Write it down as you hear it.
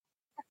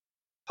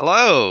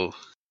Hello,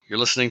 you're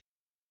listening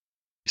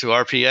to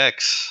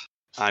RPX.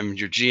 I'm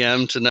your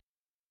GM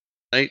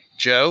tonight,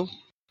 Joe,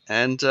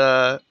 and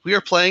we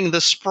are playing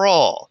the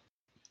Sprawl.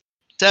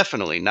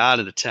 Definitely not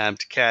an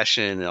attempt to cash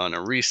in on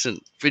a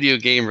recent video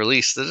game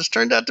release that has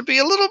turned out to be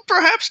a little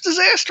perhaps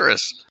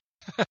disastrous.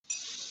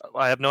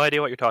 I have no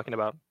idea what you're talking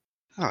about.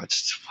 Oh,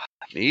 it's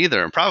me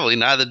either, and probably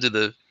neither do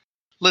the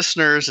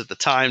listeners at the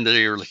time that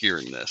you're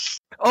hearing this.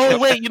 Oh,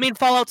 wait, you mean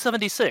Fallout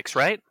 76,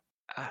 right?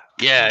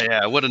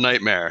 Yeah, what a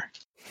nightmare.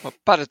 Well,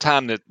 by the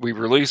time that we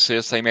release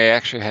this, they may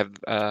actually have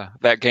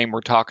that game we're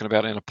talking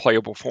about in a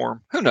playable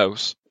form. Who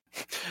knows?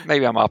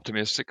 Maybe I'm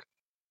optimistic.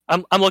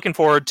 I'm looking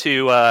forward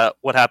to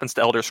what happens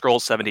to Elder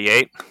Scrolls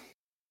 78.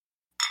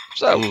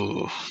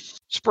 So,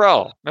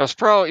 Sprawl. Now,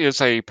 Sprawl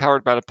is a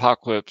powered by the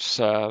apocalypse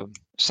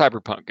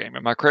cyberpunk game.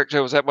 Am I correct,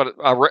 Joe? Is that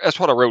that's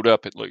what I wrote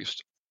up at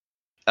least?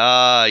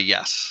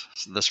 Yes.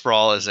 The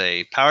Sprawl is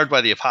a powered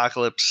by the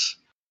apocalypse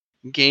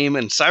game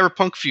and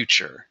cyberpunk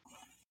future.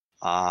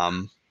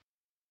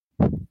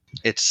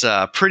 It's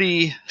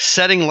pretty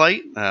setting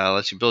light.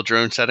 Lets you build your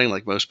own setting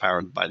like most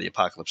powered by the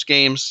apocalypse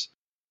games.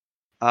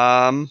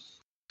 Has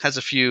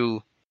a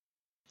few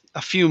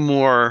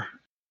more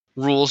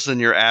rules than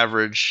your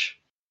average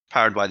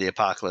powered by the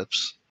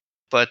apocalypse,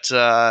 but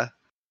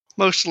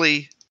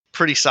mostly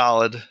pretty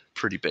solid,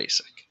 pretty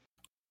basic.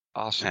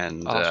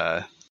 Awesome.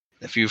 And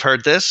if you've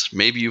heard this,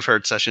 maybe you've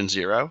heard Session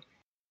 0.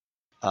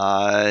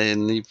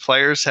 And the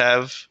players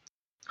have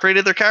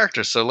created their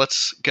characters. So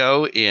let's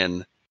go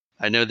in.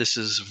 I know this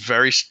is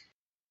very,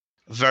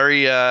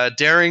 very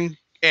daring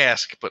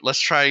ask, but let's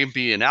try and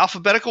be in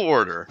alphabetical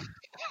order.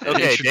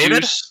 Okay,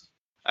 David?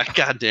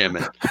 God damn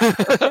it.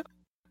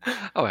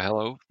 Oh,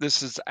 hello.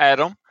 This is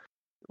Adam.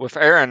 With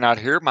Aaron not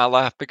here, my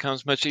life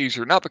becomes much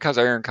easier. Not because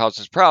Aaron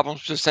causes problems,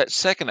 just that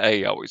second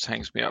A always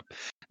hangs me up.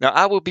 Now,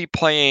 I will be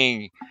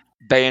playing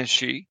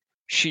Bsnshee.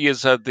 She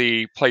is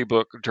the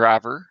playbook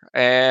driver.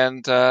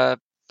 And,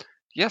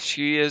 yes,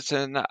 she is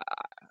an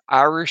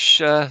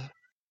Irish,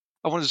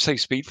 I wanted to say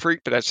speed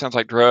freak, but that sounds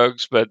like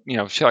drugs. But,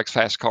 she likes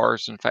fast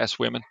cars and fast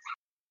women.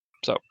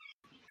 So,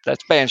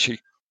 that's Bsnshee.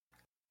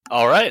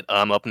 All right,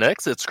 up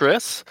next, it's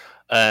Chris.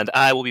 And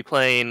I will be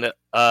playing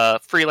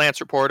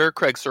freelance reporter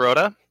Craig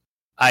Sirota.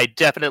 I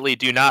definitely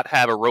do not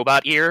have a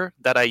robot ear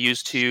that I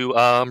use to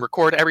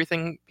record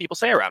everything people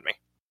say around me.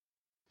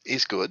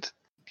 Is good,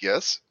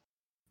 yes.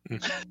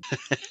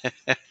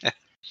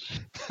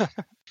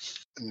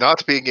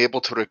 Not being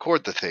able to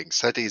record the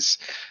things, that is,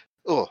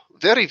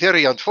 very,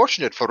 very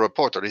unfortunate for a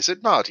reporter, is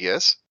it not,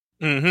 yes?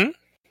 Mm-hmm.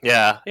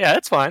 Yeah,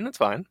 it's fine, it's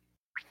fine.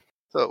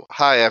 So,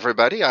 hi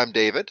everybody, I'm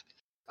David.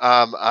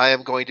 I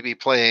am going to be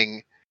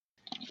playing,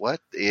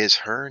 what is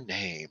her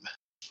name?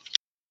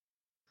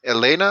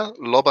 Elena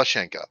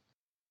Lobacheva.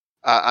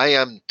 I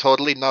am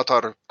totally not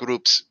our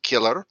group's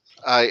killer.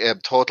 I am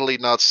totally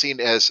not seen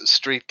as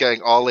street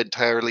gang all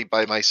entirely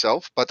by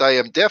myself, but I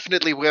am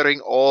definitely wearing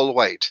all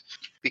white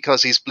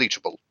because he's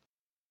bleachable.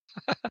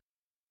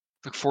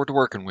 Look forward to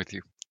working with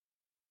you.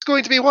 It's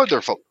going to be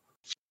wonderful.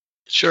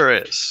 Sure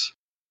is.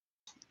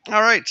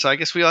 All right, so I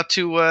guess we ought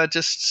to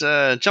just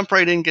jump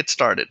right in and get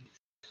started.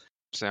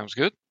 Sounds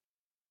good.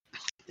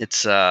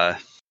 It's a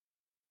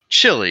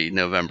chilly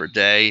November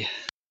day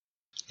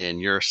in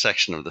your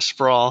section of the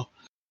Sprawl,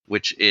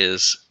 which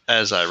is,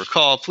 as I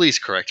recall, please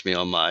correct me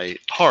on my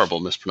horrible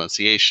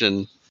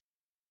mispronunciation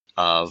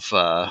of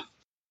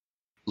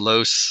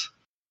Los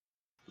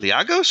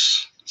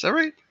Ligeros. Is that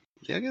right?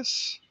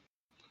 Ligeros?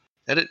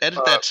 Edit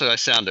that so I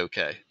sound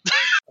okay.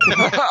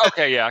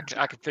 Okay, yeah,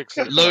 I can fix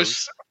it.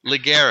 Los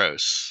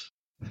Ligeros.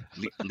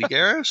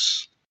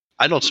 Ligeros?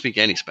 I don't speak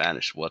any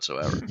Spanish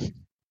whatsoever.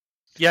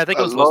 Yeah, I think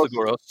it was Los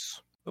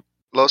Ligeros.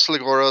 Los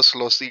Ligeros,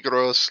 Los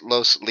Ligeros,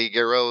 Los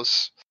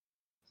Ligeros.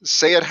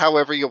 Say it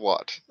however you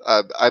want.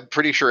 I'm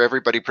pretty sure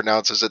everybody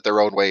pronounces it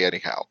their own way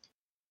anyhow.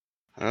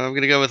 I'm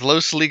going to go with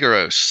Los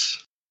Ligeros.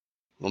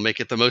 We'll make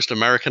it the most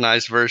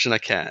Americanized version I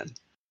can.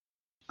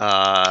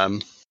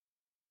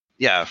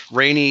 Yeah,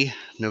 rainy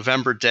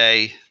November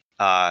day.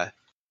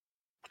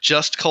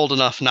 Just cold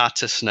enough not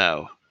to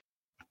snow.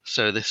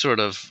 So the sort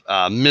of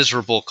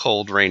miserable,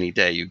 cold, rainy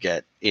day you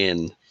get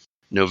in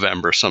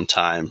November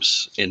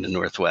sometimes in the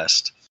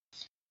Northwest.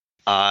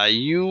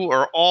 You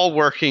are all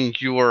working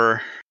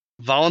your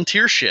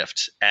volunteer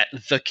shift at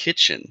the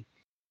kitchen.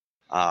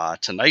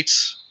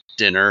 Tonight's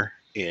dinner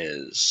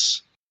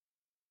is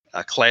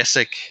a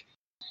classic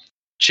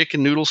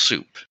chicken noodle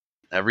soup,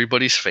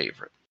 everybody's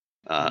favorite,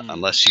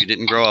 unless you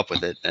didn't grow up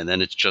with it, and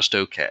then it's just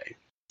okay.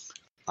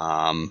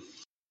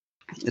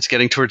 It's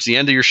getting towards the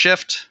end of your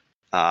shift.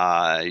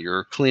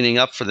 You're cleaning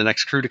up for the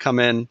next crew to come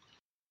in.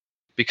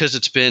 Because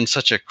it's been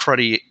such a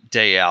cruddy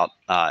day out,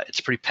 it's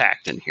pretty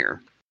packed in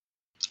here.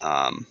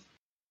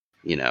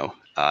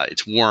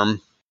 It's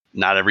warm.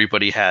 Not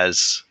everybody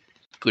has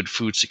good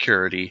food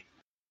security.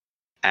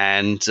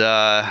 And,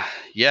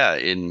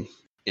 in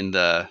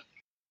the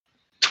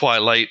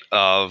twilight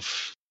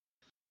of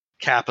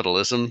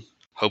capitalism,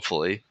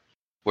 hopefully,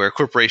 where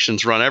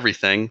corporations run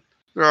everything,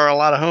 there are a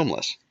lot of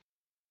homeless.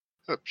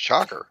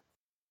 Shocker.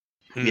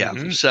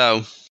 Yeah,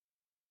 so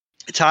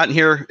It's hot in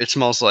here. It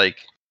smells like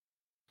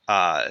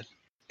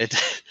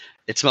it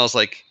it smells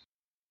like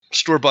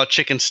store-bought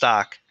chicken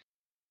stock,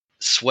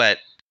 sweat,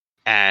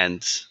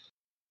 and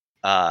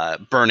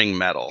burning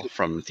metal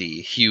from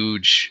the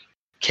huge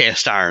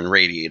cast iron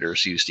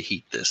radiators used to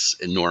heat this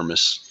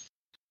enormous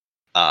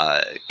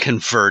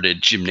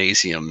converted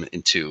gymnasium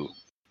into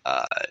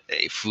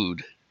a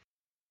food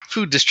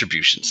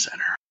distribution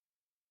center.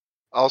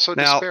 Also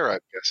Now- despair, I'm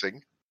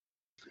guessing.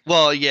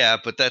 Well, yeah,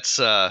 but that's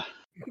kind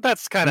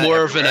of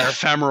more of an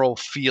ephemeral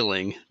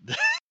feeling.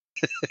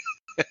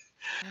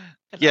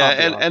 Yeah,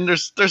 and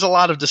there's a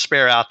lot of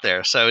despair out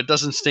there, so it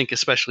doesn't stink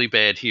especially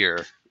bad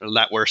here,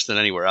 not worse than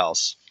anywhere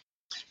else.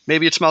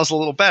 Maybe it smells a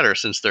little better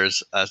since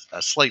there's a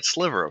slight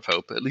sliver of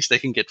hope. At least they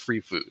can get free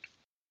food.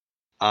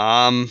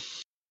 So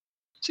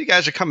you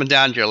guys are coming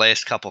down to your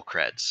last couple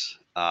creds.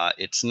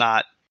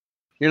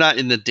 You're not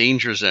in the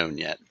danger zone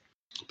yet,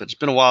 but it's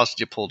been a while since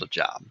you pulled a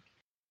job.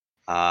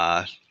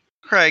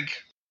 Craig,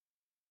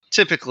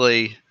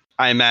 typically,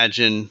 I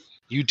imagine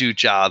you do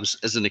jobs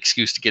as an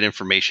excuse to get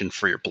information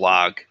for your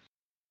blog.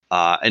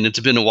 And it's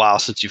been a while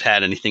since you've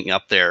had anything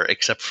up there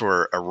except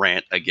for a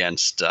rant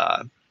against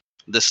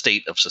the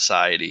state of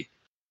society.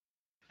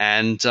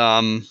 And,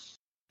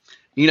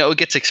 it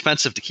gets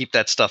expensive to keep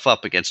that stuff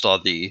up against all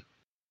the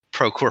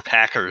pro-corp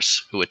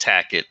hackers who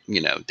attack it,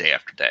 day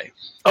after day.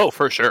 Oh,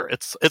 for sure.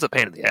 It's a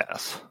pain in the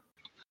ass.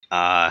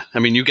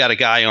 You got a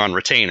guy on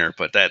retainer,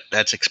 but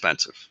that's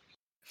expensive.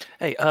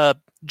 Hey,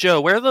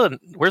 Joe,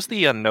 where's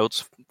the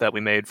notes that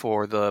we made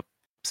for the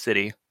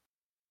city?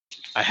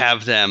 I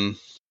have them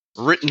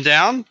written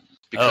down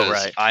because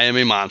right. I am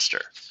a monster.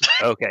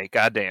 Okay,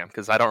 goddamn,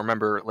 because I don't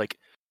remember,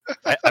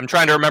 I'm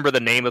trying to remember the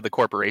name of the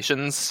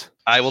corporations.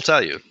 I will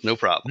tell you, no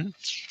problem.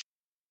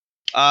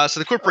 So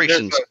the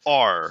corporations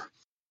are,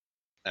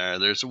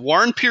 there's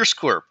Warren Pierce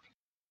Corp.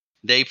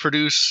 They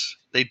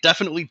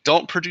definitely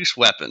don't produce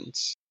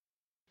weapons.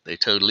 They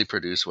totally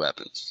produce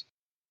weapons.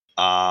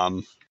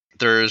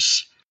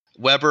 There's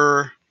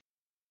Weber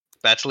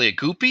Battaglia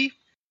Goopy,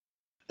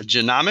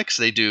 Genomics.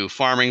 They do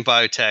farming,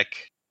 biotech,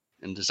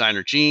 and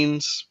designer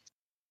genes.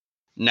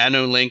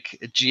 Nanolink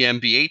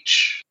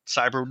GmbH,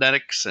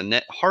 cybernetics and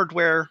net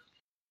hardware.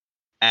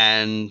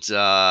 And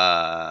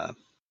there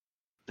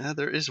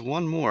is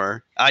one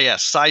more.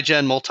 Yes,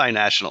 SyGen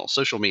multinational,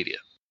 social media.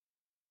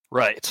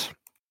 Right.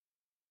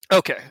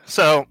 Okay,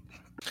 so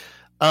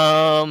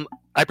I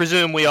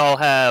presume we all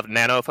have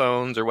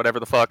nanophones or whatever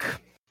the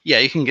fuck. Yeah,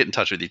 you can get in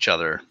touch with each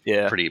other.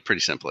 Yeah. Pretty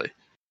simply.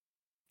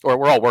 Or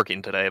we're all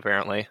working today,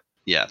 apparently.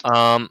 Yeah.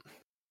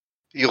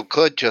 You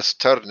could just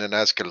turn and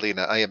ask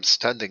Elena. I am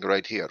standing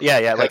right here.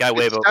 Yeah, I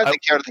wave over. Standing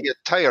here the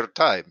entire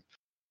time.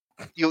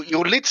 You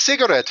lit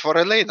cigarette for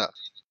Elena.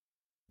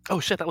 Oh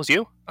shit, that was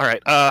you? All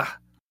right.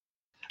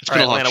 It's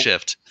been a long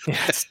shift.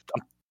 Yes.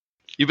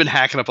 You've been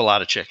hacking up a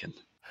lot of chicken.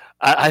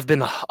 I've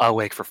been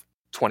awake for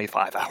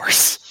 25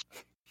 hours.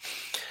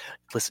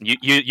 Listen,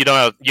 you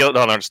don't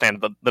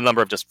understand the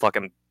number of just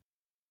fucking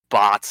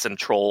bots and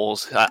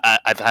trolls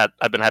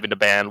I've been having to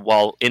ban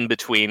while in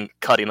between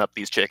cutting up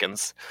these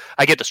chickens.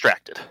 I get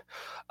distracted.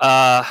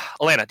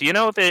 Elena, do you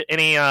know if if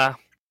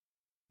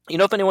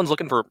anyone's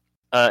looking for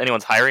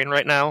anyone's hiring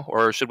right now,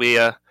 or should we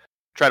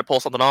try to pull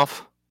something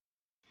off?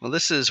 Well,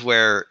 this is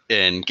where,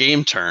 in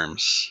game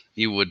terms,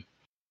 you would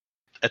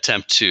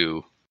attempt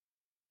to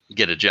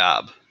get a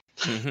job,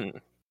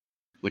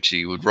 which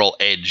you would roll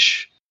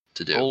edge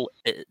to do. Roll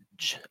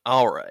edge.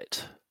 All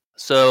right.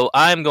 So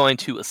I'm going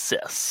to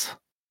assess.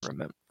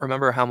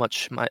 Remember how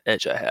much my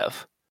edge I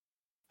have.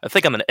 I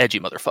think I'm an edgy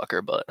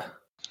motherfucker, but...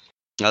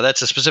 Now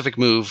that's a specific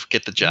move.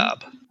 Get the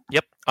job.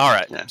 Yep. All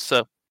right. Yeah.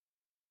 So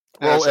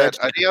Roll edge.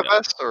 Any of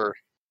us, or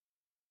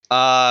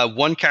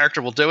one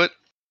character will do it.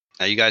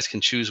 You guys can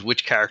choose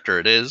which character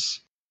it is.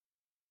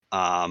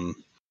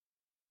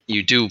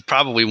 You do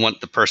probably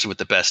want the person with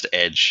the best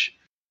edge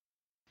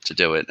to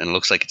do it, and it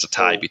looks like it's a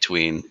tie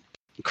between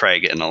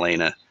Craig and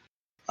Elena.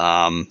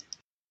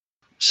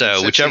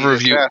 So whichever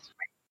of you...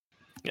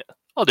 Yeah,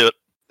 I'll do it.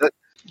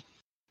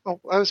 I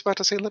was about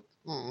to say...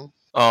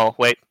 Oh,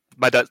 wait.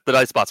 The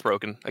dice spot's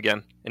broken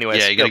again. Anyways,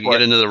 yeah, you gotta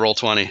get into the roll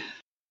 20.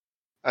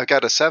 I've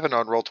got a 7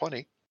 on roll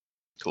 20.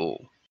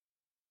 Cool.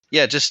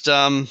 Yeah, just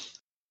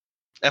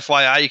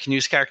FYI, you can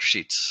use character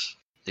sheets.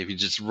 If you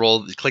just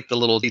click the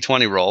little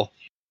D20 roll.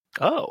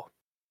 Oh.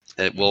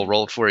 It will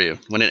roll it for you.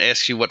 When it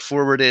asks you what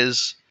forward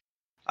is,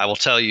 I will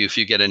tell you if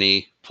you get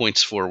any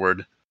points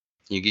forward.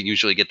 You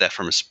usually get that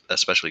from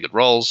especially good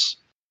rolls.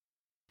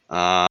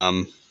 So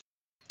I'm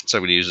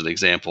going to use an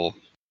example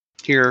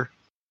here.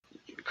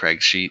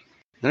 Craig's sheet.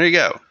 There you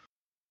go.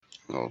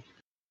 I'll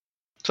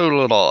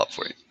total it all up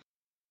for you.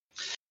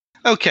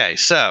 Okay,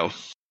 so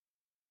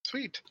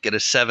Sweet. Get a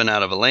 7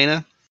 out of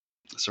Elena.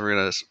 So we're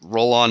going to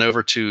roll on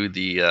over to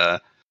the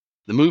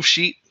move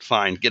sheet.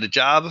 Fine, get a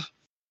job.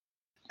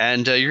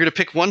 And you're going to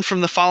pick one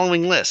from the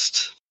following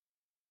list.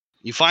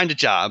 You find a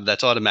job,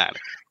 that's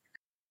automatic.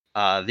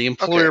 The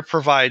employer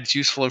provides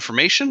useful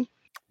information,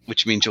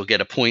 which means you'll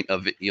get a piece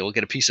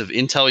of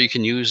intel you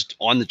can use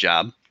on the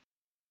job.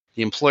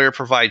 The employer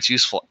provides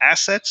useful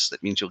assets.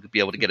 That means you'll be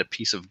able to get a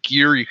piece of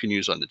gear you can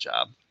use on the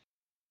job.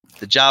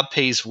 The job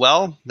pays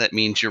well. That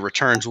means your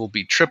returns will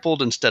be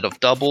tripled instead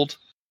of doubled.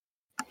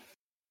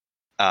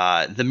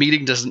 The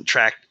meeting doesn't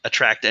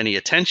attract any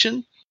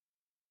attention.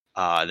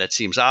 That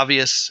seems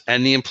obvious.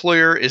 And the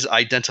employer is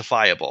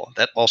identifiable.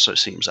 That also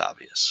seems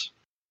obvious.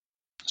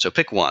 So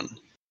pick one.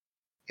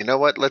 You know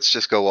what? Let's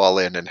just go all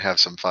in and have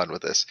some fun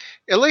with this.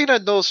 Elena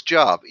knows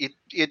job.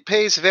 It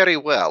pays very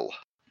well.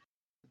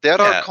 There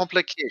are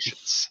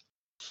complications.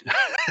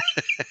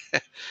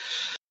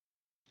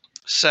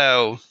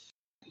 So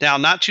now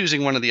not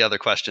choosing one of the other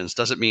questions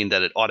doesn't mean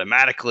that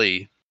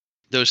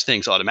those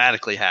things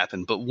automatically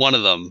happen, but one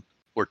of them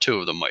or two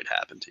of them might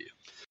happen to you.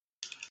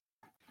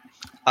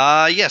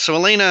 So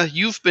Elena,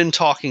 you've been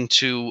talking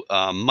to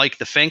Mike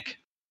the Fink.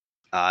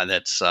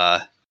 That's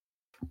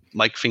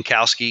Mike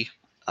Finkowski.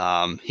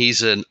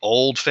 He's an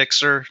old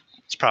fixer.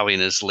 He's probably in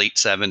his late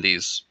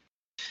 70s.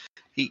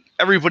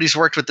 Everybody's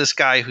worked with this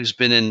guy who's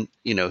been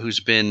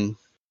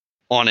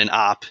on an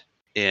op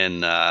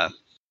in Los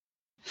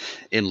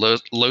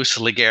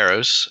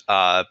Ligeros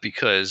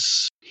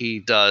because he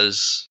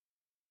does,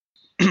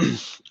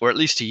 or at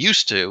least he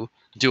used to,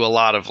 do a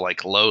lot of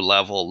like low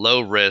level,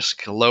 low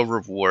risk, low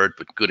reward,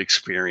 but good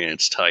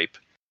experience type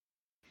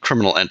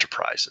criminal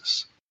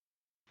enterprises.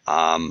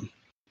 And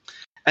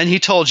he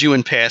told you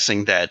in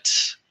passing that,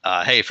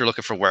 hey, if you're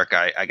looking for work,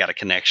 I got a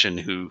connection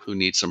who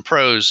needs some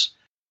pros.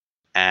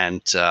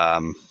 And,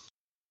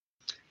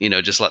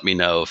 just let me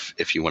know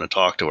if you want to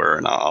talk to her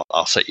and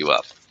I'll set you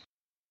up.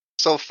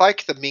 So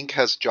Fike the Mink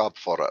has job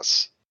for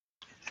us.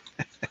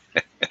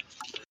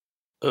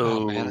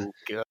 Oh, man.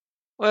 God.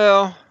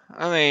 Well,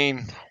 I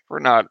mean, we're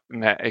not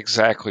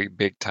exactly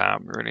big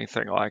time or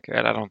anything like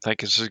that. I don't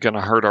think this is going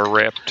to hurt our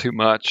rep too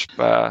much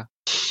by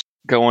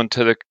going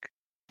to the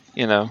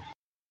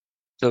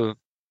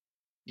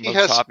He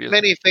has obvious.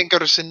 Many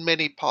fingers in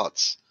many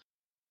pots,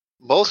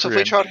 most of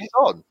which are his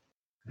own.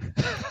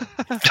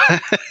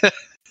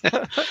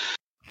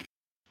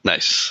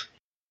 Nice.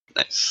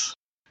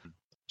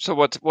 So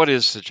what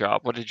is the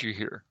job? What did you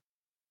hear?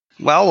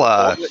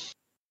 Well,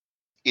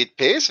 it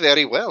pays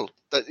very well.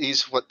 That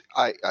is what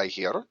I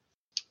hear.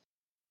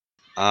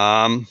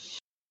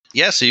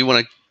 So you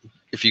want to,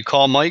 if you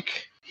call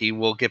Mike, he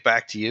will get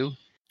back to you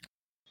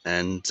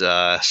and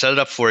set it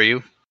up for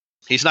you.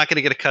 He's not going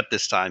to get a cut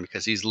this time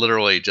because he's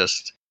literally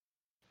just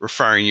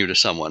referring you to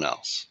someone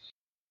else.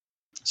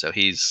 So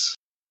he's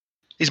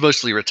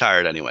mostly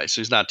retired anyway,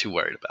 so he's not too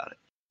worried about it.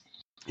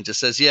 He just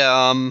says,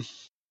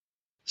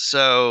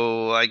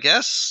 so I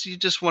guess you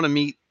just want to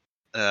meet.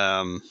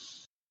 So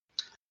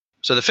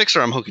the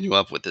fixer I'm hooking you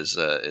up with is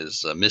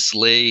Miss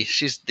Lee.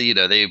 She's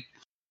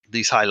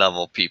these high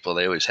level people.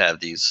 They always have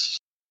these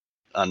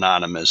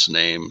anonymous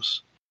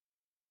names.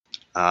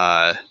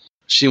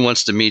 She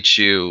wants to meet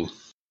you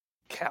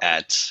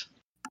at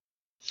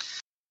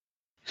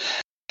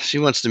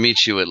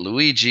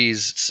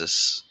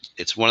Luigi's.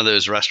 It's one of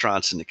those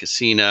restaurants in the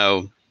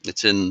casino.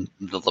 It's in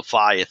the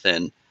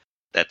Leviathan.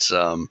 That's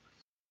a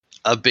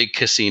big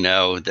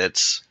casino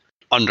that's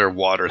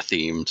underwater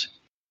themed.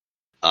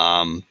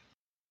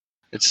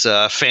 It's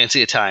a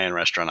fancy Italian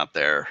restaurant up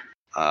there.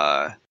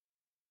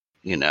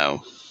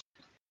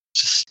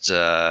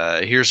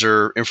 Here's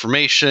her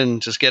information.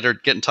 Just get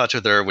in touch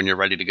with her when you're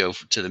ready to go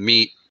to the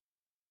meet,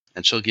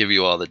 and she'll give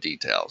you all the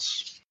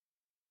details.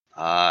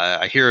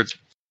 I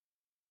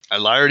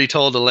already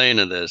told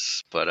Elena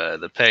this, but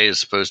the pay is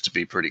supposed to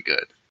be pretty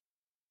good.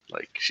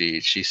 Like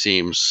she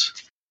seems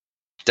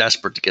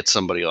desperate to get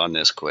somebody on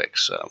this quick.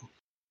 So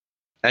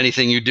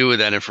anything you do with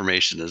that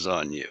information is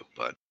on you.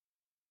 But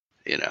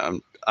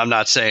I'm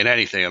not saying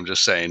anything. I'm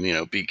just saying,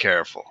 be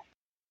careful.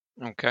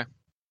 Okay.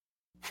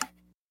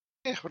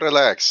 Yeah,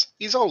 relax.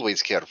 He's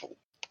always careful.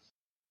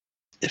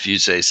 If you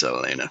say so,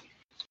 Elena.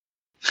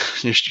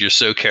 You're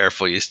so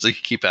careful. You still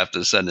keep have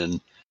to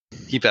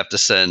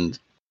send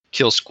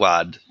Kill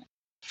Squad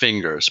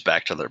fingers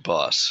back to their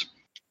boss.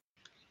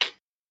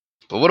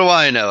 But what do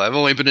I know? I've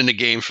only been in the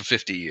game for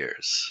 50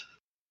 years.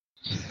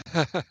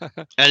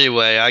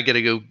 Anyway, I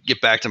gotta go get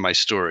back to my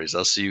stories.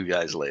 I'll see you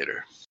guys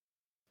later.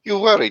 You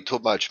worry too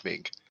much,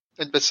 Mink.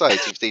 And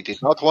besides, if they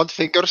did not want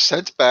fingers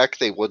sent back,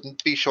 they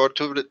wouldn't be sure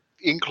to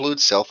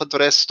include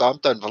self-addressed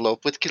stamped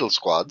envelope with kill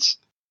squads.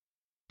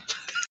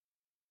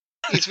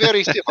 He's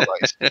very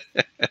civilized.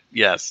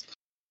 Yes,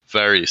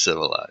 very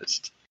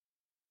Civilized.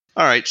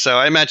 All right, so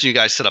I imagine you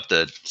guys set up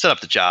the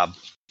job,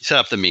 set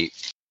up the meet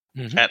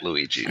at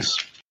Luigi's.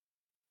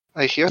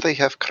 I hear they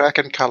have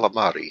Kraken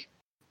calamari.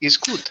 Is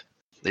good.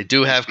 They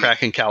do have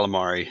Kraken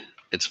calamari.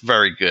 It's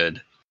very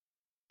good.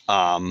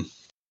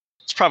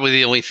 It's probably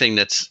the only thing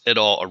that's at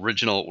all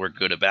original or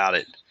good about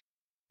it.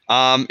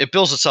 It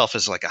bills itself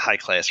as like a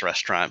high-class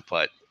restaurant,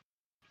 but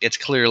it's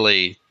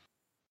clearly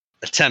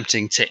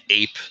attempting to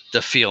ape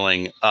the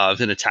feeling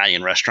of an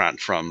Italian restaurant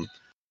from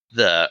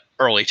the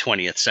early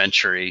 20th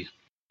century.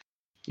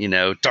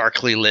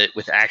 Darkly lit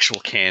with actual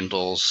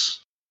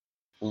candles,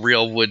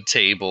 real wood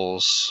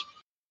tables,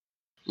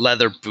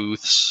 leather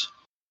booths,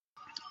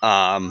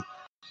 a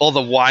all the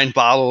wine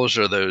bottles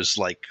are those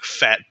like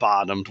fat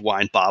bottomed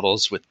wine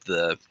bottles with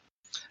the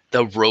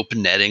rope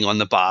netting on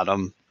the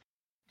bottom.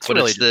 It's But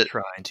really it's just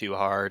trying too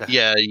hard.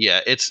 Yeah.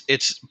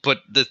 It's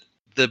but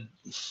the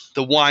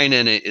wine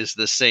in it is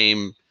the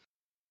same,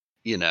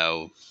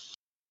 the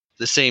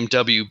same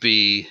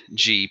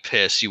WBG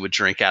piss you would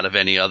drink out of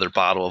any other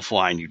bottle of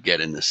wine you'd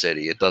get in the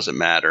city. It doesn't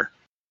matter.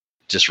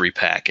 Just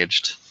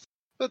repackaged.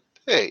 But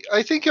hey,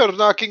 I think you're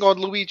knocking on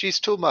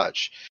Luigi's too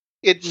much.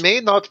 It may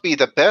not be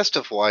the best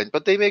of wine,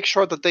 but they make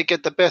sure that they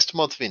get the best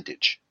month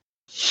vintage.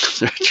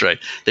 That's right.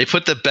 They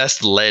put the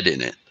best lead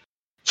in it.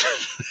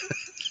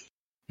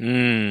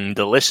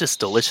 Delicious,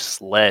 delicious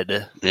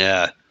lead.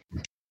 Yeah.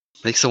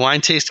 Makes the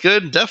wine taste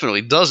good?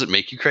 Definitely doesn't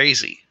make you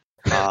crazy.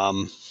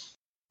 It's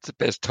the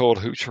best toad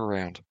hooch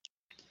around.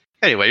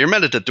 Anyway, you're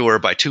met at the door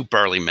by two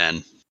burly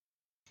men,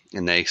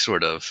 and they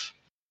sort of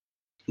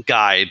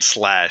guide /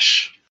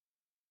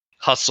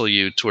 hustle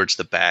you towards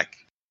the back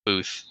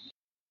booth,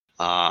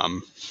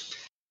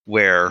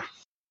 where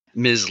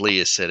Ms. Lee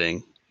is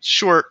sitting.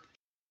 Short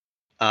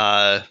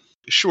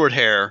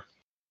hair,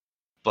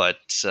 but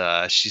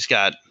she's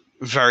got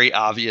very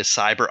obvious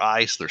cyber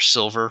eyes. They're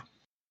silver.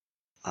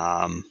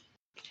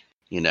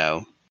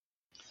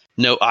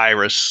 No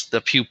iris.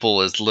 The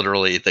pupil is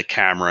literally the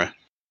camera.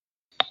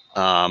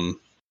 And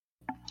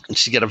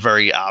she's got a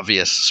very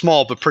obvious,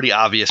 small but pretty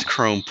obvious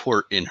chrome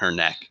port in her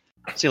neck.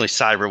 It's the only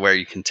cyberware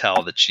you can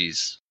tell that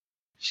she's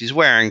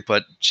wearing,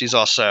 but she's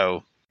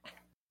also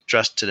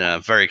dressed in a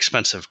very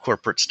expensive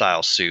corporate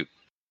style suit.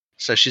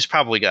 So she's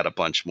probably got a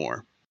bunch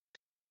more.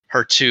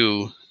 Her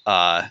two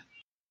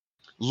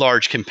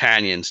large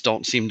companions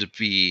don't seem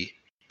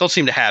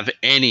to have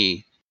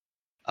any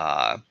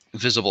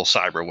visible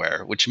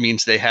cyberware, which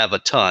means they have a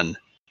ton,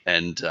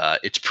 and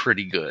it's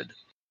pretty good.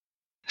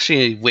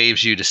 She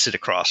waves you to sit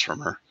across from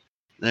her.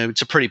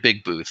 It's a pretty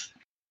big booth,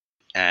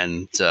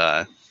 and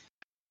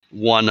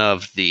one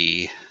of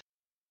the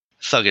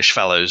thuggish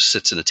fellows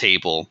sits at a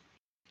table,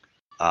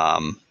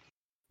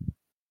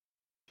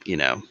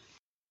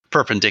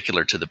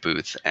 perpendicular to the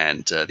booth,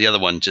 and the other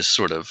one just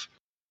sort of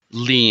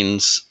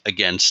leans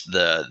against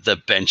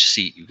the bench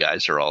seat you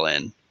guys are all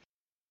in,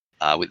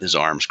 with his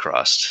arms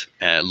crossed,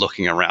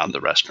 looking around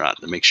the restaurant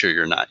to make sure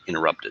you're not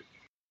interrupted.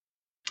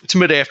 It's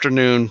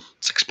mid-afternoon.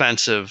 It's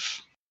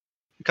expensive.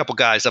 A couple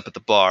guys up at the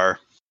bar,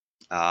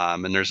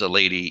 and there's a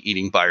lady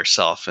eating by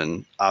herself,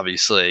 and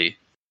obviously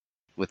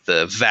with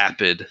the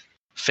vapid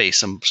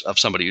face of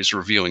somebody who's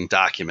reviewing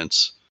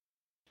documents.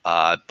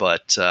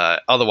 But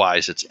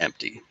otherwise, it's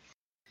empty.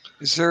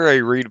 Is there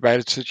a read about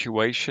it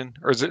situation,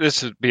 or is it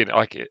this is being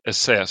like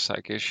assess? I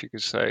guess you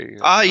could say.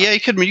 Yeah,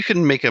 you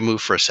can make a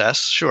move for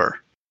assess, sure.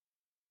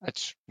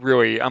 That's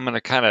really I'm going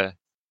to kind of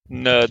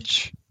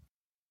nudge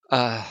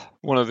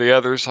one of the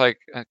others, like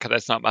cause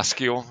that's not my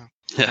skill.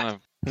 Yeah.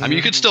 I mean,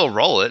 you could still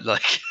roll it,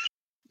 like.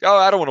 Oh,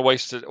 I don't want to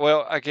waste it.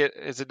 Well,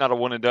 is it not a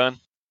one and done?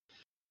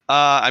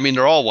 I mean,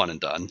 they're all one and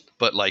done,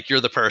 but like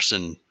you're the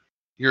person.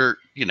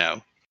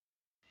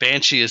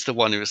 Bsnshee is the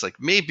one who was like,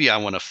 maybe I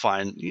want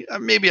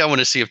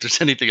to see if there's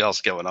anything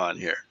else going on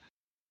here.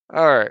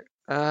 All right.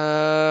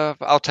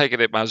 I'll take it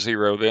at my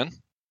 0 then.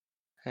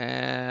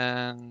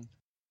 And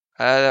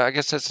I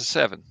guess that's a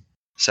 7.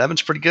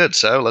 7's pretty good,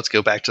 so let's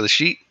go back to the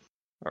sheet.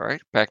 All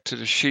right, back to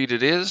the sheet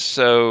it is.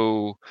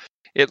 So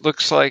it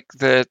looks like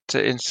that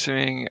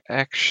ensuing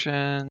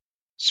action,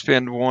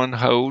 spend 1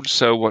 hold.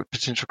 So what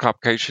potential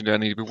complication do I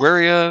need to be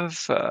wary of?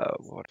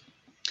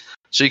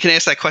 So you can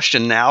ask that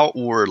question now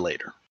or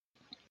later.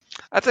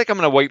 I think I'm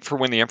going to wait for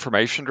when the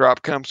information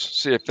drop comes.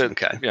 See if it,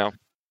 okay.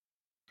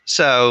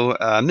 So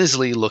Ms.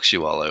 Lee looks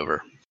you all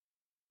over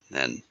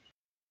and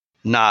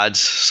nods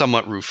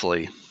somewhat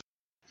ruefully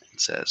and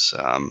says,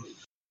 all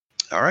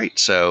right,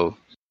 so...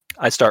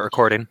 I start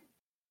recording.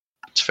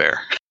 It's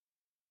fair.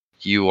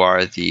 You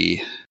are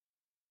the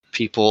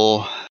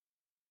people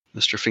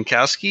Mr.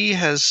 Finkowski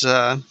has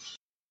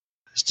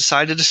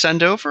decided to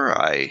send over.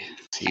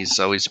 He's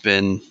always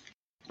been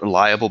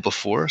reliable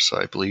before, so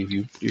I believe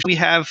you. We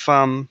have,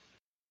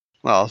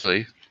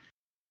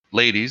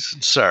 ladies,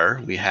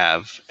 sir, we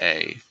have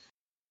an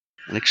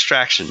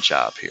extraction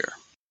job here.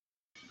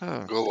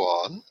 Oh. Go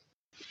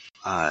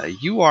on.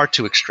 You are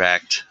to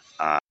extract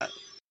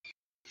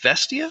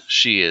Vestia.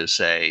 She is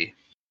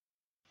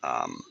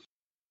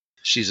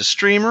she's a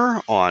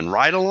streamer on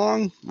Ride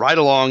Along. Ride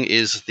Along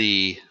is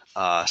the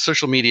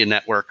social media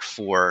network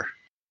for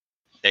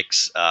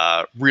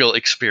real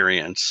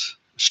experience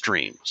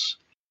streams.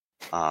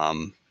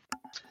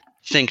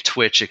 Think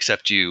Twitch,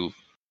 except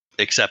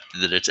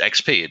that it's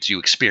XP. It's you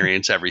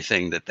experience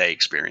everything that they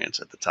experience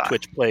at the time.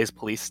 Twitch plays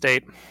police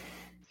state.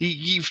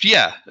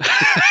 Yeah.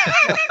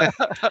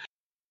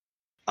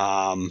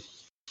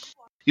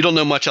 You don't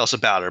know much else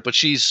about her, but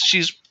she's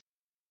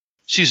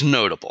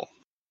notable.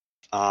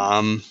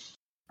 And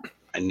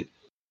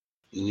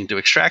you need to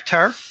extract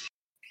her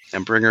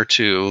and bring her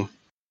to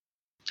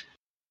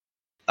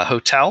a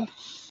hotel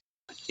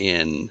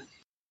in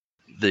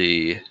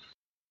the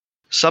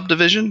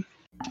subdivision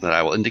that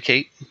I will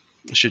indicate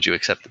should you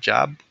accept the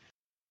job.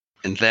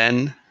 And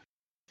then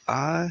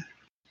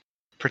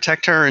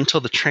protect her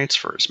until the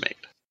transfer is made.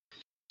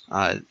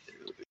 As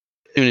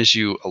soon as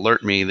you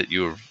alert me that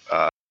you've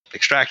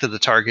extracted the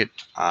target,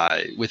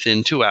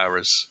 within 2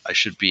 hours, I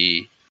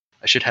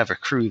should have a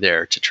crew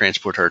there to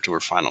transport her to her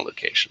final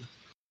location.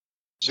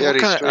 So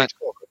Very what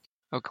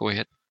straightforward. go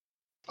ahead.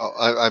 Oh,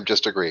 I'm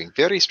just agreeing.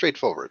 Very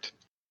straightforward.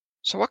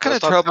 So what kind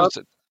of That's not trouble is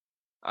it?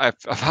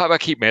 If I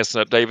keep messing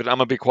up, David, I'm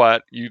gonna be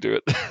quiet. You do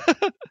it.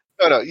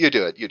 No, you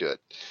do it. You do it.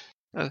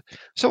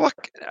 So what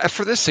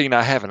for this scene?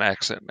 I have an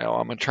accent now.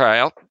 I'm gonna try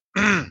out.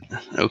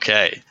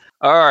 Okay.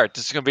 All right,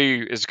 this is gonna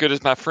be as good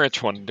as my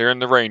French one during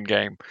the rain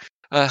game.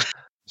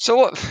 So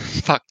what?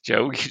 Fuck,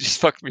 Joe, you just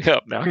fucked me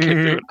up. Now I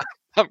can't do it.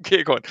 I'm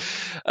giggling.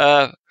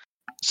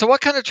 So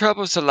what kind of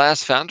trouble has the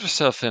last found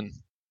herself in?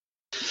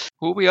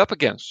 Who are we up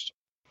against?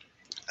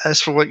 As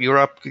for what you're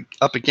up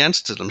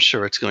against, I'm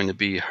sure it's going to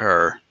be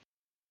her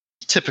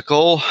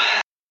typical,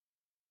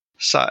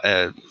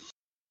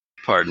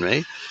 pardon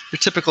me, your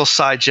typical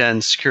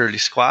SyGen security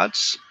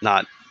squads.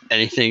 Not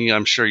anything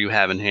I'm sure you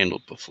haven't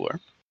handled before.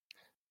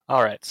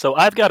 All right, so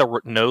I've got a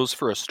nose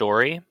for a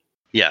story.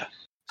 Yeah.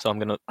 So I'm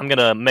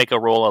gonna make a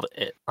roll of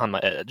it on my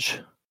edge.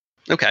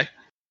 Okay.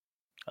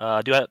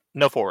 Do I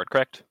no forward,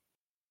 correct?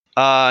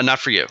 Not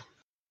for you.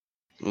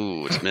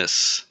 Ooh, it's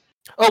miss.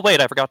 Oh wait,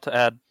 I forgot to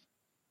add.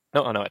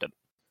 No, I didn't.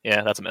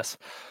 Yeah, that's a miss.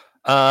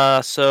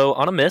 So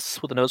on a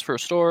miss with a nose for a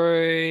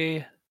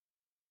story,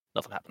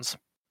 nothing happens.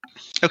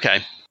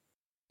 Okay.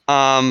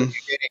 You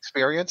gain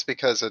experience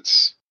because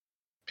it's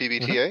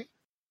PBTA?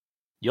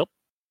 Yep.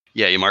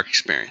 Yeah, you mark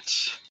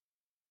experience.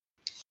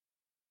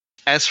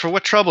 As for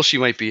what trouble she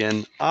might be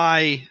in,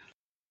 I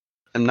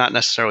am not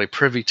necessarily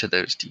privy to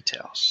those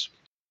details.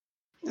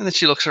 And then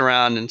she looks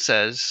around and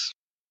says,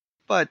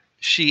 but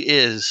she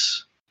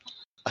is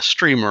a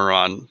streamer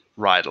on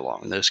Ride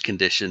Along. Those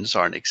conditions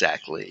aren't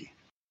exactly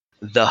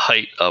the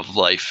height of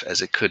life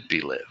as it could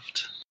be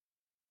lived.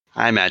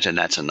 I imagine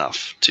that's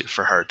enough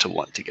for her to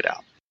want to get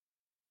out.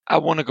 I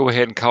want to go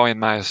ahead and call in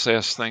my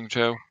assess thing,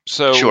 Joe.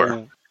 So,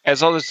 Sure.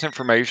 As all this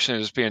information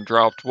is being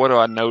dropped, what do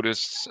I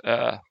notice,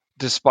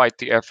 despite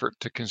the effort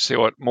to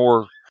conceal it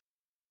more?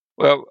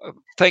 Well,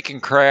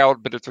 thinking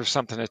crowd, but if there's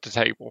something at the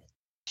table.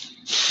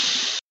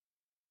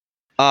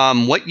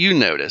 What you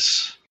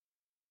notice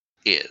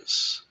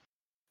is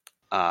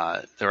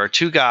there are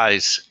two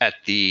guys at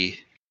two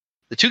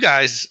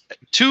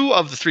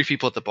of the three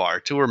people at the bar,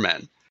 two are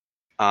men.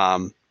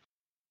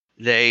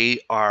 They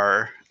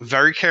are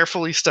very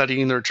carefully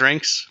studying their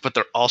drinks, but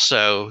they're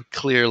also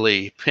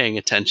clearly paying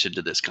attention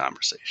to this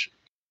conversation.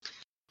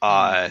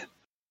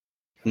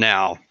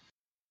 Now,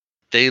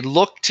 they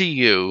look to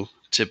you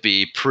to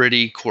be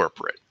pretty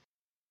corporate,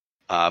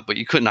 but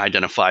you couldn't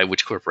identify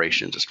which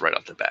corporation just right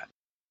off the bat.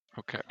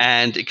 Okay.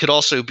 And it could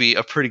also be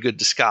a pretty good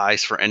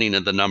disguise for any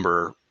of a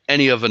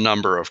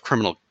number of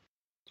criminal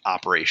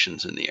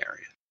operations in the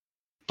area.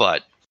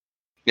 But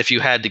if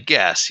you had to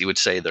guess, you would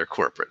say they're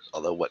corporate,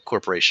 although what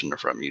corporation they're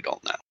from, you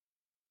don't know.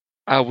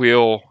 I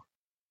will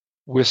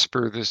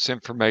whisper this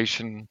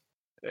information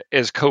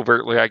as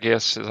covertly, I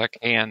guess, as I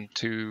can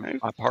to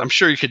my partner. I'm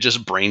sure you could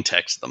just brain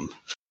text them.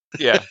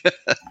 Yeah.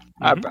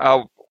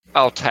 Mhm.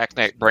 I'll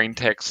TACnet brain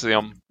text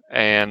them.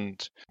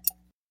 And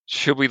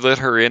should we let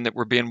her in that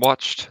we're being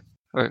watched?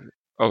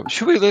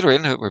 Should we let her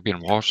in that we're being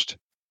watched?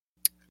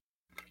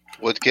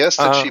 Would guess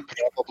that she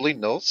probably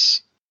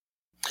knows.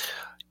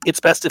 It's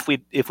best if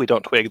we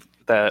don't twig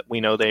that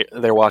we know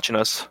they're watching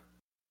us.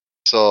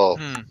 So,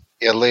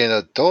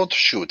 Elena, don't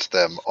shoot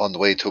them on the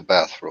way to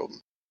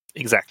bathroom.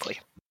 Exactly.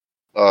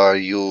 Are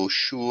you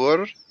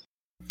sure?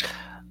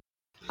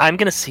 I'm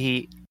gonna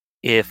see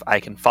if I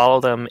can follow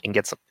them and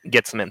get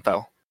some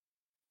info.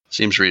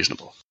 Seems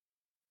reasonable.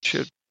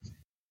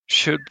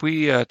 Should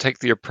we take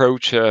the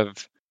approach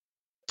of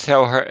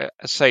tell her,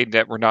 say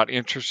that we're not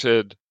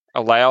interested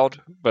aloud,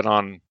 but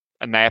on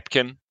a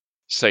napkin,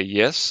 say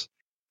yes,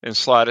 and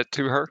slide it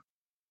to her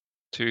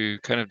to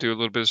kind of do a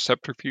little bit of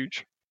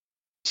subterfuge?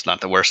 It's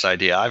not the worst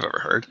idea I've ever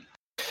heard.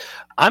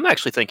 I'm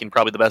actually thinking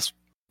probably the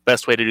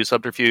best way to do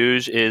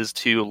subterfuge is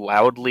to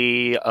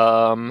loudly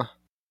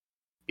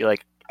be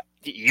like,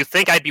 "You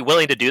think I'd be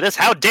willing to do this?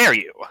 How dare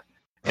you!"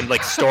 and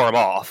like storm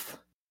off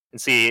and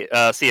see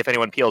if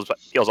anyone peels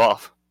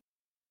off.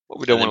 What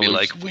we don't And want then to be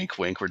like, wink,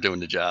 wink, we're doing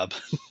the job.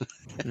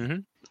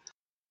 Mm-hmm.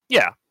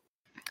 Yeah,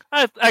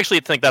 I actually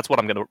think that's what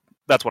I'm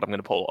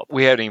gonna pull up.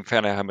 We haven't even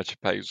found out how much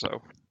it pays,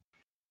 though.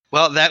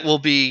 Well, that will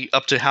be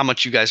up to how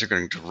much you guys are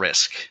going to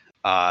risk.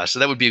 So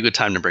that would be a good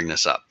time to bring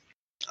this up.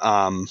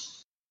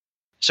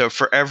 So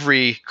for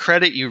every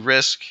credit you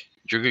risk,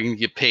 you're going to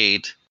get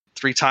paid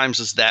 3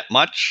 times as that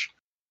much,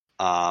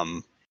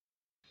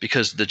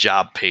 because the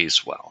job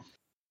pays well.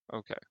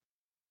 Okay.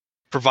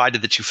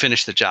 Provided that you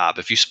finish the job.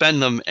 If you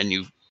spend them and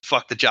you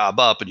fuck the job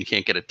up and you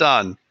can't get it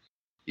done,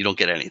 you don't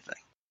get anything.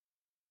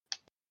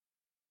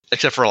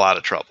 Except for a lot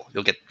of trouble.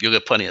 You'll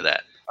get plenty of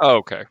that. Oh,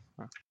 okay.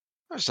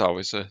 There's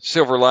always a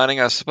silver lining,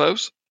 I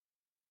suppose.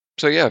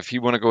 So yeah, if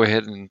you want to go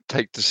ahead and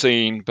take the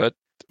scene, but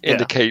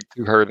indicate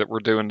to her that we're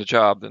doing the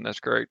job, then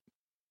that's great.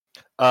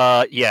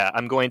 Yeah,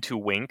 I'm going to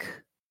wink.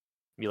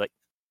 Be like,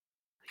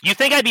 You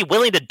think I'd be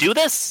willing to do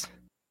this?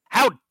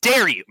 How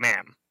dare you,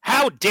 ma'am?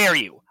 How dare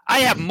you? I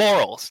have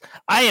morals.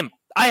 I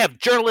have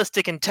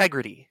journalistic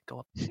integrity. Go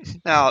up.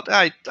 Now,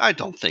 I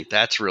don't think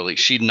that's really.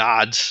 She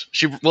nods.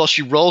 She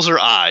rolls her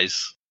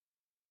eyes,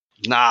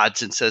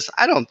 nods, and says,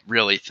 "I don't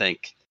really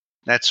think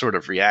that sort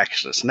of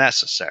reaction is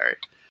necessary."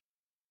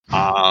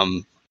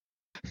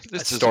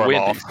 This is Storm windy.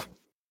 off.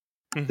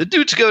 The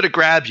dudes go to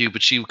grab you,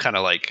 but she kind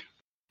of like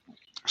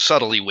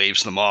subtly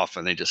waves them off,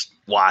 and they just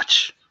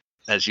watch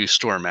as you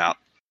storm out.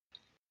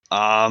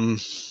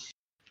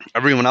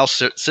 Everyone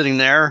else sitting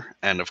there,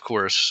 and of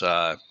course,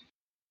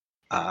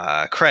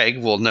 Craig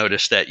will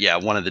notice that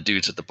one of the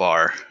dudes at the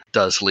bar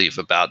does leave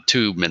about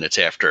 2 minutes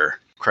after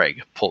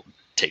Craig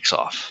takes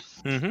off.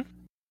 Mm-hmm.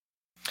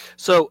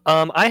 So,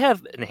 I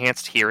have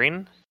enhanced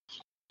hearing.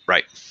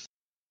 Right.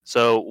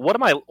 So, what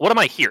am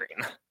I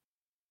hearing?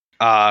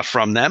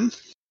 From them?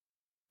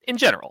 In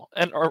general,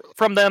 or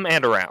from them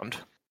and around.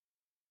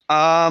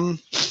 Well,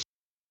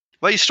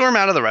 you storm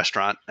out of the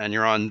restaurant, and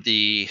you're on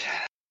the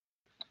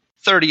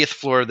 30th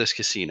floor of this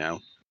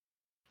casino.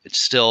 It's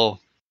still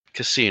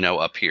casino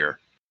up here.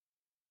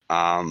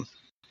 So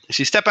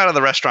you step out of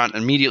the restaurant,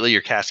 immediately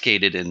you're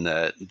cascaded in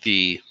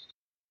the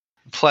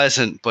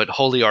pleasant but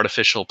wholly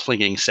artificial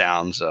plinging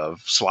sounds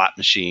of slot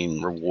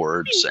machine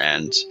rewards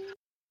and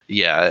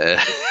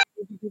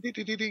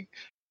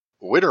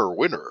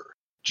Winner,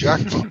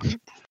 jackpot.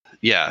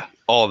 yeah,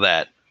 all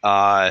that.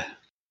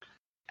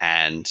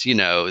 And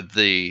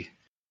the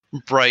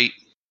bright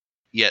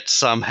yet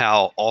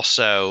somehow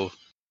also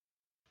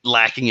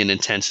lacking in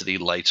intensity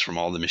lights from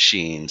all the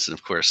machines, and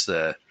of course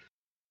the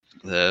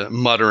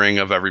muttering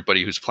of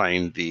everybody who's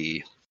playing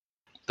the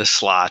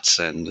slots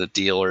and the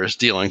dealers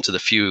dealing to the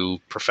few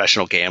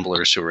professional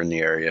gamblers who are in the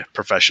area.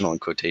 Professional in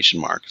quotation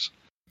marks.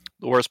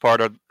 The worst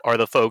part are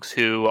the folks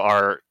who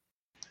are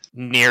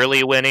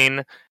nearly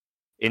winning.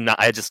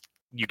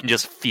 You can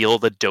just feel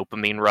the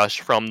dopamine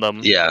rush from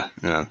them. Yeah.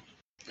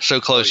 So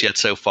close yet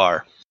so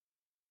far.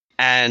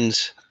 And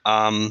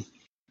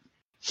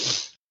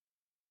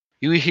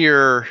you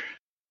hear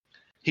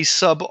he's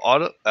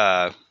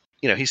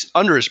he's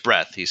under his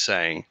breath. He's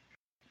saying,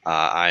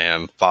 "I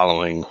am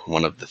following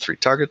one of the 3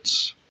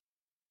 targets."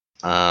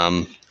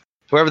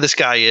 Whoever this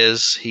guy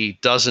is, he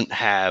doesn't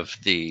have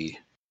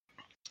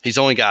he's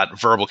only got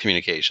verbal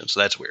communication, so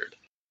that's weird.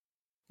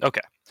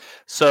 Okay.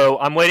 So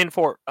I'm waiting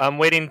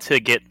to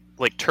get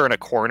turn a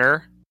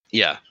corner.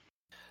 Yeah.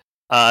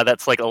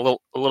 That's like a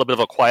little bit of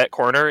a quiet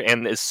corner,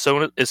 and as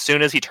soon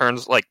as he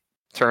turns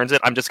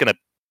it, I'm just gonna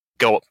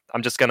go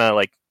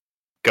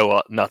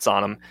nuts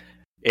on him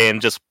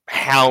and just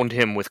hound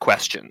him with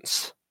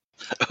questions.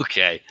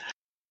 Okay.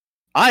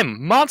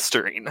 I'm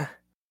monstering.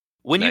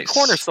 When Nice. you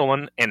corner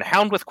someone and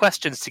hound with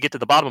questions to get to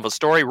the bottom of a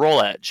story,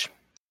 roll edge.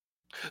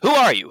 Who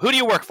are you? Who do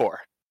you work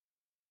for?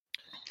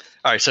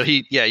 All right, so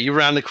you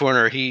round the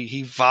corner.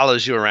 He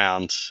follows you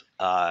around,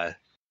 and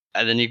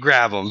then you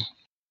grab him.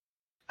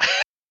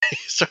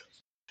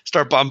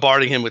 Start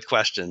bombarding him with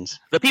questions.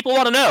 The people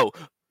want to know.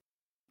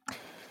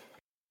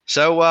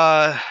 So,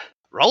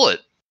 roll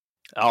it.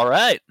 All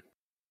right.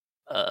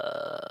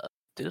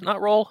 Did it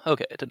not roll?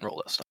 Okay, it didn't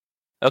roll this time.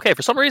 Okay,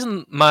 for some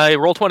reason my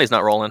roll 20 is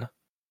not rolling.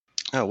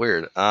 Oh,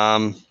 weird.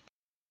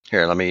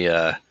 Here, let me.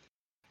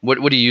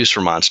 What do you use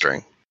for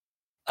monstering?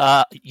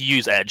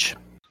 Use edge.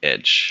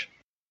 Edge.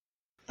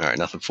 All right,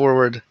 nothing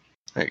forward.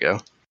 There you go.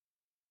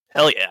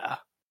 Hell yeah.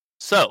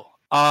 So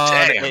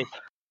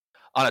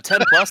on a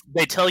 10 plus,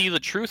 they tell you the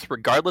truth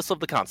regardless of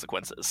the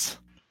consequences.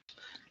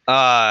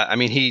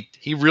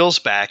 He reels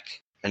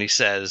back and he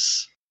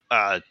says,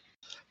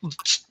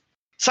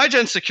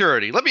 SyGen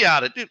security, let me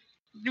out of it.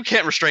 You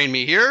can't restrain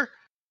me here.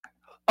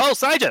 Oh,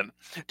 SyGen.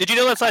 Did you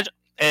know that SyGen?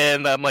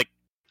 And I'm like,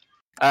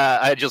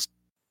 I just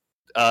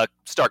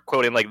start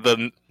quoting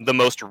the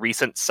most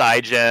recent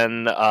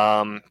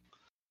SyGen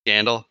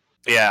scandal.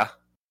 Yeah.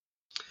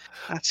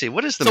 Let's see.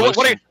 What is the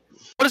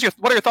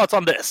what are your thoughts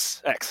on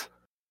this, X?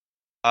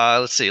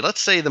 Let's see. Let's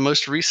say the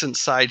most recent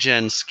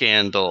SyGen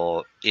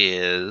scandal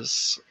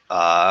is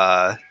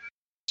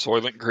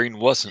Soylent Green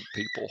wasn't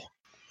people.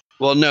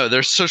 Well, no,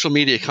 they're social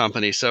media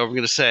companies, so we're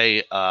going to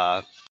say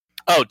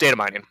data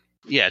mining.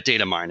 Yeah,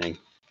 data mining.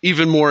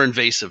 Even more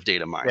invasive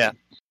data mining. Yeah.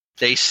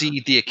 They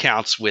seed the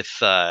accounts with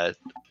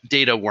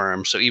data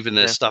worms, so even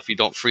the stuff you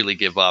don't freely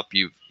give up,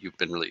 you've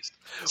been released.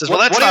 Says,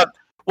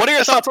 what are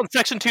your thoughts on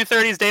Section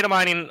 230's data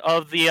mining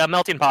of the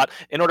melting pot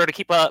in order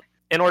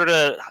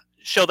to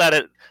show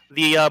that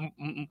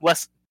the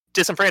less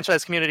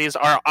disenfranchised communities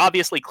are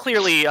obviously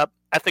clearly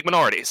ethnic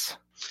minorities?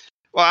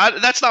 Well,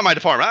 that's not my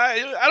department. I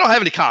don't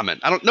have any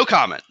comment. No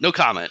comment.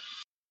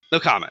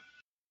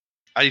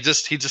 He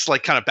just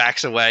kind of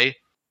backs away,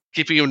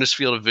 keeping him in his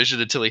field of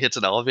vision until he hits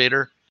an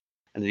elevator,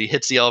 and then he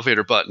hits the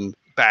elevator button,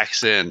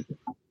 backs in,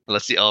 and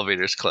lets the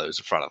elevators close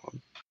in front of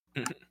him.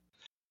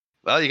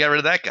 Well, you got rid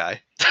of that guy.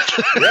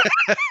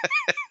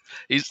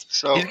 He's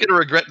going to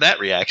regret that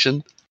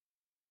reaction.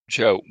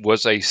 Joe,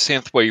 was a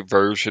synthwave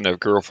version of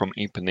Girl from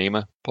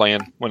Ipanema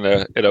playing when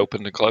it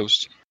opened and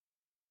closed?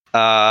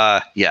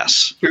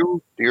 Yes.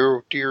 That's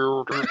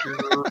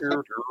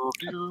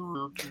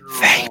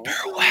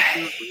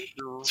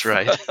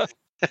right.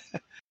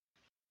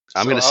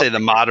 I'm going to say the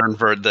modern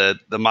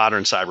the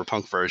modern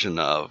cyberpunk version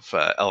of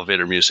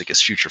elevator music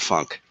is future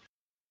funk.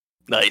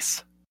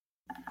 Nice.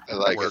 I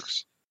like That it.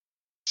 works.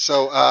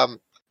 So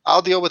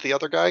I'll deal with the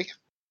other guy.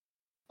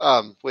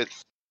 With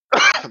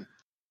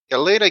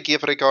Elena,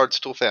 give regards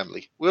to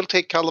family. We'll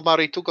take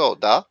calamari to go,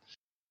 da?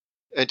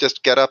 And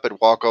just get up and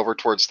walk over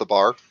towards the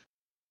bar,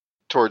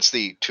 towards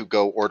the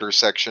to-go order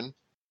section.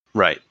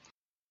 Right.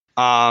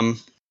 I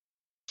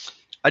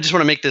just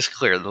want to make this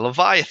clear. The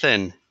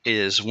Leviathan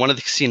is one of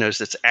the casinos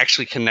that's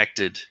actually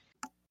connected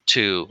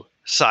to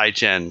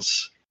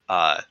SyGen's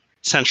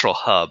central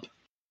hub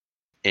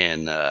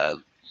in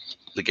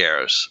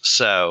Ligeros.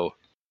 So,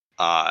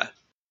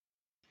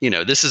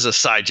 this is a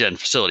SyGen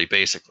facility,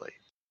 basically.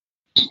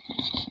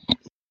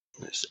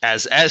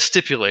 As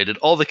stipulated,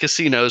 all the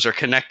casinos are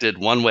connected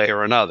one way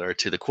or another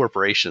to the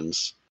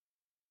corporations.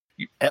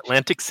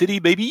 Atlantic City,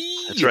 baby.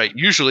 That's right.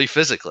 Usually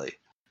physically.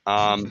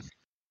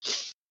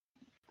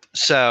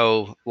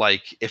 So,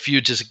 like, if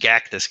you just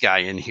gack this guy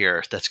in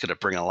here, that's going to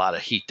bring a lot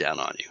of heat down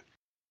on you.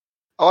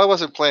 Oh, I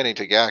wasn't planning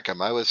to gack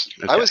him. I was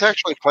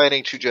actually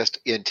planning to just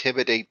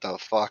intimidate the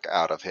fuck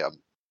out of him.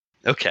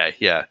 Okay,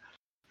 yeah.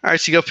 All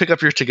right, so you go pick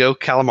up your to-go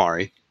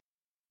calamari.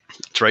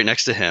 It's right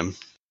next to him.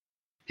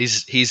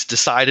 He's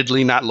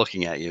decidedly not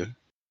looking at you.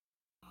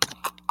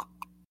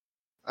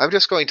 I'm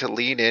just going to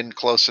lean in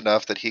close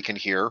enough that he can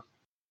hear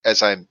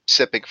as I'm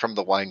sipping from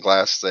the wine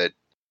glass that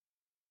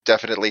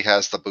definitely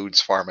has the Boone's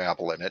Farm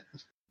apple in it.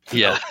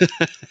 Yeah.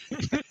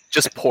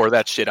 Just pour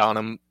that shit on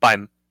him by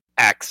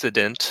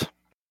accident.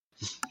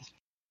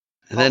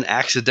 And then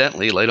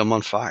accidentally light him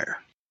on fire.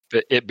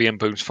 But it being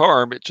Boone's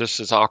Farm, it just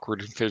is awkward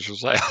and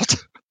fizzles out.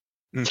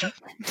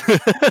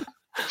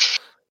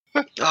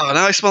 Oh,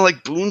 now I smell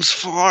like Boone's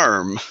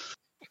Farm.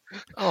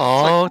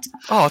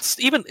 It's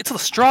the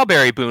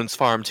strawberry Boone's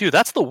Farm too.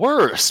 That's the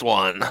worst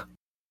one.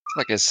 It's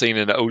like a scene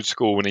in the old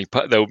school when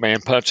the old man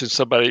punches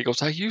somebody. He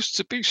goes, "I used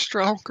to be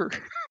stronger."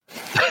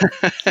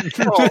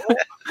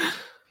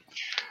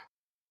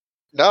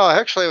 No,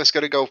 actually, I was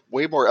going to go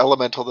way more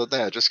elemental than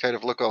that. Just kind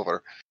of look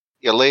over.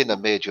 Elena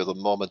made you the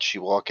moment she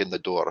walked in the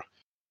door.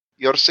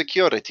 Your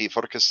security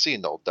for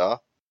casino, da?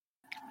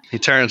 He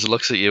turns and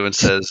looks at you and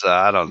says,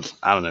 I don't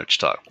know what you're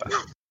talking about.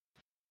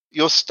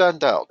 You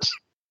stand out.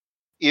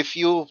 If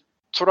you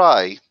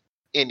try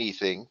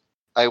anything,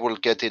 I will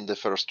get in the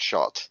first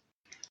shot.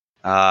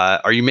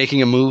 Are you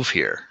making a move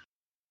here?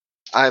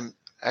 I'm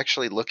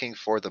actually looking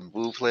for the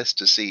move list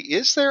to see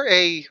is there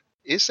an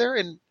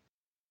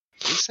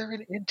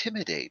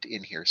intimidate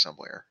in here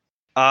somewhere?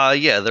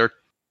 Yeah, there are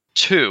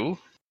two.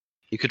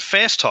 You could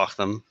fast talk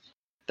them.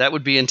 That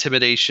would be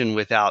intimidation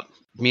without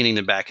meaning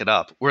to back it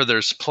up. Where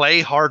there's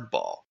play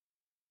hardball,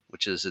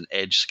 which is an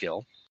edge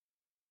skill.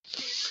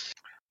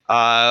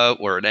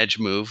 Or an edge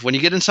move. When you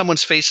get in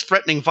someone's face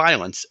threatening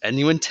violence and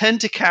you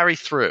intend to carry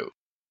through,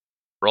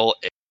 roll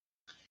it.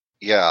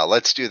 Yeah,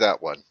 let's do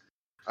that one.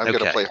 I'm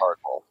going to play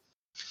hardball.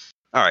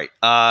 All right.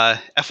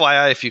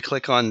 FYI, if you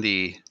click on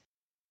the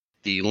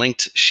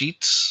linked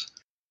sheets,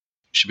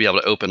 you should be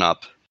able to open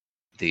up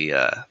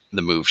the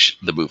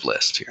move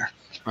list here.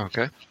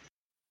 Okay.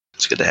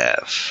 It's good to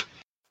have.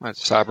 That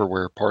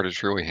cyberware part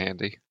is really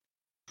handy.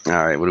 All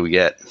right, what do we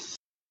get?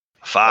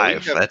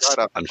 5. That's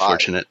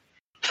unfortunate.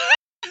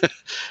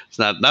 It's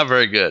not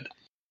very good.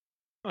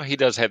 Well, he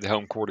does have the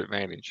home court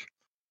advantage.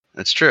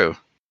 That's true.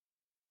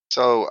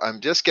 So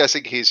I'm just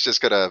guessing he's just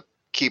going to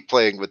keep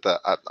playing with the,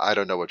 I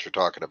don't know what you're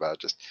talking about.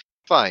 Just,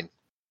 fine.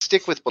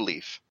 Stick with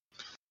belief.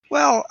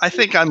 Well, I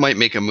think I might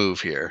make a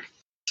move here,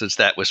 since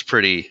that was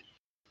pretty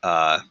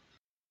brutal.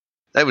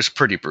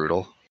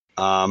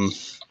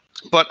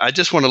 But I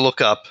just want to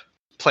look up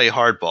play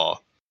hardball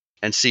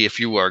and see if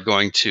you are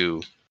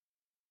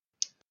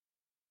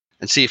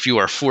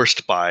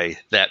forced by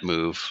that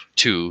move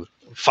to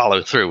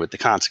follow through with the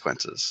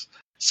consequences.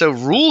 So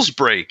rules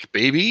break,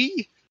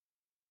 baby.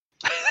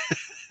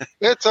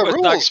 It's a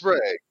rules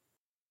break.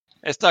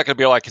 It's not going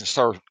to be like in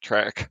Star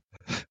Trek.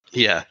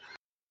 Yeah.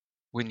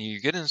 When you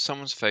get in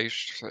someone's face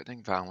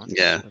threatening violence,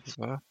 yeah.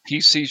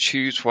 PC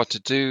choose what to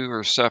do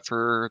or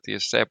suffer the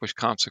established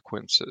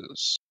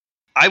consequences.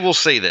 I will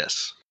say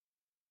this.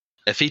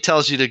 If he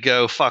tells you to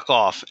go fuck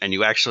off and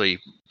you actually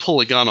pull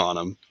a gun on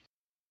him,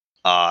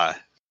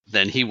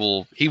 then he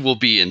will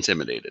be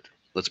intimidated.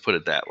 Let's put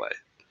it that way.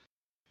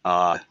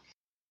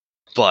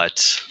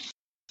 But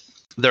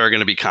there are going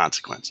to be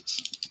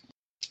consequences.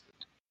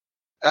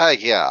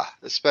 Yeah,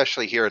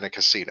 especially here in a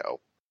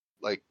casino.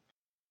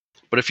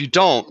 But if you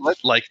don't,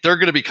 there are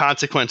going to be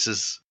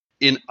consequences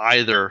in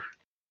either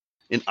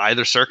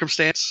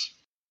circumstance.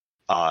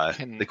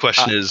 The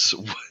question is,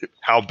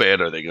 how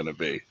bad are they going to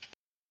be?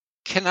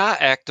 Can I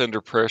act under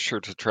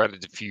pressure to try to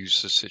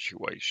diffuse the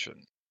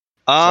situation?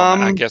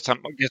 I guess what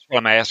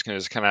I'm asking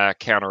is, can I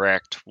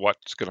counteract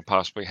what's going to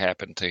possibly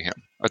happen to him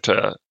or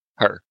to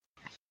her?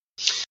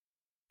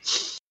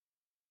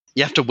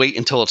 You have to wait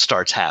until it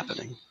starts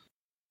happening.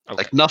 Okay.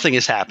 Like nothing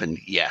has happened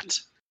yet.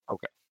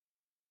 Okay.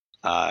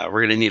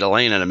 We're going to need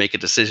Elena to make a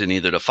decision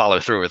either to follow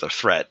through with a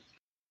threat,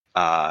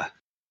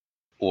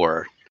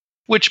 or,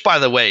 which, by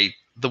the way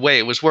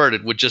it was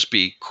worded would just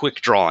be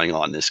quick drawing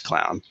on this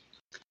clown.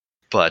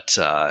 But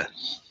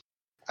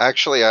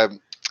Actually,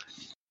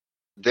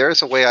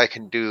 there's a way I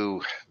can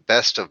do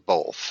best of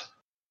both.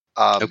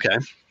 okay,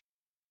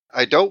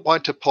 I don't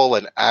want to pull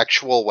an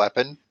actual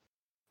weapon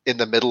in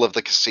the middle of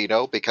the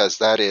casino because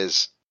that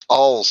is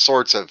all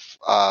sorts of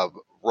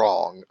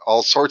wrong,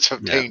 all sorts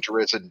of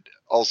dangerous, and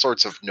all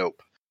sorts of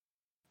nope.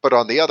 But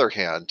on the other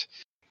hand,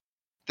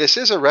 this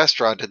is a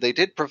restaurant, and they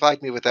did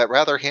provide me with that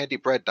rather handy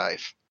bread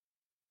knife.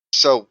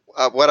 So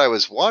what I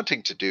was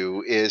wanting to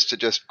do is to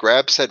just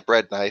grab said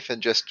bread knife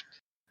and just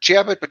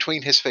jam it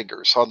between his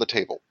fingers on the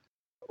table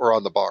or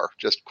on the bar.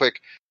 Just quick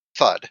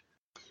thud.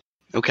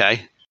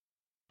 okay.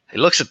 He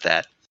looks at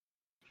that.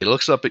 He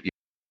looks up at you,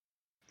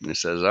 and he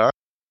says, "All right."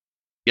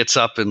 Gets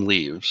up and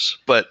leaves.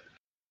 But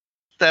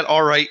that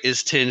 "all right"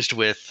 is tinged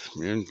with,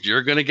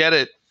 "You're gonna get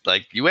it.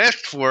 Like, you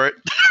asked for it."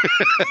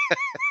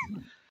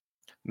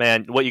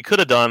 Man, what you could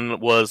have done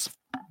was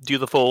do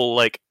the full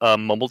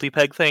mumblety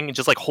peg thing and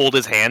just hold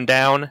his hand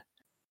down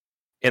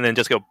and then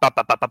just go bop,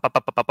 bop, bop, bop, bop,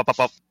 bop, bop, bop,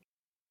 bop.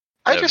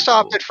 I just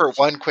opted for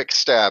one quick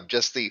stab,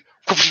 just the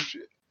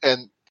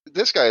and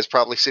this guy is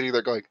probably sitting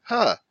there going,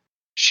 "Huh,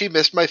 she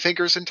missed my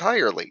fingers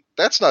entirely.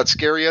 That's not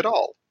scary at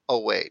all." Oh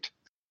wait.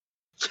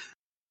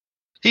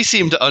 He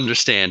seemed to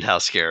understand how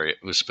scary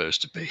it was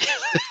supposed to be.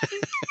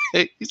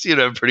 He seemed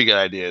to have pretty good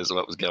ideas of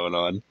what was going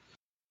on.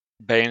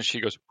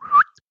 Bsnshee goes,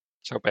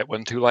 so hope that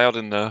wasn't too loud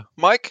in the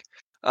mic.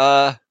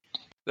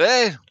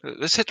 Hey,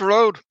 let's hit the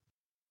road.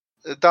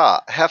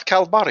 Have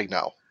calamari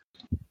now.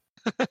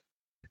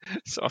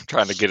 So I'm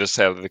trying to get us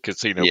out of the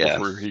casino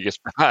before he gets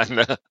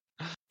behind.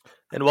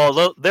 And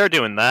while they're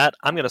doing that,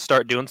 I'm going to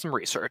start doing some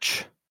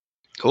research.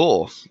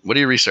 Cool. What are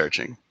you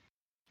researching?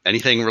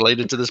 Anything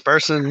related to this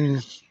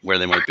person? Where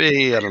they might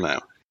be? I don't know.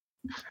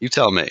 You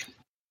tell me.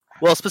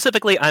 Well,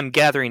 specifically, I'm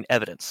gathering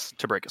evidence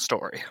to break a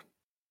story.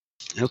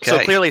 Okay. So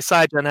clearly,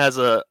 SyGen has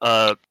an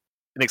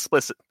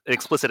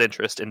explicit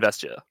interest in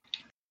Bsnshee.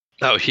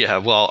 Oh, yeah.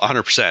 Well,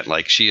 100%.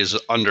 Like, she is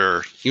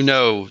under,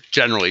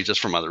 generally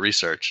just from other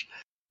research,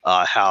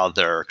 how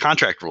their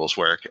contract rules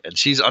work. And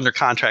she's under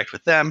contract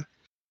with them,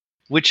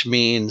 which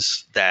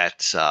means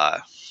that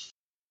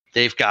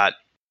they've got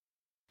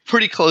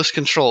pretty close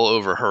control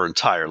over her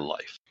entire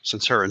life,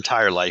 since her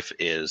entire life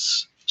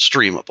is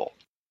streamable.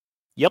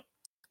 Yep.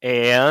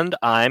 And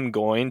I'm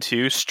going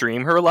to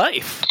stream her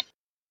life.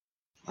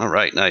 All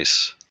right,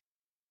 nice.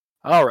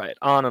 All right,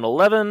 on an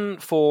 11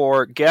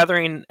 for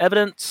gathering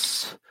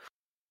evidence.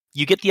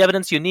 You get the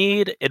evidence you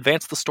need,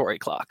 advance the story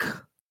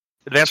clock.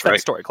 Advance that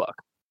story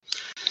clock.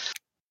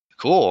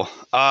 Cool.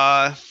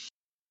 Yeah,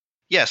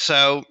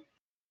 so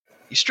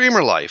you stream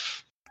her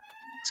life.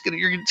 It's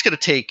gonna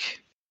take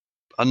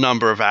a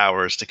number of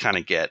hours to kind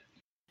of get,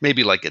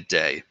 maybe like a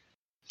day.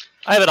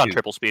 I have it on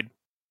triple speed.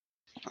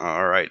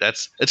 All right,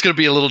 it's going to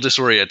be a little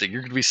disorienting.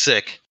 You're going to be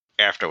sick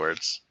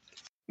afterwards.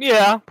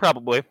 Yeah,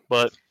 probably,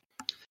 but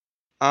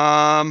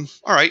all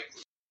right.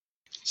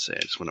 Let's see. I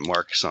just want to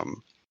mark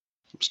some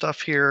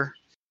stuff here.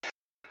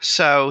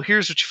 So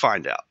here's what you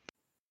find out.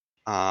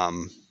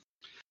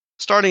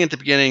 Starting at the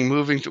beginning,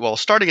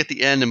 starting at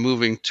the end and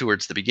moving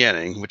towards the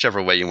beginning,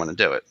 whichever way you want to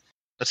do it.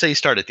 Let's say you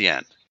start at the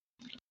end.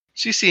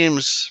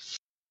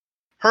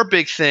 Her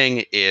big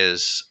thing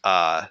is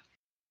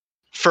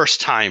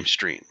first time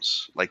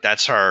streams. Like,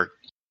 that's her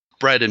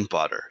bread and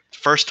butter.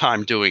 First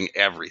time doing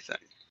everything.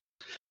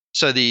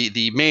 So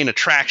the main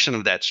attraction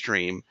of that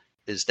stream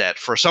is that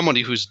for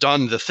somebody who's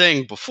done the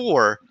thing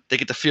before, they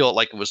get to feel it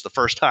like it was the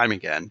first time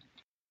again.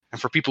 And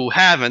for people who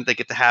haven't, they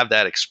get to have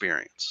that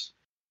experience.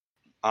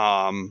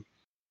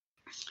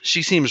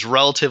 She seems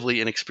relatively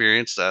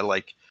inexperienced.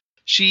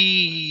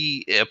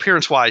 She,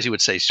 appearance-wise, you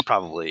would say she's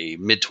probably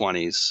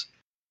mid-20s.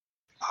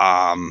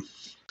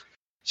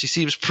 She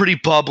seems pretty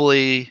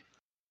bubbly,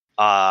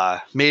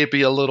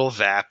 maybe a little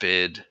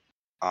vapid,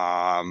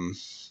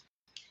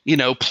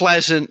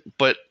 pleasant,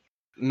 but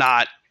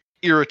not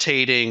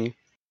irritating.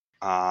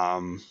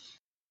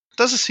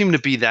 Doesn't seem to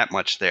be that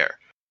much there.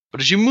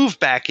 But as you move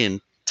back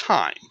in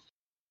time,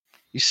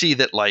 you see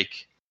that,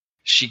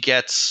 she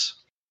gets,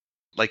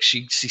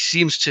 she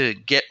seems to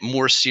get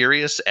more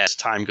serious as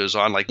time goes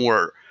on,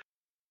 more,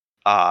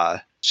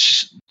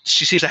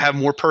 she seems to have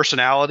more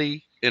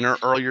personality in her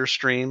earlier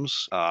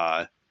streams.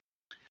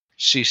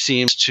 She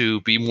seems to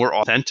be more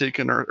authentic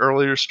in her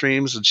earlier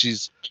streams, and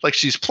she's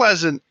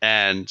pleasant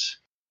and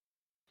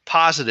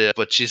positive,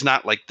 but she's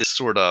not this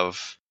sort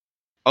of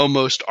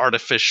almost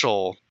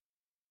artificial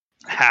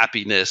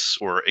happiness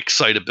or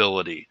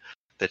excitability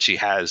that she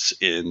has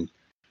in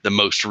the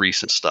most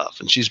recent stuff.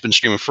 And she's been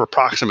streaming for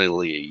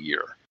approximately a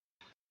year.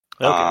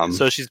 Okay,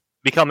 so she's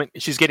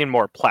getting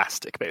more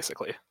plastic,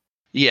 basically.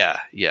 Yeah.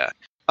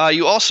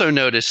 You also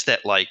notice that,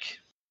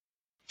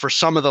 for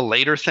some of the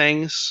later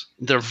things,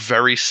 they're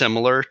very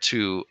similar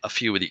to a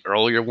few of the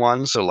earlier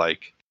ones. So,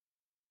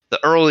 the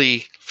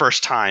early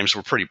first times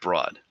were pretty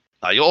broad.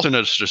 You also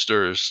notice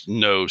there's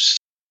no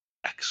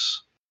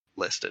sex.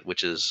 listed,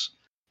 which is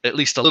at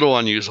least a little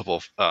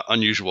unusual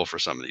for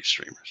some of these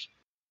streamers.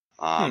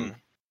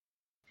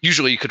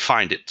 Usually you could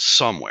find it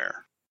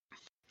somewhere.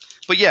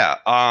 But yeah,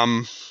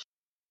 what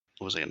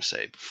was I going to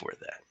say before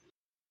that?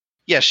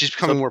 Yeah, she's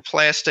becoming more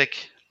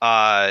plastic,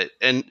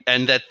 and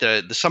that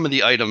the some of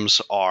the items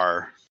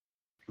are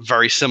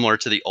very similar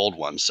to the old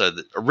ones. So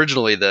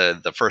originally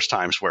the first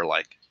times were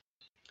like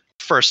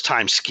first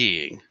time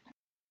skiing,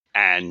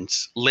 and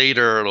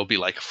later it'll be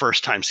like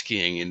first time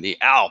skiing in the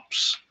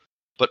Alps.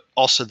 But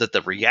also that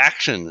the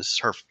reactions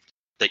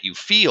that you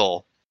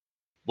feel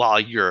while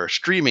you're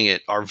streaming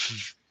it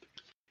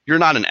you're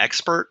not an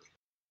expert,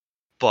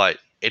 but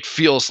it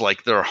feels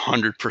like they're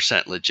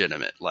 100%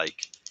 legitimate.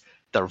 Like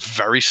they're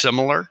very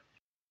similar,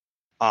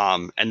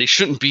 and they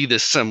shouldn't be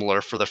this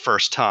similar for the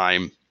first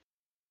time.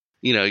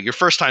 You know, your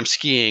first time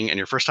skiing and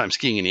your first time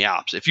skiing in the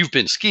Alps. If you've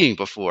been skiing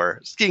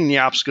before, skiing in the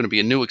Alps is going to be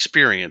a new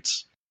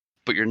experience,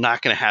 but you're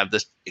not going to have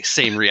the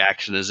same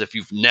reaction as if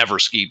you've never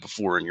skied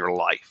before in your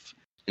life.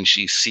 And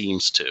she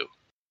seems to.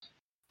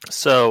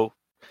 So,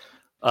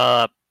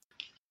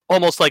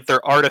 almost like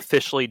they're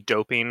artificially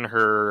doping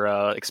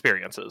her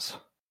experiences.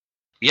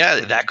 Yeah,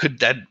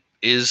 that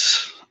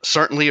is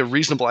certainly a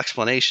reasonable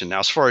explanation. Now,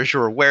 as far as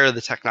you're aware, the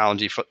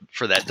technology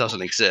for that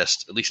doesn't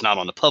exist, at least not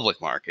on the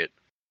public market.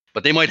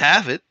 But they might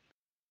have it.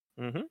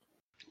 Mm-hmm.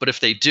 But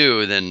if they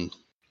do, then,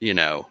 you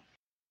know,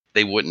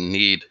 they wouldn't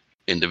need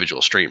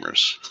individual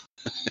streamers.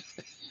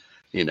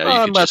 You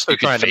know, unless they're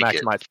trying to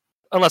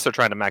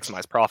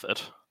maximize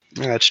profit.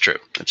 Yeah, that's true.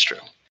 That's true.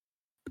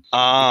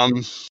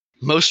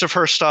 Most of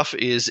her stuff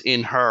is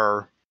in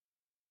her,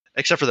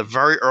 except for the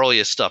very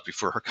earliest stuff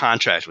before her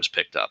contract was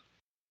picked up.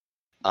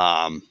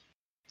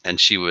 And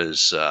she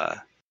was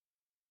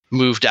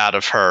moved out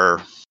of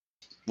her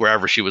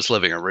wherever she was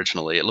living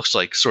originally. It looks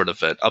like sort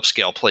of an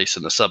upscale place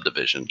in the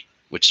subdivision,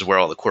 which is where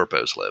all the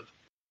corpos live,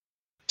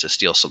 to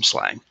steal some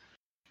slang.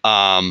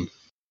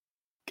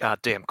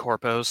 Goddamn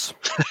corpos.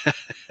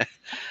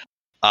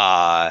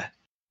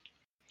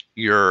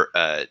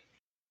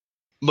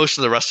 Most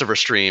of the rest of her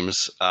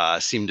streams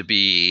seem to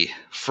be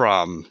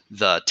from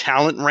the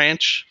Talent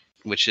Ranch,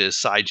 which is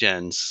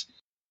SyGen's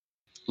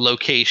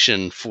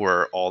location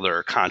for all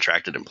their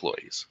contracted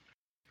employees.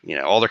 You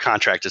know, all their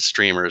contracted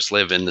streamers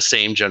live in the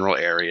same general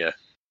area,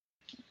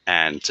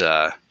 and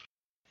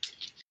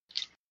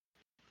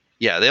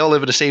yeah, they all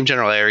live in the same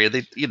general area.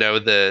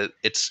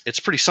 It's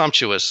pretty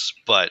sumptuous,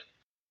 but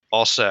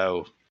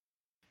also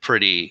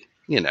pretty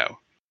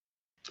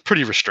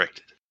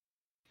restricted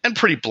and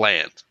pretty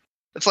bland.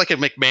 It's like a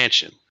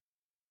McMansion.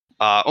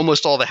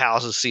 Almost all the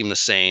houses seem the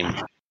same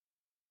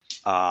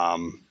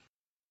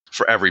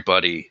for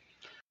everybody.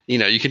 You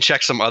know, you can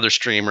check some other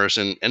streamers,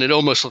 and it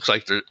almost looks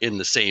like they're in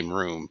the same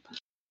room.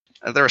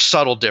 There are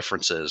subtle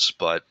differences,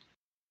 but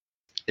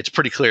it's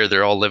pretty clear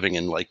they're all living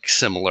in like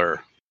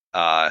similar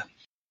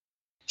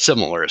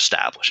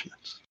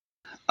establishments.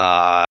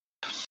 All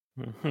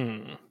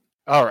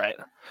right.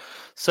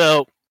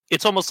 So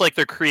it's almost like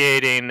they're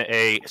creating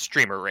a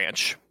streamer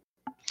ranch.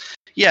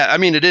 Yeah, I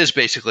mean, it is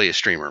basically a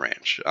streamer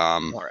ranch.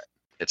 All right.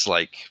 It's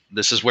like,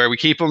 this is where we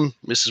keep them.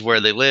 This is where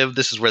they live.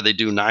 This is where they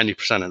do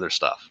 90% of their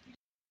stuff.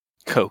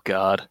 Oh,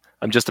 God.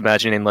 I'm just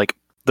imagining, like,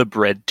 the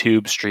bread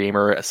tube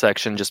streamer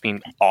section just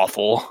being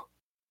awful.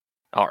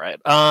 All right.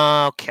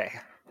 Okay.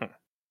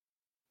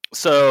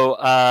 So,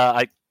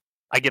 I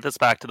get this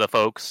back to the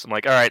folks. I'm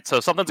like, all right, so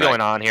something's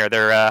going on here.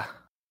 They're,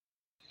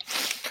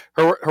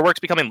 her work's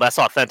becoming less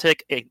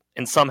authentic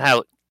and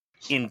somehow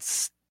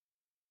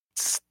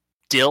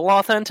still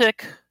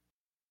authentic.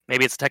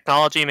 Maybe it's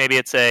technology. Maybe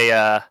it's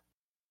a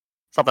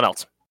something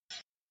else.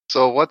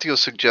 So what do you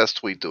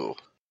suggest we do?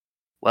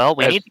 Well,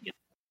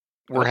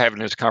 we're having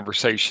this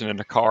conversation in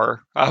the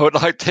car. I would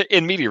like to,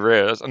 in media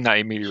res, not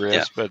in media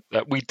res, but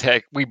we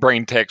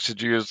brain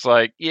texted you. It's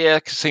like, yeah,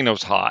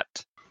 casino's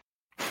hot.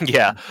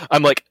 Yeah,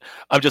 I'm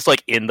just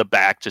like in the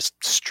back, just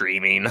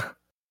streaming.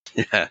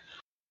 Yeah.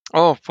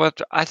 Oh,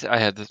 but I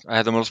had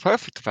the most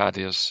perfect of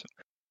ideas.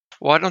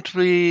 Why don't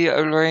we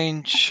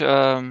arrange?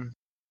 Does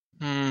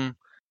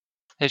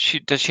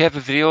she have a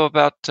video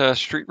about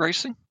street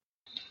racing?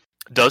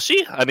 Does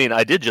she? I mean,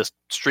 I did just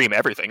stream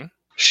everything.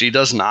 She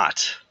does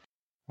not.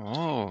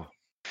 Oh.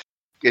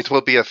 It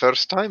will be a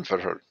first time for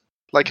her.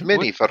 Like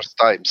many first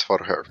times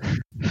for her.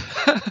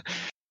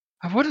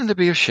 Wouldn't it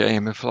be a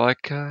shame if,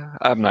 like,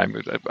 I'm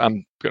going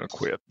to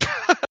quit.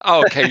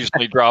 I'll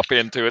occasionally drop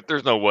into it.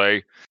 There's no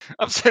way.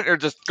 I'm sitting there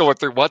just going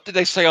through, what did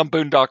they say on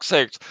Boondock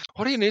 6?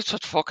 What do you need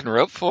such fucking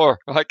rope for?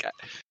 Like,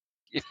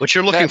 what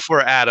you're looking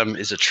for, Adam,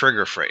 is a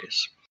trigger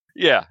phrase.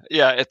 Yeah,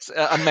 it's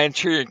a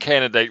Manchurian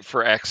candidate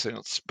for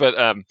accents. But,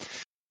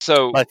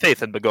 so... My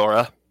faith in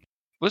Begora.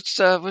 Let's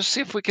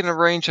see if we can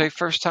arrange a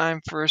first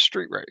time for a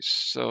street race.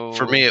 So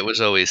for me, it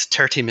was always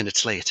 30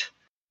 minutes late.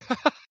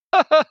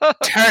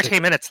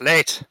 30 minutes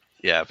late.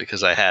 Yeah,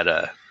 because I had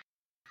a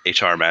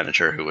HR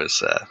manager who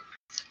was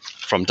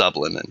from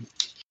Dublin, and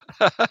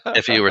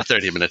if you were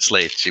 30 minutes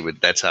late,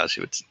 that's how she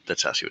would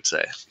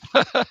say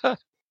it.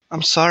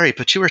 I'm sorry,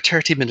 but you were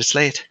 30 minutes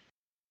late.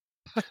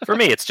 For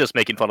me, it's just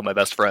making fun of my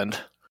best friend.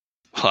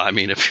 Well, I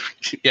mean,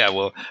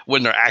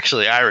 when they're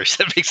actually Irish,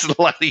 that makes it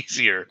a lot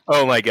easier.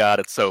 Oh my god,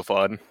 it's so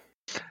fun.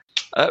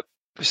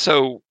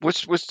 So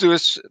let's do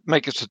this.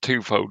 Make this a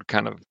twofold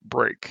kind of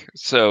break.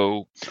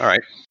 So, all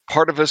right,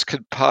 part of us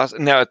could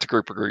now if the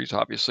group agrees,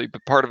 obviously,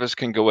 but part of us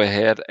can go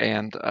ahead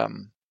and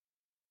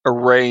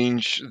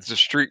arrange the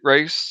street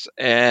race,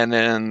 and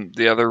then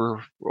the other,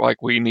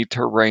 like, we need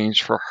to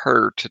arrange for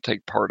her to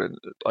take part in,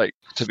 like,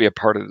 to be a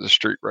part of the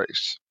street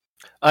race.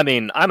 I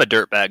mean, I'm a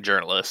dirtbag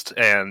journalist,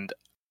 and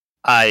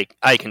I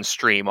can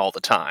stream all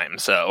the time,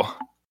 so.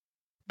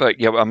 But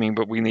yeah, I mean,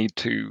 but we need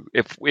to,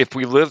 if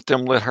we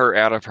let her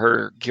out of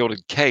her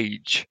gilded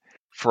cage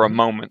for a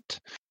moment,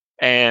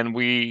 and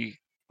we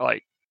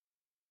like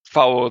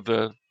follow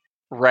the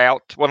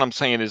route. What I'm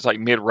saying is, like,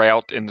 mid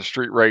route in the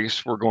street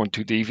race, we're going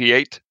to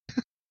deviate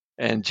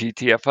and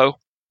GTFO.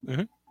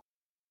 Mm-hmm.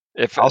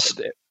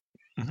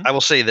 I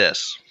will say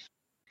this: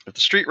 if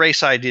the street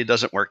race idea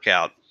doesn't work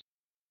out,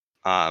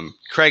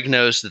 Craig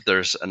knows that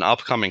there's an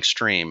upcoming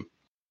stream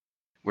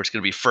where it's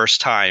going to be first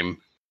time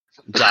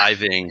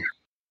diving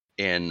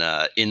in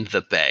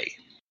the bay.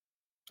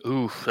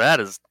 Ooh, that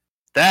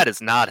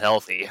is not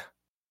healthy.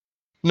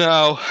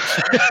 No.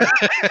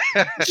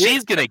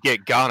 She's gonna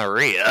get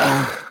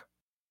gonorrhea.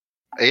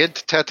 And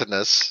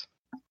tetanus.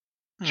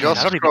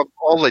 Just from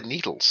all the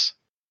needles.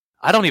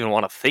 I don't even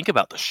want to think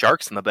about the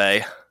sharks in the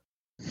bay.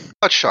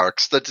 Not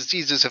sharks. The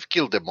diseases have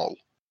killed them all.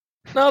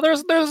 No,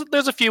 there's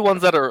a few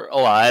ones that are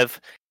alive.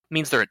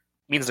 Means they're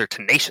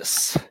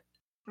tenacious,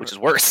 which is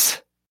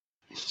worse.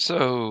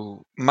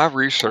 So my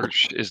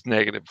research is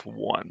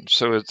 -1.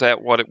 So is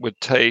that what it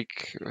would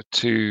take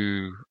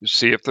to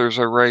see if there's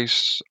a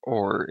race,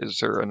 or is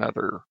there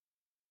another?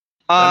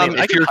 I mean,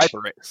 I can hyper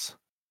race.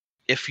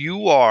 If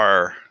you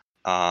are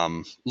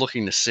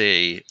looking to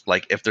see,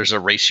 like, if there's a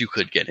race you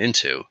could get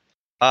into,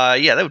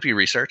 yeah, that would be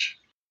research.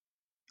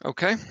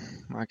 Okay,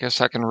 I guess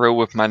I can roll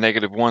with my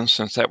 -1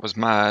 since that was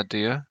my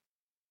idea.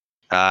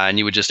 And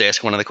you would just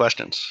ask one of the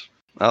questions.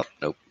 Oh,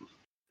 nope.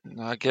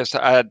 I guess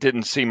I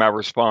didn't see my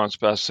response,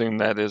 but I assume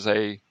that is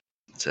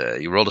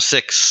you rolled a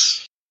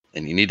 6,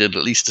 and you needed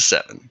at least a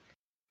 7.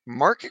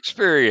 Mark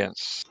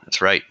experience.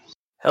 That's right.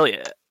 Hell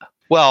yeah.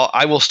 Well,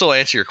 I will still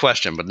answer your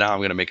question, but now I'm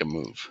going to make a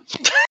move.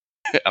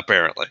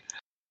 Apparently.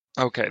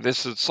 Okay,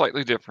 this is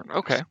slightly different.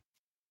 Okay.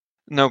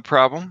 No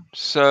problem.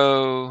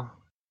 So,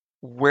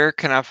 where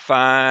can I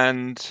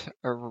find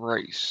a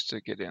race to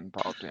get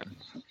involved in?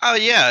 Oh,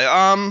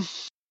 yeah.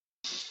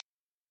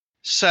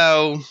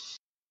 So,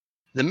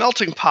 the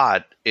melting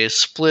pot is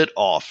split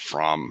off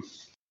from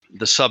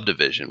the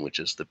subdivision, which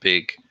is the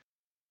big,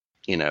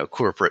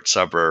 corporate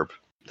suburb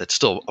that's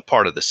still a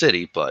part of the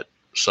city, but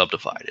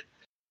subdivided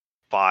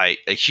by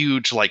a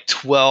huge,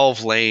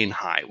 12-lane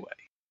highway.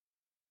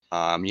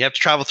 You have to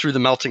travel through the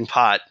melting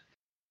pot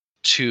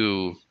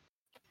to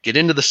get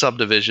into the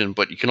subdivision,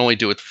 but you can only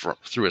do it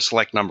through a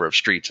select number of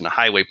streets, and a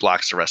highway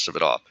blocks the rest of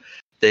it off.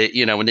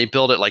 When they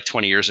built it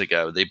 20 years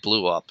ago, they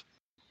blew up,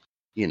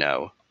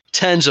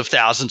 tens of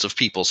thousands of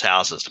people's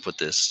houses to put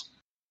this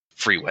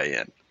freeway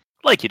in.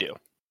 Like you do.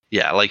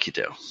 Yeah, like you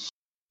do.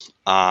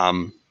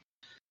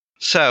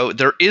 So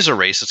there is a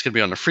race that's going to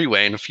be on the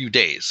freeway in a few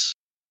days.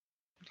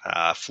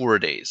 4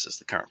 days is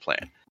the current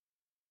plan.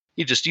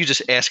 You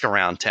just ask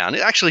around town.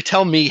 Actually,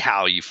 tell me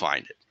how you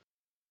find it,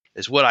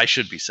 is what I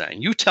should be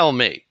saying. You tell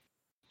me.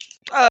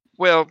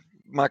 Well,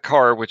 my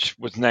car, which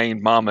was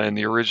named Mama in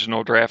the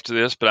original draft of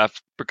this, but I've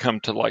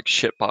become to like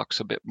shitbox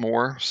a bit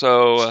more.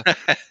 So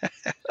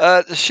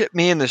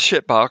me and the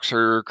shitbox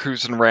are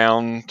cruising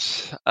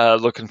around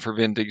looking for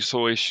Vin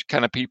Diesel-ish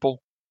kind of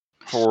people.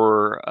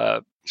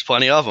 There's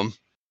plenty of them.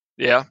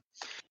 Yeah.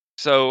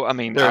 So, I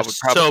mean, there's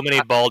so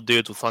many bald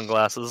dudes with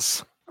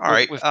sunglasses. All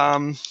right.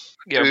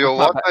 Do you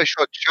want I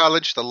should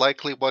challenge the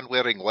likely one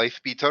wearing wife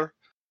beater?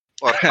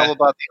 Or how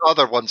about the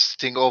other one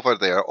sitting over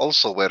there,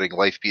 also wearing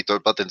wife beater,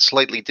 but in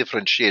slightly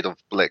different shade of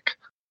black?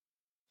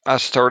 I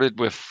started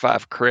with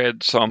 5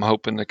 cred, so I'm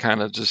hoping to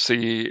kind of just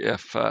see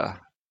if...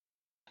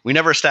 We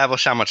never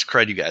established how much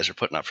cred you guys are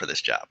putting up for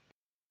this job.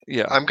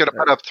 Yeah. I'm going to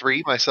put up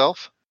 3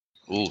 myself.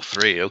 Ooh,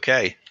 3,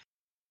 okay.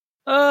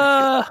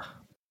 I'll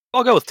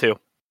go with 2.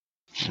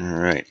 All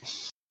right.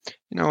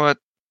 You know what?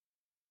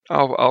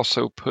 I'll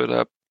also put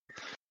up...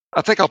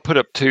 I think I'll put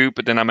up 2,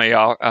 but then I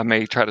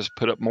may try to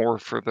put up more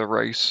for the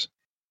race,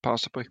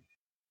 possibly.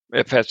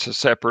 If that's a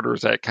separate, or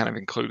is that kind of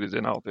included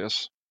in all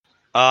this?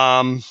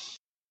 No,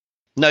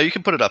 you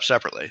can put it up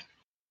separately.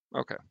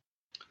 Okay.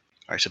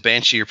 All right, so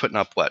Bsnshee, you're putting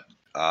up what?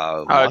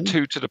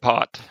 2 to the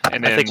pot.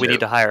 And I think we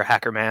need to hire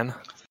Hacker Man.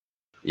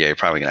 Yeah, you're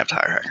probably going to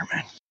have to hire Hacker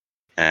Man.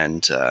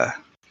 And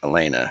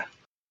Elena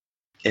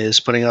is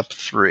putting up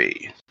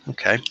 3.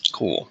 Okay,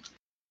 cool.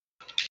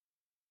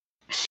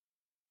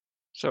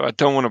 So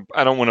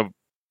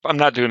I'm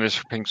not doing this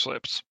for pink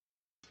slips.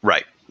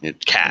 Right.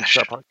 It's cash.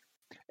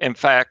 In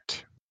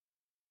fact,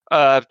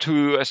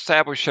 to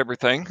establish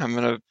everything, I'm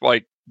going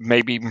to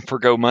maybe even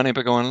forgo money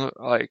by going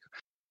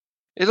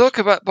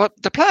but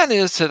the plan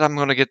is that I'm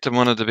going to get to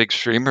one of the big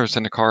streamers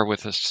in the car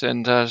with us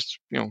and,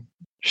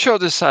 show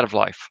this side of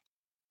life.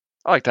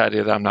 I like the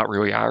idea that I'm not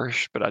really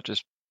Irish, but I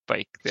just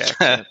fake the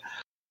accent.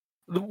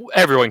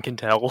 Everyone can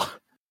tell.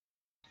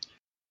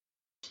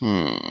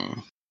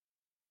 All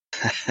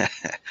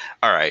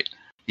right.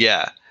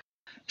 Yeah.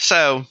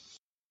 So,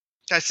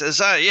 guy says,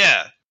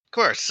 yeah, of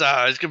course.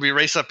 It's going to be a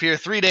race up here.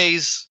 3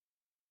 days.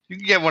 You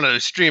can get one of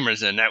those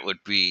streamers in. That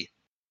would be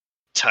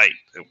tight.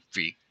 It would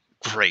be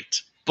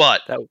great.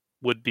 But That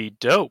would be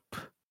dope.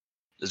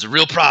 there's a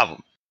real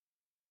problem.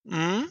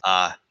 Hmm?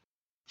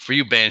 For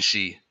you,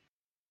 Bsnshee,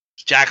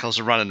 Jackals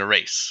are running the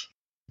race.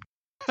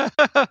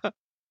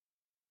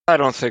 I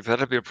don't think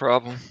that'd be a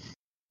problem.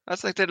 I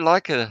think they'd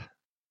like to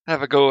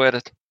have a go at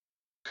it.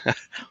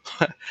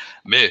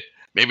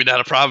 Maybe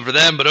not a problem for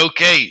them, but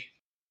okay.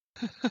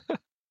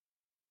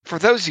 For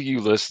those of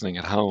you listening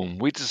at home,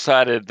 we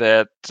decided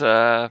that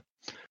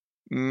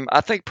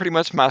I think pretty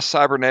much my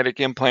cybernetic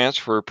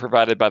implants were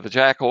provided by the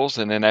Jackals,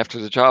 and then after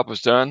the job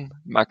was done,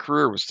 my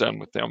career was done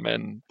with them,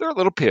 and they're a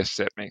little pissed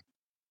at me.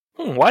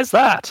 Why's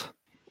that?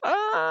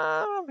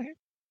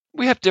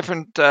 We have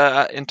different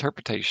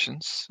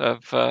interpretations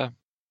of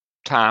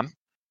time.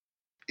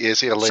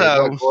 Is Elena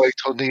So- going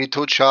to need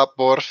to chop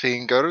more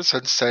fingers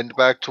and send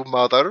back to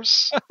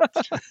mothers?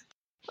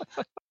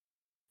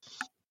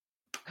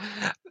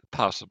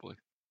 Possibly.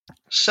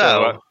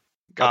 So,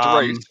 Got the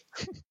race.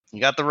 you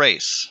got the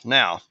race.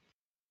 Now,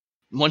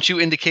 once you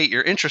indicate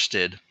you're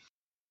interested,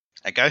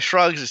 that guy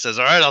shrugs. He says,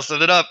 all right, I'll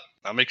set it up.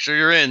 I'll make sure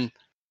you're in.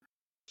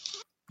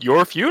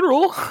 Your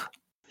funeral?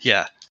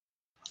 Yeah.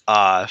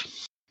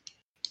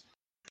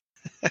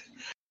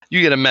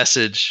 You get a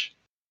message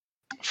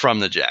from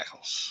the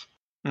Jackals.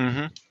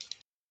 Mm-hmm.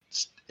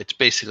 It's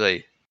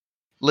basically,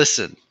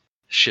 listen,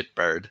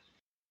 shitbird.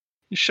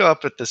 You show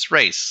up at this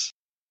race,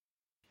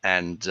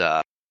 and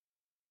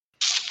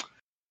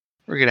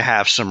we're going to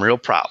have some real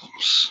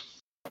problems.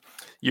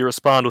 You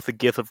respond with a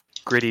gif of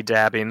gritty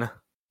dabbing.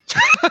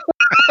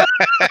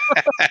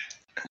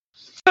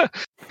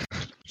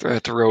 So I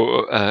have to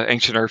roll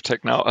ancient Earth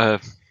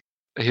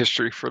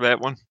history for that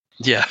one.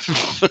 Yeah.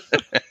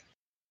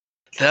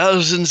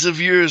 Thousands of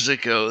years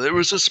ago, there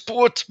was a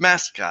sport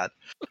mascot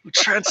who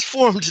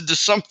transformed into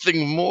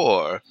something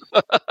more.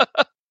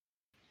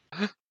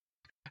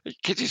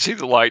 Can you see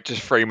the light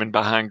just framing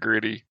behind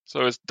Gritty?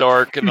 So it's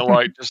dark and the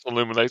light just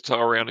illuminates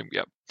all around him.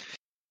 Yep.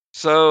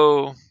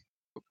 So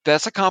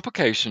that's a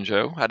complication,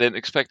 Joe. I didn't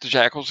expect the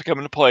Jackals to come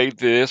into play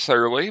this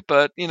early,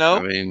 but I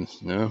mean,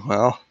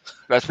 well,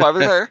 that's why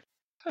they're there.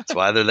 that's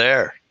why they're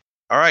there.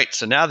 All right,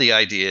 so now the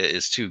idea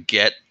is to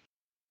get...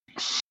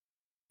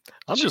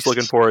 I'm just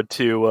looking forward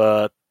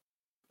to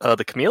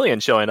the chameleon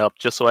showing up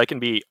just so I can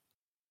be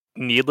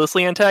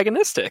needlessly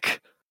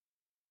antagonistic.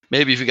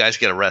 Maybe if you guys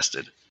get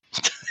arrested.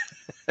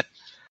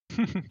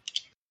 All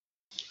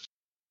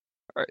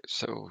right,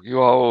 so you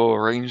all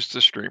arranged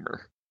the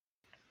streamer.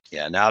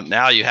 Yeah,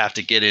 now you have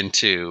to get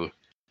into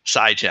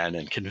SyGen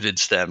and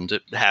convince them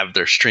to have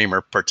their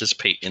streamer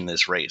participate in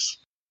this race.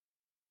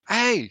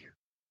 Hey,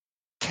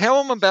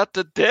 tell them about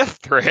the death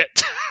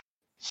threat.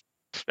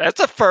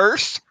 That's a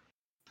first.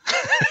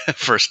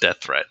 First death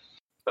threat.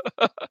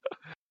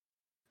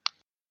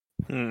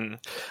 I'm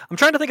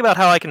trying to think about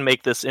how I can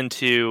make this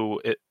into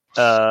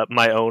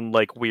my own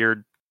like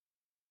weird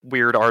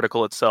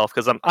article itself,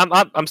 because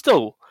I'm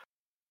still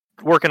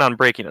working on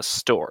breaking a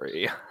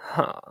story.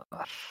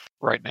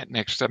 Writing that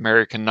next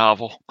American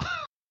novel.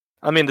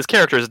 I mean, this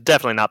character is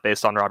definitely not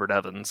based on Robert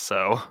Evans,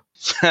 so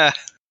I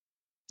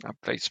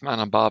based mine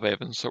on Bob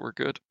Evans, so we're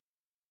good.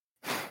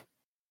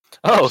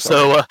 Oh,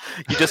 Sorry. so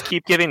you just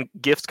keep giving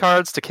gift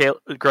cards to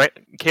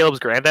Caleb's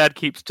granddad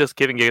keeps just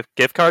giving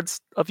gift cards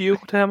of you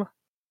to him?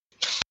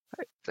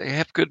 They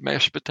have good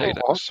mashed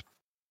potatoes.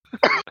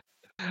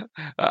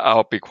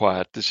 I'll be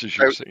quiet. This is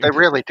your scene. They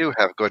really do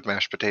have good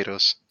mashed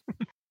potatoes,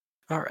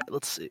 All right,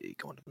 let's see.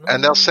 Going to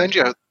and they'll send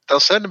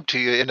them to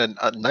you in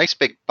a nice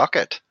big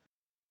bucket.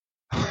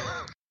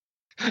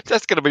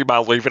 That's going to be my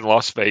leaving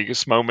Las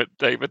Vegas moment,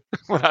 David.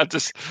 When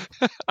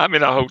I'm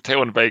in a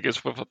hotel in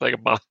Vegas with a thing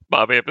of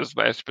Bob Evans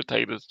mashed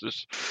potatoes,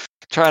 just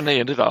trying to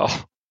end it all.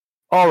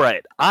 All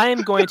right, I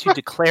am going to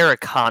declare a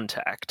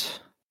contact.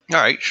 All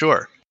right,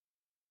 sure.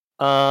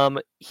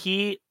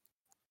 They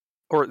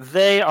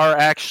are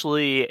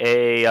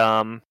actually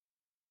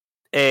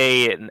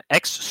an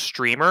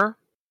ex-streamer.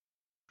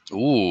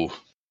 Ooh.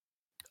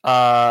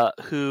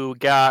 Who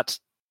got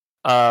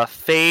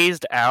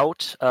phased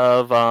out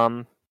of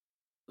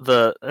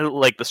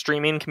the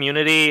streaming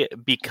community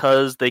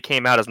because they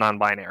came out as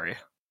non-binary.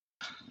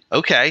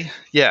 Okay,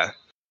 yeah.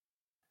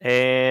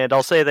 And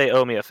I'll say they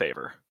owe me a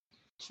favor.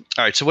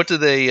 All right, so what do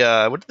they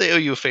owe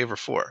you a favor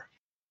for?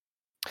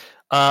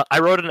 I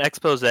wrote an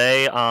expose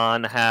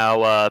on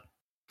how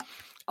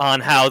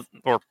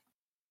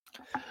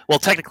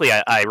technically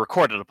I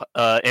recorded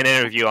an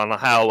interview on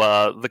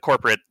how the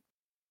corporate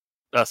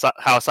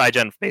how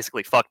SyGen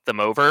basically fucked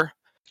them over,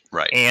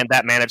 Right. and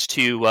that managed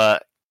to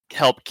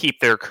help keep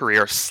their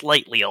career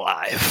slightly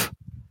alive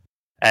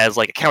as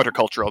like a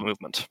countercultural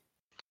movement.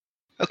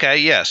 Okay,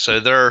 yeah, so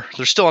they're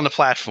still on the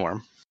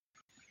platform.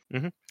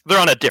 They're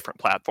on a different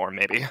platform,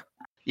 maybe.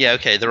 Yeah,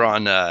 okay, they're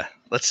on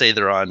let's say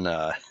they're on.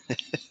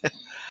 It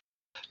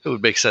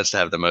would make sense to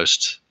have the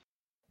most.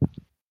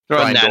 They're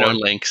on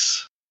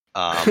NanoLink's.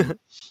 They're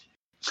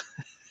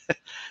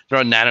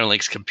on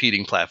NanoLink's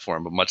competing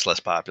platform, but much less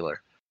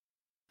popular.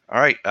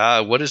 All right.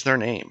 What is their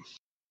name?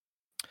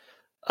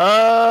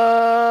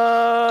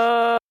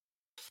 I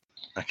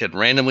could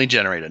randomly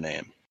generate a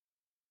name.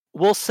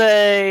 We'll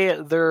say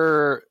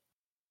their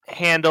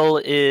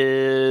handle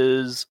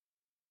is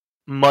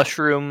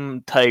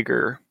Mushroom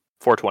Tiger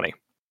 420.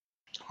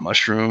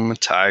 Mushroom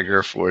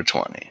Tiger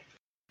 420.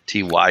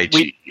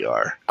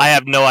 TYGR. I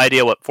have no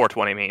idea what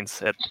 420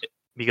 means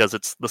because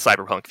it's the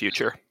cyberpunk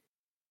future.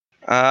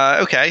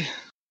 Okay.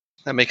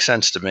 That makes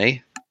sense to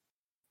me.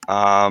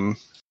 Let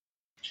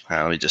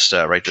me just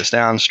write this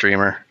down.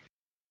 Streamer.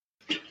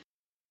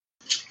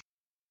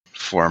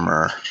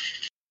 Former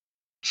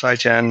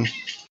SyGen.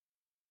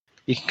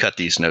 You can cut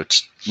these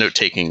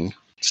note-taking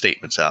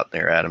statements out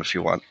there, Adam, if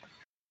you want.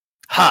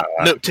 Ha!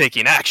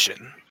 Note-taking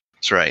action.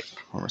 That's right.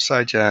 Former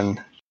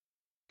SyGen.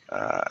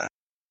 Non-binary.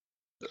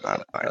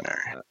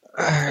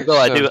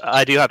 Though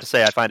I do have to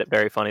say I find it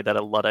very funny that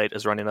a Luddite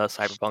is running a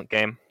cyberpunk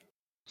game.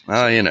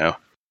 Well, you know.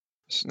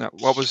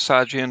 What was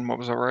SyGen? What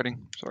was I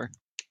writing? Sorry.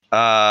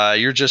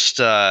 You're just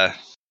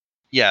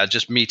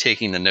just me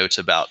taking the notes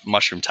about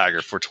Mushroom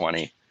Tiger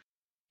 420.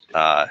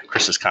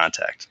 Chris's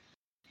contact.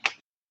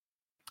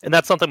 And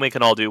that's something we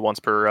can all do once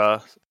per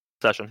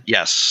session.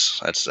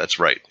 Yes, that's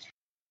right.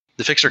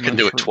 The fixer can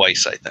do it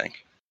twice, I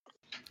think.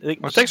 The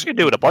fixer can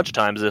do it a bunch of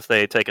times if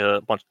they take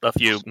a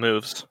few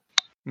moves.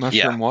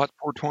 Mushroom what?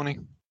 420?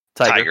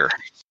 Tiger.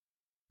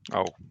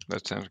 Oh,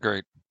 that sounds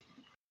great.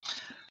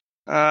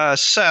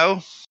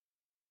 So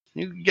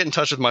you get in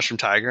touch with Mushroom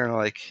Tiger and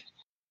like,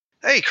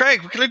 hey,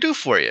 Craig, what can I do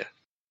for you?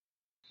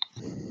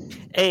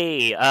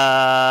 Hey,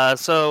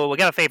 so we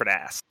got a favor to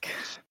ask.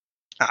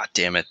 Ah,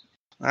 damn it.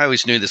 I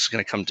always knew this was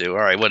going to come due.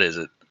 All right, what is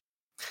it?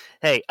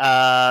 Hey,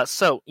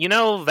 so, you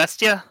know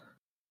Vestia?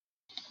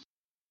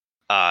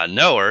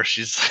 Know her.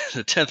 She's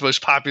the 10th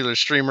most popular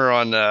streamer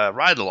on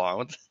Ride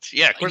Along.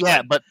 Yeah, of course.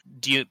 Yeah, but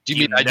do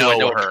you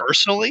know her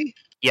personally?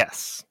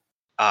 Yes.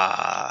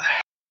 I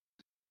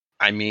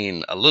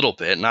mean, a little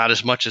bit, not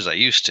as much as I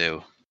used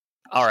to.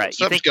 All right.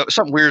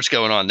 Something weird's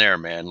going on there,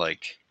 man.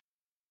 Like,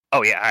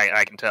 oh yeah,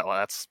 I can tell.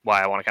 That's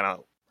why I want to kind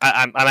of.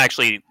 I'm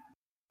actually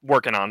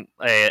working on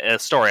a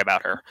story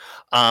about her.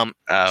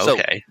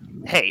 Okay.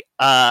 Hey,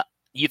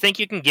 you think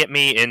you can get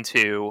me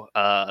into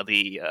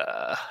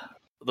the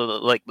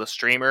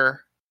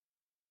streamer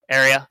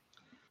area,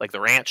 like the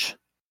ranch?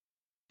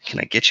 Can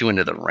I get you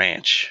into the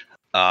ranch?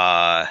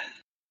 Yeah,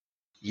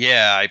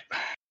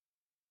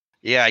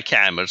 I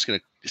can, but it's gonna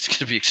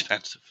be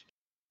expensive.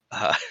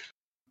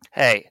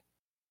 Hey,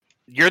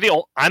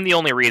 I'm the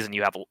only reason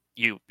you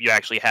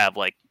actually have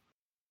like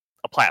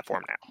a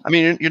platform now. I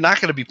mean, you're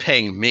not gonna be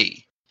paying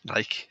me.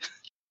 Like,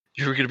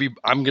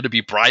 I'm gonna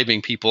be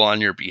bribing people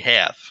on your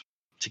behalf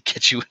to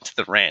get you into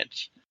the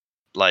ranch.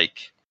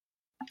 Like,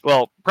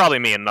 well, probably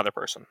me and another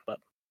person, but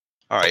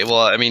all right.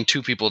 Well, I mean,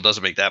 2 people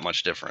doesn't make that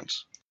much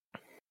difference.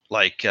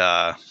 Like,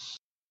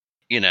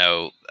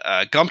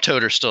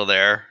 Gumptoader's still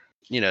there.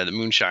 You know, the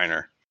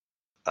moonshiner,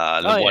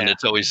 the one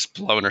that's always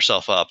blowing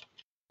herself up.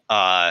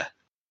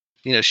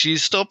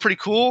 She's still pretty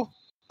cool.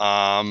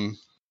 So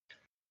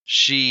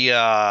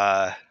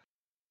she'll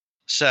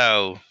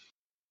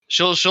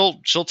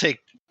take,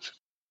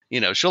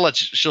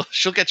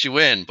 she'll get you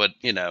in, but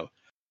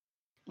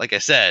like I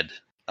said,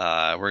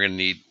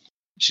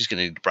 she's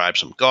gonna need to bribe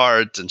some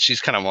guards, and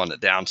she's kind of on the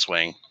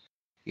downswing.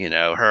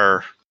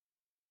 Her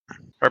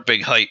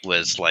big height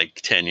was like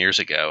 10 years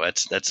ago.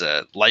 That's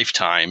a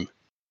lifetime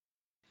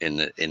in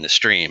the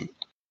stream.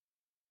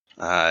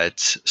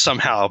 It's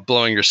somehow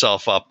blowing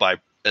yourself up by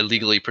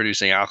illegally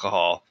producing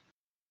alcohol.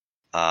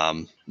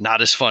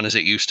 Not as fun as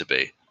it used to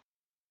be.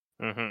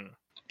 Mm-hmm.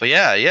 But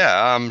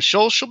yeah.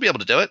 She'll be able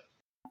to do it.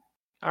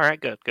 All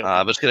right, good.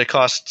 But it's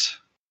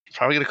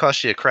probably gonna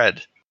cost you a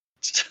cred.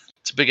 It's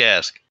a big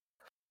ask.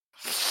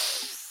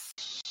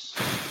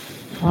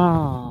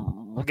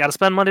 Got to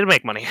spend money to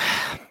make money,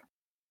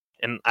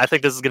 and I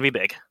think this is gonna be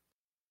big.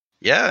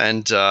 Yeah,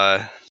 and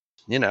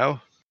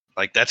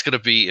like that's gonna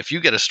be, if you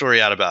get a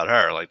story out about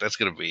her, like that's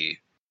gonna be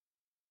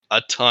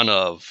that's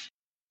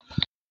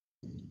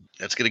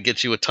gonna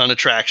get you a ton of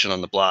traction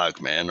on the blog,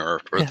 man,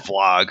 or the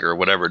vlog, or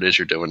whatever it is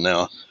you're doing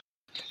now.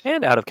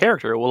 And out of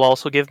character, it will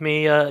also give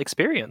me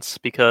experience,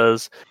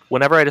 because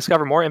whenever I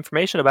discover more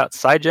information about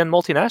SyGen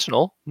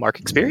Multinational, mark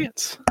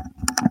experience.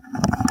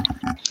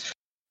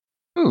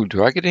 Ooh,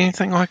 do I get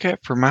anything like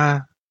that for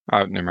my...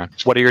 Oh, never mind.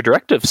 What are your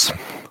directives?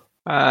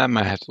 I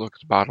might have to look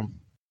at the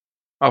bottom.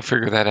 I'll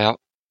figure that out.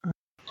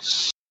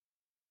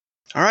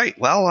 All right,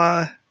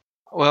 well,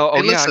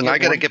 hey, listen, I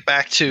gotta get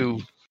back to,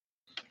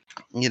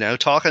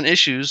 talking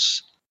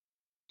issues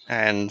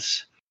and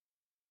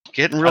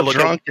getting real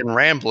drunk and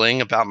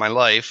rambling about my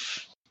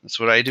life. That's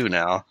what I do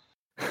now.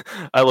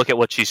 I look at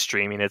what she's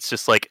streaming. It's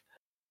just like,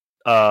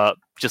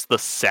 just the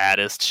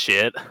saddest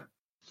shit.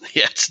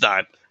 Yeah, it's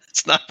not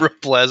real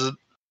pleasant.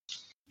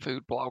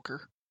 Food blogger.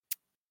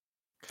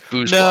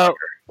 Booze No,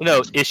 blogger.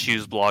 no,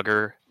 issues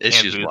blogger.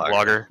 Issues and booze blogger.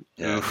 blogger.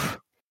 Yeah. Oof.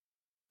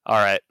 All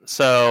right,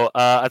 so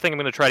I think I'm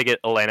going to try to get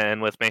Elena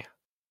in with me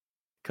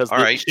because All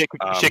right, shit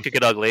could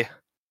get ugly.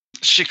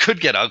 She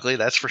could get ugly,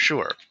 that's for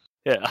sure.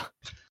 Yeah.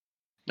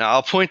 Now,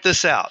 I'll point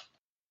this out.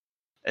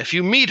 If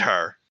you meet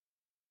her,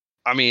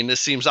 I mean, this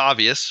seems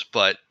obvious,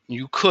 but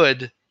you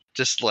could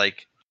just,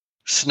 like,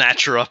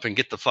 snatch her up and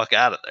get the fuck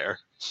out of there.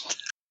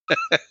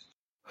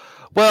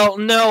 Well,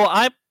 no,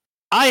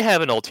 I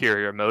have an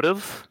ulterior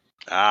motive.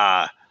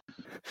 Ah,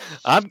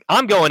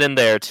 I'm going in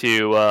there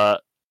to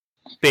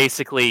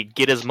basically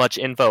get as much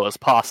info as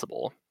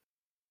possible.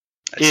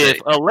 I see.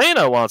 If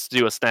Elena wants to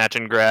do a snatch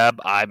and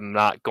grab, I'm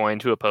not going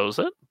to oppose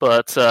it,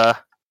 but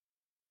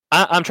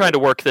I'm trying to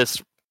work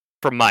this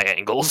from my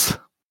angles.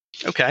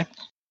 Okay.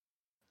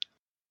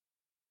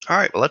 All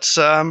right, well, let's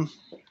do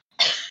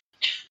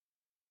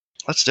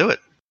it.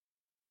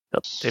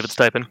 Yep, David's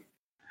typing.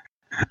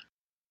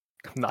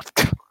 Not.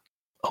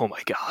 Oh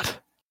my god.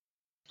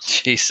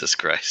 Jesus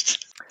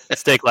Christ.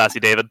 Stay classy,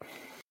 David.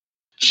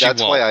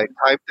 That's why I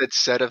typed it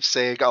instead of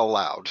saying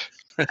aloud.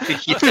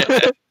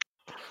 Yeah.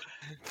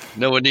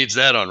 No one needs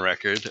that on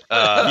record.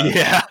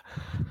 Yeah.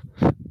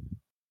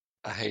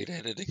 I hate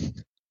editing.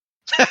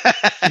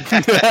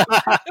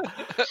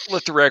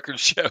 Let the record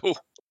show.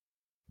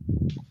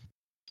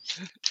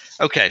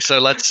 Okay, so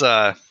let's.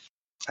 I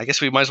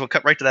guess we might as well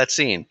cut right to that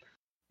scene.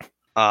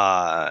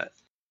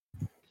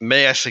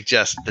 May I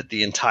suggest that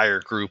the entire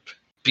group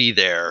be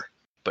there,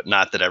 but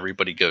not that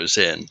everybody goes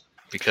in,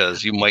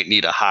 because you might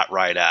need a hot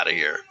ride out of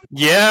here.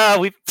 Yeah,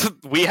 we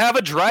have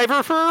a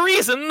driver for a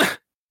reason.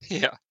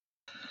 Yeah.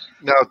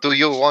 Now, do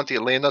you want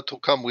Elena to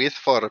come with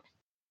for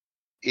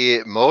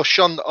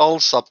emotional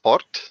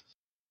support?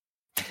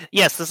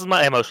 Yes, this is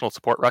my emotional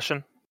support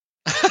Russian.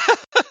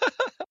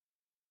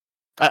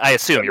 I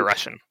assume you're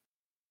Russian.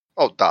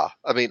 Oh, duh.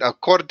 I mean,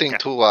 according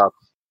to,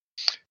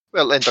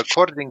 and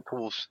according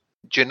to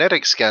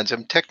genetic scans,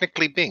 I'm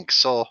technically Bink,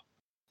 so...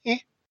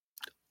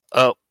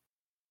 Oh,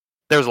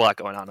 there's a lot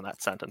going on in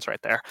that sentence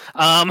right there.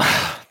 Yeah.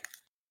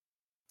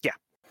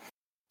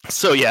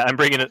 So yeah, I'm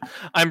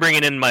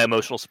bringing in my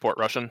emotional support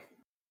Russian.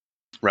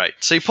 Right.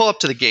 So you pull up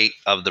to the gate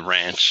of the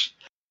ranch.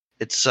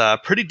 It's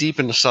pretty deep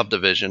in the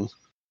subdivision.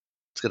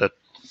 It's got a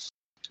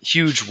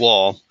huge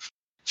wall.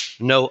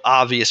 No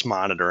obvious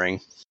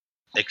monitoring,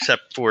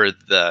 except for all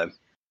the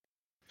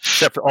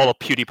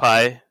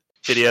PewDiePie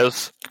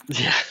videos.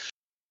 Yeah.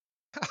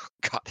 Oh,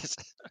 God.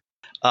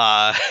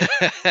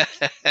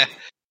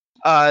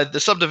 The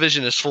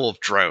subdivision is full of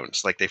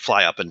drones. Like, they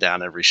fly up and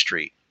down every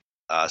street.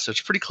 So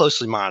it's pretty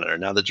closely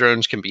monitored. Now, the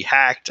drones can be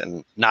hacked,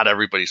 and not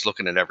everybody's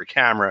looking at every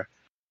camera.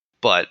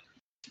 But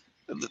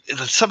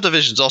the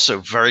subdivision's also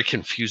very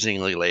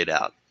confusingly laid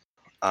out.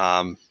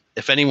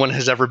 If anyone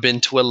has ever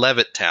been to a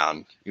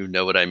Levittown, you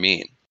know what I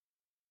mean.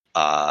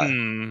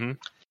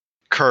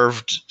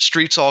 Curved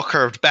streets, all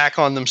curved back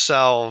on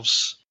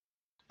themselves.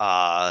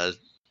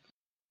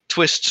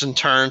 Twists and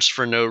turns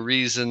for no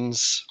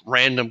reasons.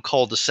 Random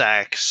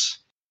cul-de-sacs.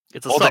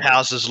 It's a all suburb. The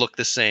houses look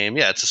the same.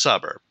 Yeah, it's a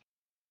suburb.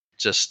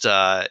 Just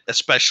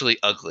especially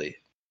ugly.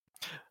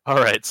 All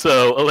right,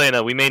 so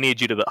Elena, we may need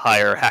you to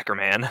hire Hacker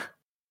Man.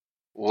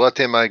 What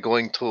am I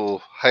going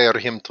to hire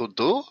him to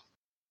do?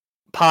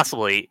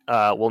 Possibly,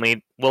 we'll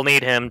need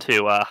him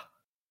to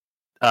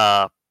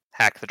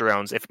hack the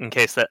drones if in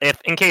case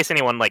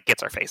anyone like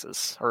gets our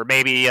faces, or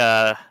maybe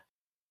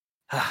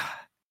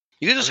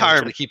You can just hire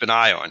him to keep an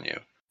eye on you.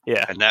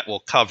 Yeah, and that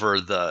will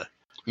cover the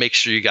make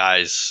sure you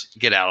guys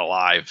get out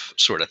alive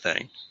sort of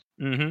thing.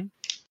 Mm-hmm.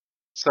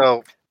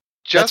 So,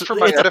 just for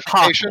my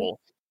edification,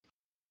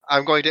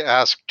 I'm going to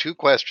ask 2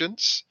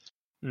 questions.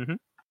 Mm-hmm.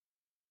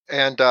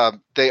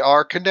 And they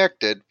are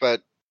connected,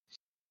 but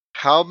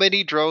how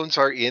many drones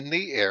are in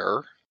the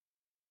air?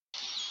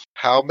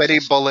 How many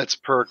bullets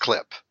per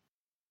clip?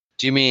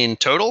 Do you mean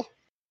total?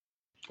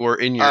 Or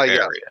in your area?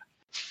 Yeah.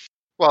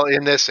 Well,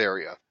 in this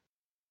area.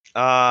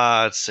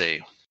 Let's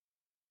see.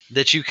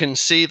 That you can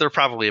see, they're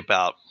probably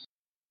about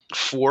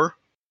 4.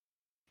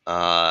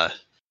 1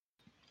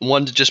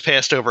 that just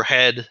passed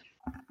overhead.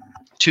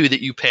 2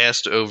 that you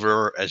passed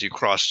over as you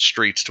crossed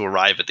streets to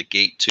arrive at the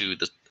gate to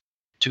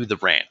the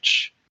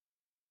ranch.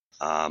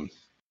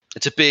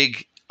 It's a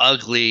big,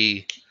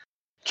 ugly,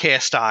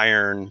 cast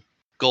iron,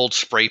 gold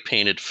spray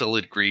painted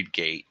filigreed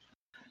gate.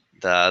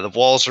 The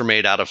walls are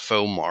made out of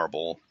faux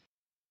marble.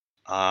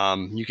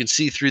 You can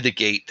see through the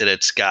gate that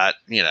it's got,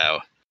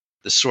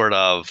 this sort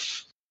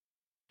of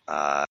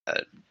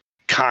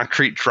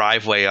concrete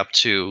driveway up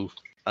to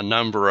a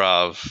number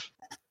of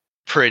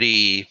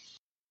pretty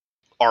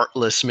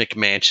artless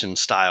McMansion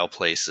style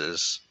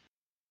places.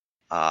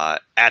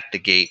 At the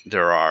gate,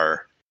 there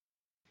are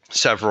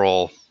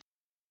several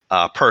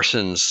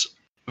persons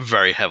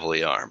very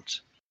heavily armed.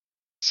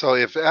 So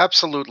if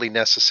absolutely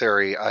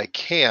necessary, I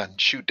can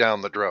shoot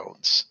down the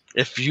drones.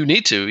 If you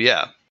need to,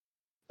 yeah.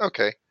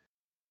 Okay.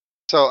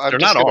 So They're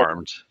not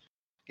armed.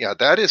 Yeah,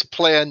 that is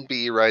plan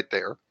B right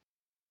there.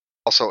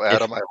 Also,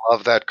 Adam, I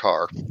love that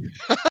car.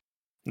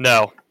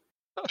 No.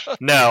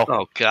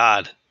 Oh,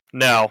 God.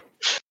 No.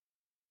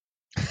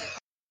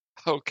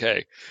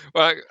 Okay.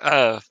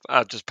 Well,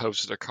 I just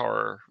posted a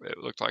car. It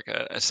looked like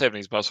a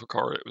 70s muscle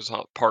car. It was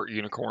part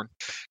unicorn.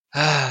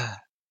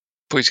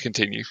 Please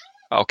continue.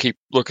 I'll keep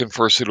looking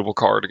for a suitable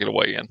car to get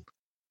away in.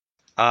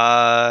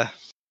 Yeah.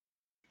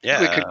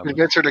 We could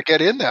convince her to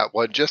get in that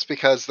one just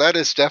because that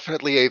is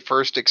definitely a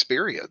first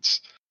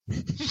experience.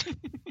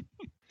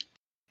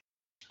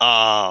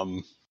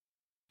 So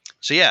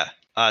yeah.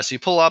 So you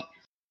pull up.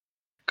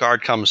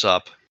 Guard comes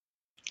up,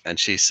 and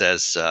she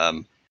says,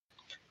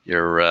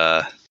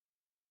 "You're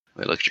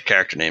Wait, look at your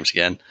character names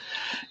again.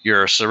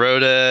 You're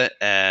Sirota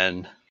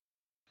and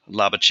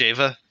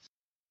Lobacheva.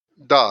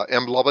 Da,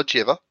 M.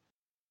 Lobacheva.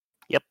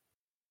 You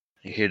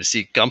here to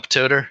see Gump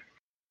Toter?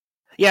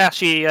 Yeah,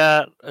 she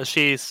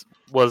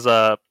was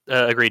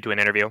agreed to an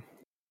interview.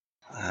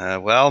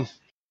 Well,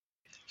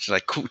 she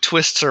like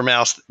twists her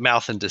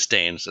mouth in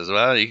disdain. Says,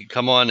 "Well, you can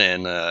come on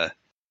in.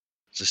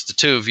 Just the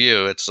two of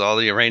you. It's all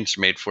the arrangements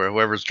made for.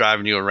 Whoever's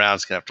driving you around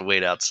is gonna have to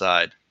wait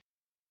outside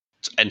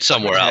and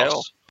somewhere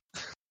else.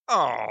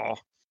 Oh,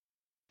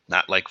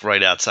 Not like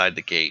right outside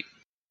the gate."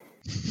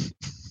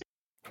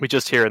 We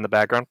just hear in the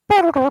background.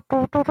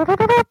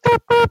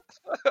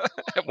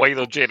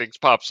 Waylon Jennings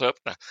pops up.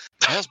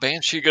 How's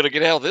Bsnshee going to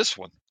get out of this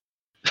one?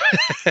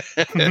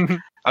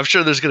 I'm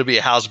sure there's going to be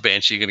a house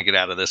Bsnshee going to get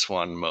out of this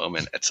one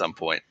moment at some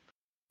point.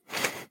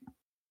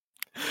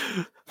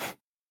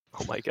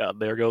 Oh my god,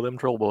 there go them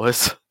troll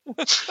boys.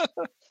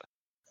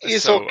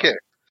 It's So, okay.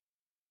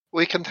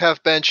 We can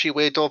have Bsnshee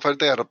wait over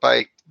there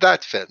by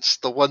that fence,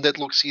 the one that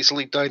looks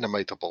easily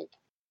dynamitable.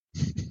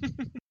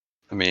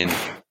 I mean,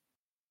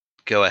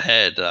 go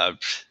ahead.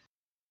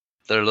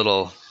 They're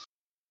little.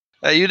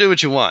 You do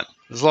what you want,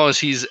 as long as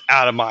he's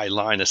out of my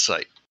line of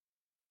sight.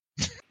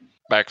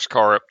 Backs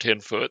car up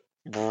 10 foot.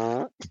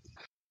 No,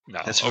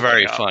 It's oh my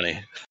very God.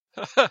 funny.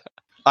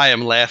 I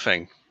am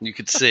laughing. You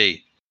could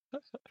see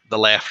the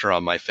laughter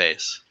on my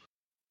face.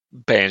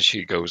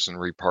 Bsnshee goes and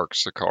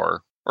reparks the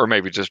car, or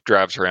maybe just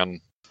drives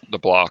around the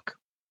block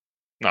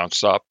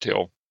nonstop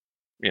till,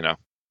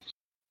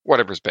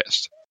 whatever's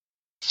best.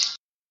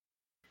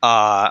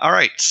 All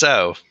right,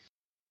 so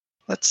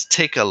let's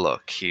take a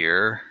look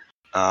here.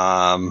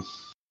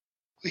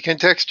 We can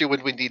text you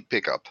when we need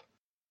pickup.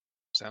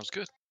 Sounds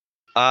good.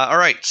 All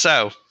right,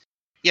 so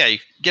yeah, you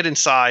get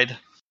inside.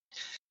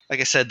 Like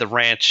I said, the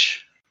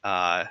ranch,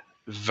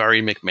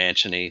 very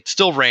McMansion-y. It's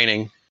still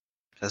raining,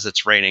 because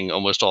it's raining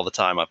almost all the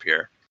time up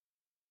here.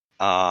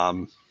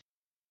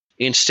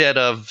 Instead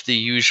of the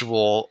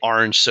usual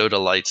orange soda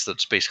lights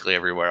that's basically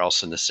everywhere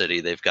else in the city,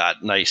 they've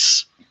got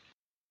nice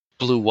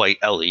blue-white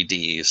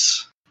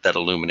LEDs that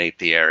illuminate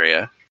the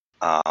area.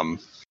 And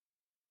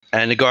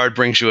the guard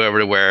brings you over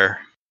to where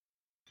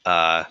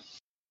Gump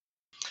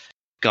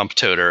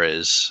Toter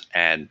is.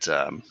 And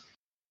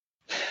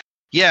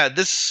yeah,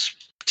 this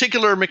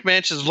particular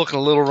McMansion is looking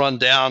a little run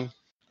down.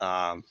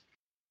 The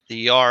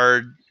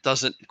yard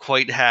doesn't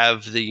quite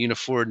have the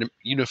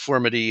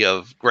uniformity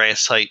of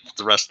grass height that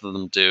the rest of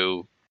them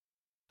do.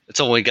 It's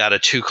only got a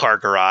 2-car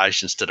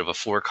garage instead of a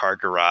 4-car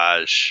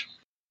garage.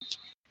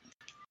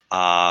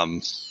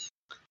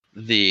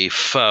 The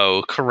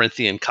faux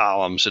Corinthian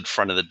columns in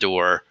front of the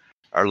door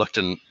are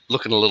looking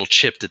a little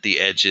chipped at the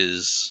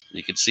edges.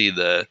 You can see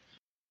the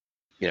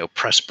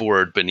press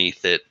board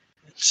beneath it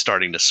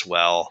starting to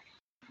swell.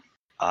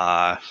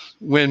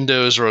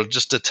 Windows are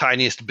just the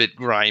tiniest bit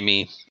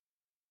grimy.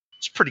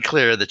 It's pretty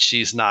clear that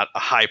she's not a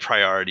high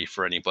priority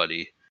for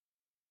anybody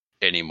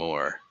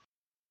anymore.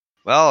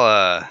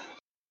 Well,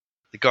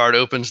 the guard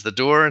opens the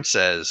door and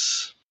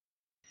says,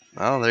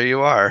 "Well, there you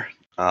are.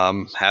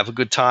 Have a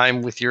good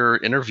time with your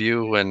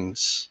interview and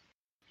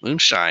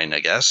moonshine,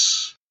 I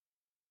guess.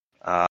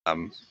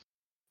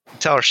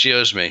 Tell her she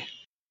owes me."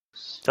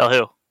 Tell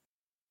who?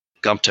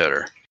 Gump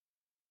Toter.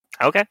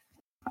 Okay.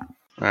 All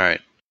right.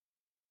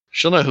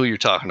 She'll know who you're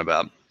talking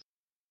about.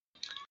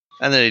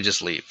 And then they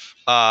just leave.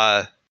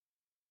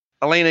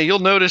 Elena, you'll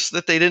notice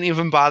that they didn't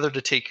even bother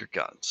to take your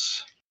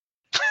guns.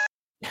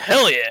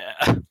 Hell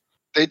yeah.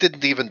 They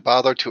didn't even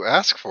bother to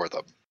ask for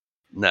them.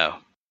 No.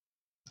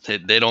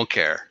 They don't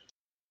care.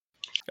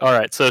 All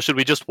right, so should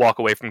we just walk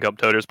away from Gump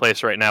Toter's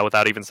place right now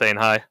without even saying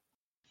hi?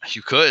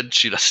 You could.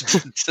 She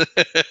doesn't.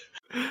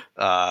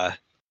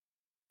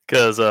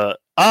 Because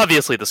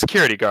obviously the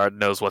security guard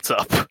knows what's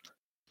up.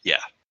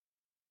 Yeah.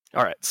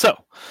 All right,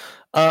 so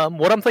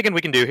what I'm thinking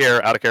we can do here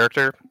out of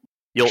character,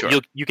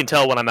 you can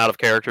tell when I'm out of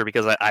character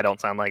because I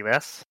don't sound like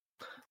this.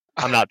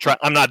 I'm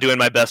not doing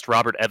my best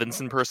Robert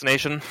Evans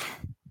impersonation.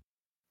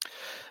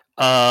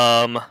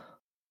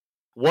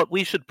 What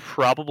we should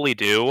probably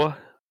do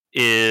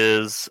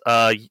is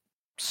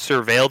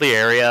surveil the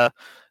area.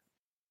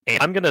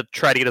 And I'm going to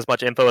try to get as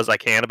much info as I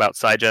can about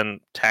SyGen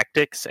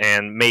tactics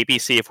and maybe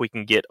see if we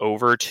can get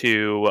over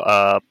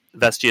to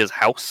Vestia's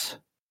house.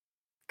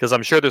 Because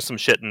I'm sure there's some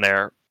shit in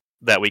there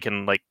that we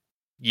can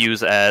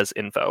use as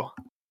info.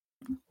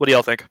 What do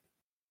y'all think?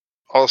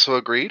 Also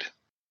agreed.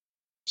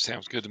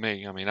 Sounds good to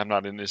me. I mean, I'm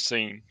not in this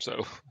scene,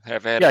 so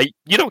have at Yeah, it.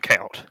 you don't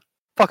count.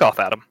 Fuck off,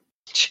 Adam.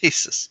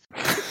 Jesus.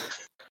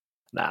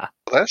 Nah.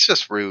 Well, that's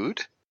just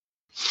rude.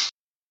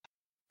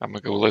 I'm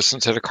going to go listen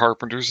to the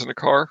Carpenters in the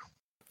car.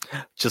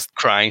 Just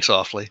crying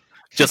softly.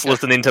 Just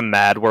listening to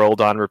Mad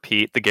World on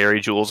repeat, the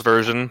Gary Jules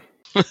version.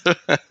 All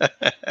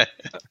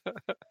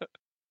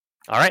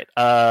right,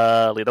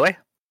 lead the way.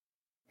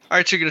 All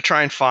right, so you're going to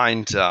try and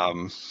find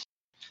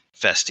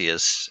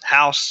Vestia's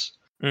house.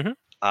 Mhm.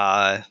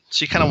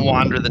 So you kind of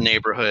wander the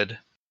neighborhood.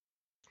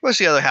 Most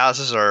of the other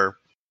houses are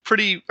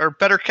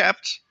better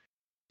kept.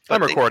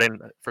 I'm recording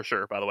for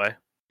sure, by the way.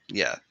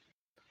 Yeah.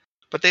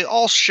 But they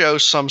all show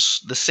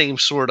the same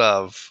sort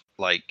of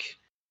like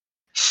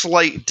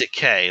slight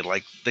decay.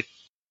 Like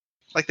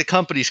the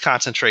company's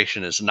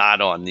concentration is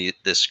not on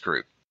this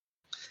group.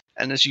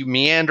 And as you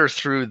meander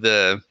through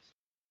the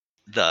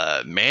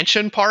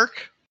mansion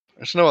park,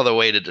 there's no other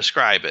way to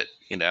describe it.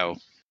 You know,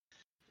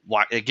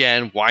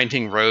 again,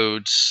 winding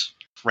roads,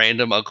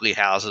 random ugly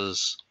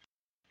houses.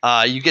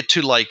 You get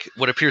to like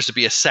what appears to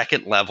be a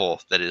second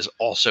level that is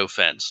also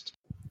fenced.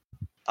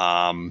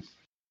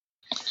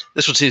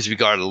 This one seems to be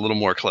guarded a little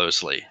more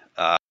closely.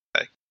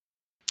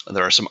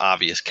 There are some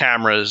obvious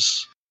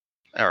cameras.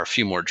 There are a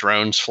few more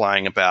drones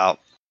flying about.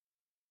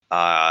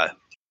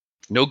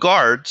 No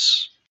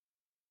guards,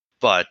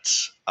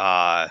 but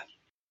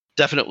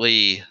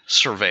definitely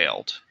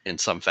surveilled in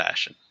some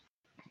fashion.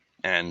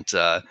 And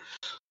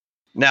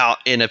now,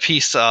 in a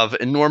piece of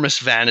enormous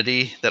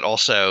vanity that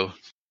also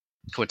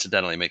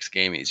coincidentally makes the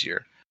game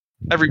easier,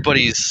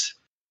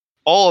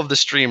 all of the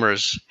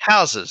streamers'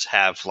 houses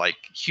have like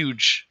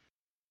huge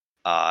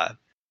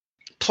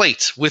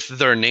plates with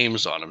their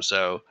names on them.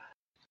 So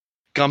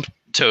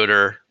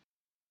Gumptoter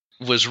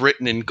was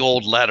written in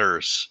gold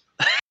letters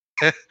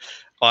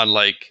on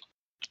like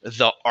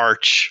the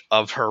arch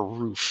of her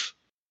roof.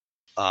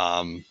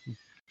 And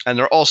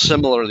they're all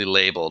similarly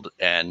labeled,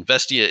 and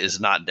Vestia is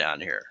not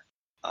down here.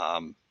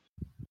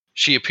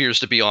 She appears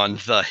to be on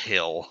the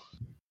hill.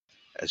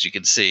 As you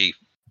can see,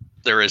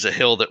 there is a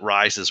hill that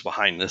rises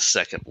behind this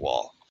second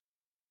wall.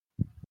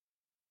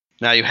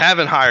 Now, you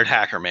haven't hired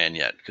Hackerman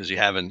yet, because you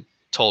haven't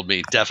told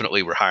me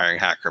definitely we're hiring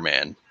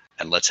Hackerman,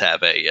 and let's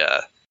have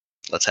a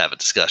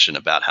discussion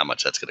about how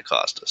much that's going to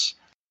cost us.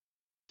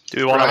 Do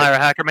we want to hire a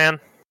Hackerman?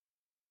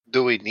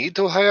 Do we need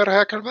to hire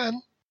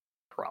Hackerman?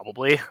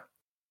 Probably.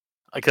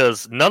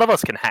 Because none of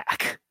us can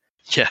hack.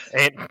 Yeah.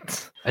 And,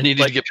 I need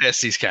you to get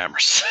past these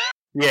cameras.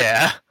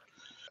 Yeah.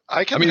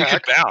 I mean, hack. you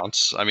could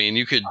bounce. I mean,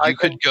 you could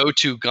go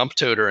to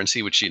Gumptoter and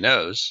see what she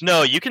knows.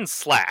 No, you can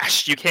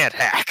slash. You can't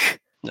hack.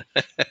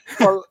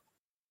 Well,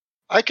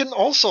 I can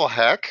also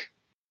hack.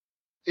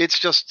 It's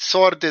just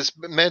sword is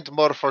meant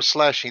more for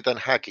slashing than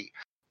hacking.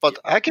 But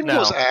I can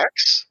use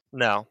axe.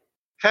 No.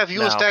 Have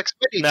used axe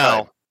many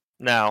times.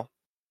 No.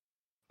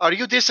 Are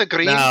you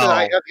disagreeing that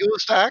I have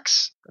used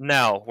axe?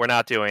 No, we're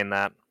not doing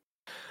that.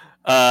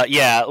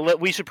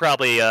 We should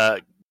probably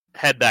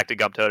head back to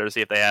Gumptoter to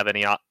see if they have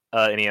any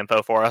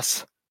info for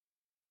us.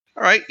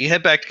 All right, you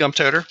head back to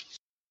Gumptoter.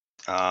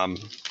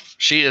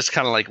 She is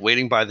kind of like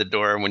waiting by the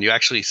door, and when you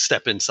actually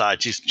step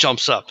inside, she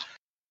jumps up.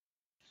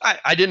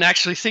 I didn't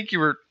actually think you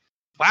were.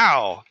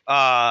 Wow.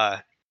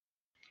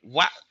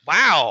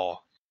 Wow.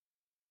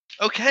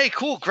 Okay,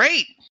 cool,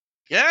 great.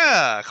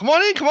 Yeah, come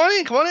on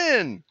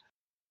in.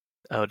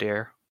 Oh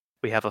dear,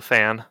 we have a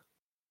fan.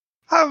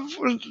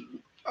 I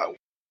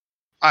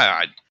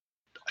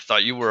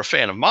thought you were a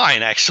fan of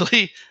mine,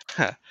 actually.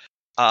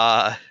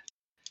 But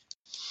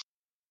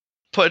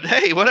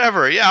hey,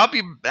 whatever. Yeah, I'll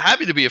be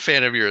happy to be a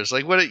fan of yours.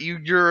 Like,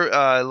 you're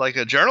like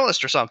a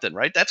journalist or something,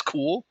 right? That's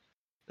cool.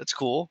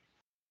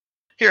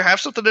 Here, have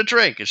something to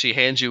drink. And she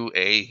hands you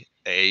a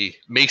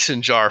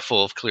mason jar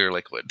full of clear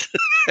liquid.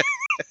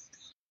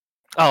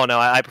 Oh no,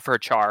 I prefer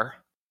char.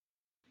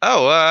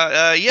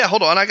 Oh, yeah.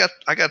 Hold on, I got.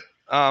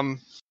 And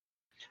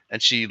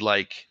she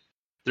like,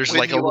 there's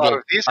like a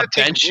little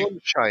bench.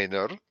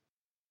 Moonshiner.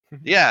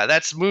 Yeah,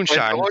 that's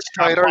moonshine. When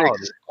moonshiner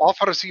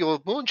offers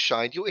you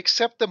moonshine, you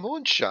accept the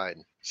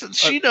moonshine. So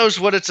she knows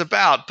what it's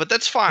about, but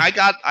that's fine.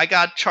 I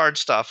got charred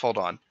stuff. Hold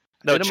on.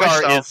 No,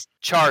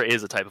 char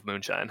is a type of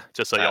moonshine.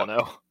 Just so y'all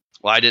know.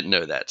 Well, I didn't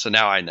know that, so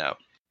now I know.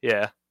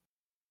 Yeah.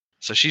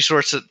 So she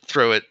sorts it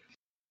through it.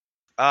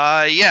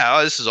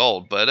 This is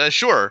old, but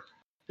sure.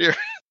 Here,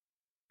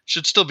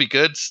 should still be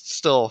good.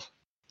 Still,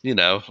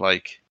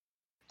 like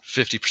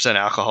 50%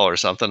 alcohol or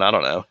something. I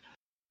don't know.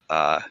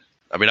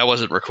 I mean, I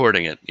wasn't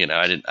recording it.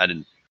 I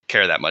didn't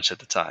care that much at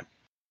the time.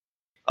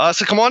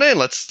 So come on in.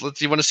 Let's.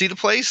 You want to see the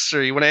place,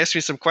 or you want to ask me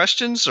some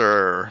questions,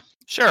 or?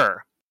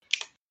 Sure.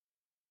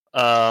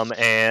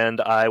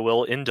 And I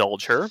will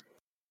indulge her.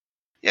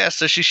 Yeah.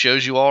 So she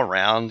shows you all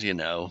around.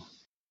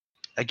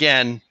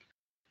 Again,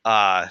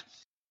 the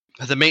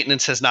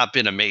maintenance has not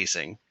been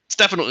amazing. It's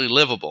definitely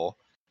livable.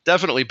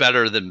 Definitely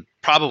better than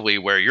probably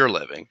where you're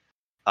living.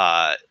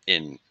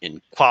 In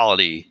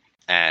quality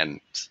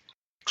and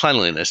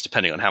cleanliness,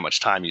 depending on how much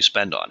time you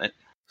spend on it.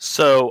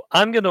 So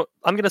I'm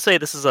gonna say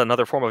this is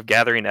another form of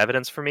gathering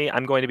evidence for me.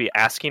 I'm going to be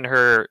asking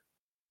her,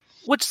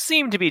 which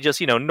seem to be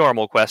just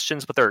normal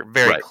questions, but they're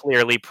very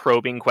clearly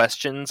probing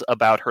questions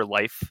about her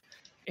life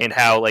and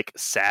how like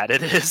sad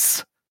it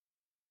is.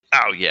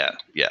 Oh yeah.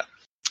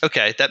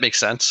 Okay, that makes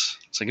sense.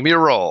 So give me a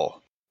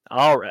roll.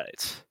 All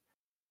right.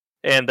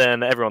 And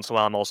then every once in a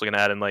while, I'm also going to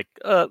add in like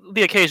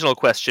the occasional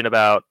question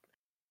about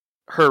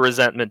her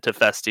resentment to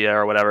Festia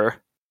or whatever.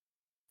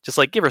 Just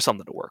like give her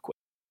something to work with.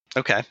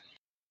 Okay.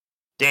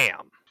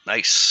 Damn.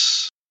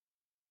 Nice.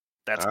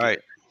 That's all good. right.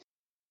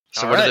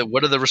 So All right.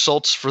 what are the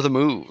results for the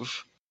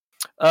move?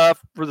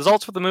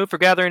 Results for the move for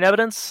gathering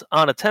evidence.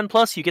 On a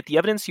 10+, you get the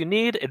evidence you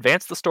need.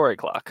 Advance the story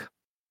clock.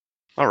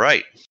 All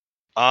right.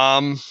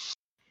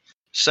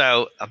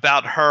 So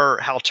about her,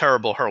 how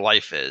terrible her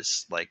life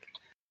is. Like,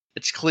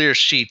 it's clear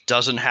she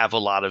doesn't have a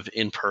lot of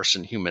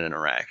in-person human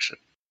interaction.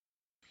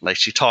 Like,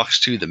 she talks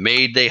to the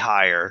maid they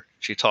hire.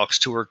 She talks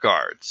to her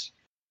guards.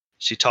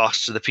 She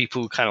talks to the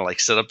people who kind of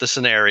like set up the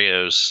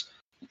scenarios,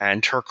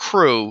 and her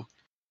crew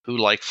who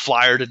like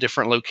fly her to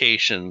different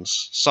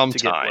locations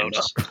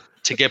sometimes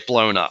to get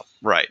blown up.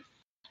 Right.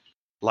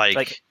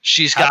 Like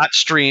she's got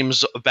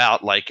streams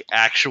about like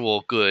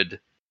actual good,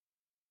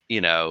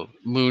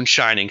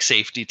 moonshining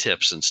safety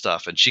tips and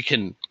stuff. And she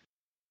can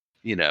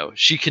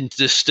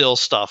distill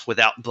stuff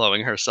without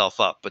blowing herself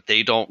up, but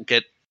they don't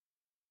get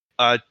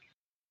a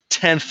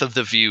 10th of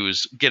the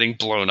views getting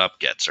blown up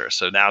gets her.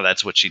 So now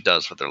that's what she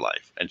does with her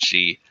life. And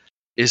she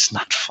is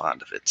not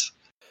fond of it.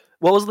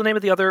 What was the name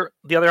of the other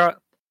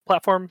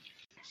platform?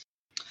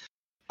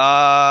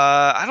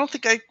 I don't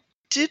think I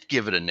did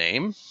give it a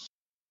name,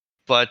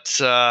 but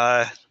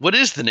what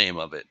is the name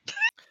of it?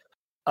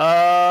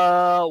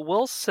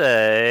 We'll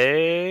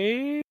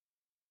say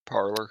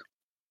Parlor.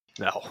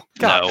 No.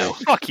 God, no.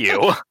 Fuck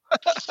you.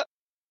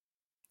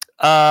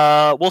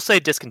 We'll say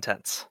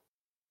Discontent.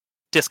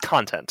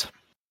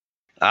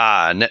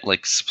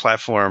 Netflix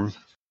platform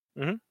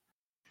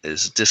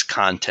is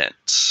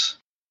Discontent.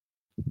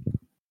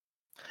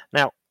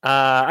 Now,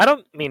 I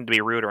don't mean to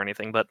be rude or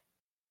anything, but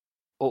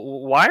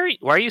why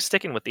are you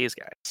sticking with these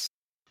guys?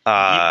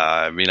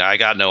 I mean, I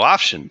got no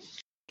option.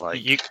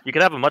 Like you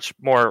could have a much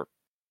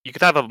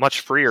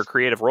freer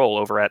creative role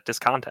over at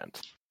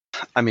Discontent.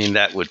 I mean,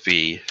 that would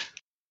be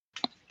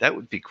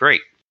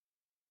great.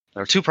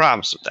 There are two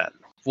problems with that.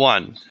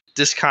 One,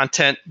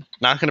 Discontent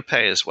not going to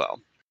pay as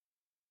well.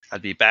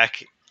 I'd be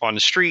back on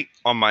the street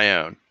on my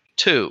own.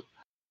 Two,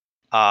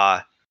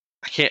 I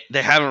can't.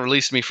 They haven't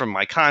released me from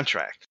my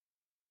contract,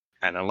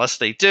 and unless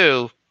they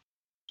do,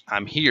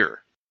 I'm here.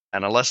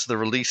 And unless the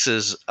release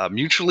is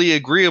mutually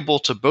agreeable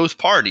to both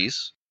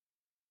parties,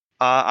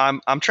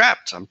 I'm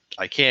trapped.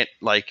 I can't,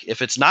 like,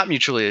 if it's not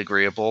mutually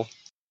agreeable,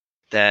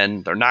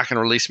 then they're not going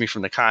to release me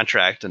from the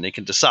contract, and they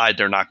can decide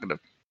they're not going to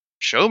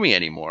show me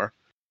anymore.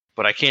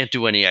 But I can't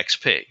do any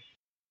XP.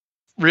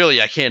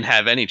 Really, I can't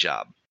have any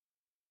job.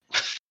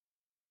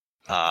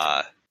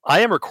 I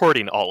am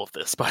recording all of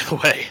this, by the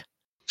way.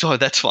 So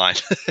that's fine.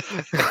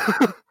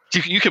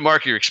 You can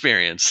mark your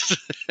experience.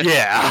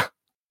 Yeah.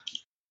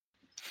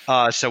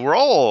 So we're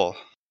all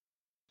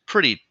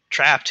pretty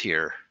trapped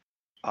here.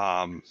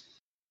 And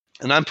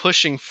I'm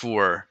pushing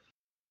for,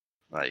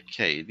 like,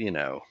 hey,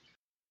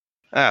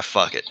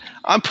 fuck it.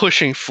 I'm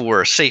pushing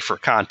for safer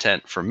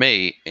content for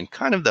me in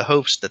kind of the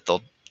hopes that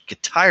they'll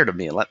get tired of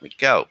me and let me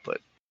go,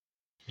 but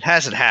it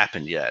hasn't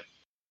happened yet.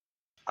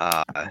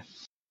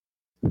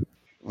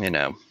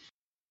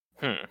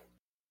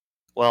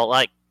 Well,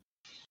 like,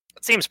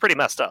 it seems pretty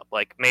messed up.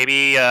 Like,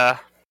 maybe, have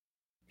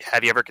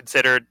you ever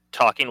considered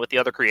talking with the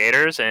other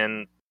creators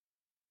and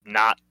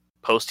not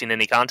posting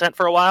any content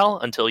for a while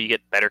until you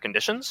get better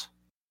conditions?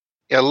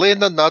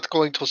 Elena not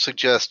going to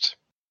suggest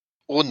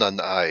Unan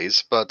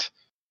eyes, but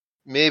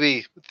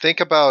maybe think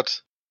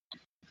about,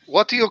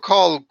 what do you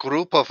call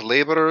group of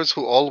laborers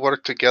who all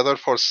work together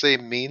for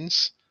same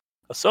means?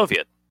 A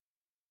Soviet.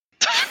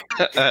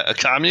 A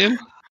commune?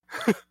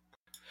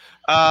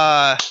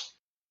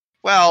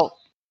 Well,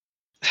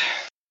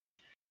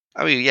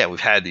 I mean, yeah, we've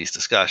had these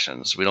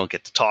discussions. We don't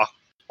get to talk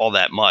all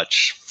that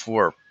much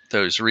for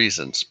those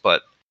reasons,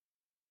 but,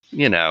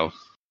 I'm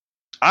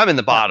in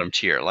the bottom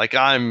tier. Like,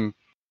 I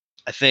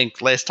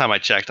think last time I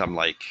checked, I'm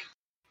like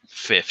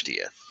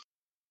 50th.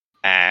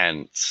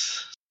 And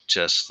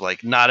just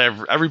like not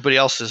everybody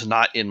else is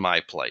not in my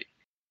plate.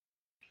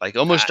 Like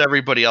almost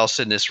everybody else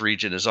in this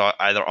region is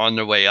either on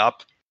their way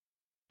up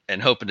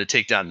and hoping to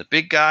take down the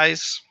big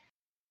guys,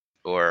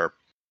 or,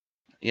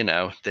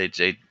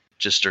 they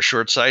just are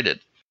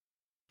short-sighted.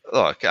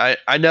 Look,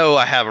 I know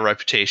I have a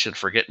reputation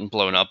for getting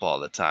blown up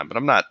all the time, but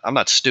I'm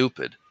not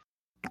stupid.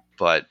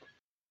 But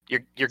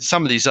you're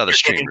some of these other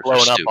streamers getting blown are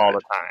up stupid. all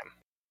the time.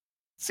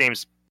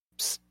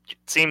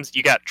 Seems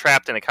you got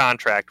trapped in a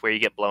contract where you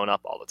get blown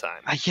up all the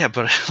time. Yeah,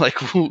 but like,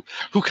 who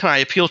can I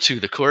appeal to?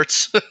 The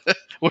courts?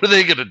 What are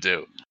they gonna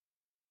do?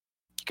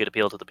 You could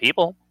appeal to the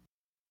people.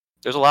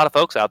 There's a lot of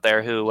folks out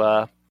there who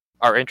are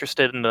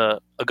interested in a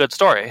good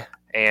story,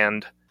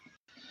 and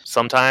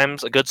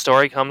sometimes a good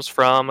story comes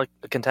from a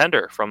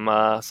contender, from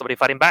somebody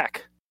fighting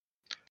back.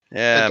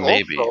 Yeah, And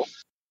maybe.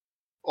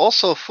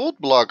 Also, food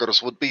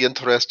bloggers would be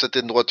interested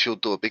in what you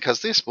do,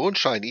 because this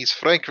moonshine is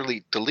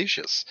frankly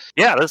delicious.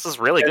 Yeah, this is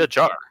really good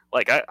jar.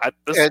 Like,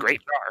 this is a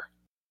great jar.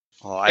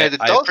 Well, And it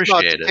I does not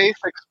appreciate it. taste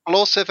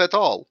explosive at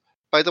all.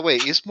 By the way,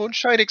 is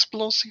moonshine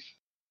explosive?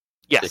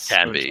 Yes, It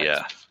can be,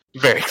 yeah.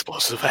 Very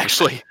explosive,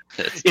 actually.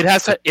 It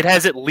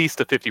has at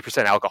least a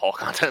 50% alcohol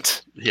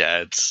content. Yeah,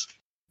 it's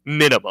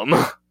Minimum.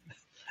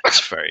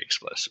 It's very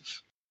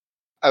explosive.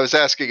 I was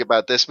asking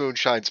about this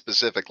moonshine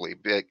specifically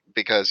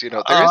because, there is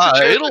a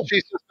chance that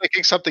she's just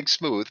making something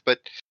smooth, but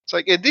it's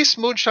like, in this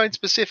moonshine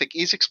specific,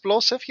 is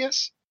explosive,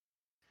 yes?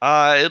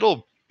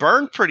 It'll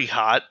burn pretty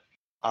hot.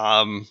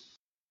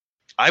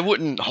 I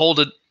wouldn't hold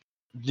it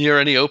near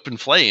any open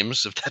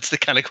flames, if that's the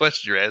kind of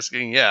question you're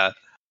asking. Yeah.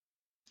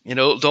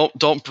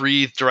 Don't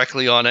breathe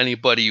directly on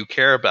anybody you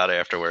care about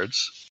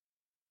afterwards.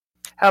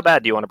 How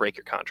bad do you want to break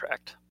your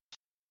contract?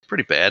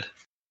 Pretty bad.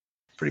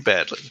 Pretty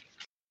badly.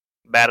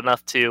 Bad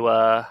enough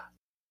to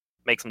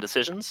make some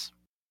decisions?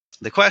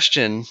 The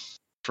question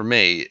for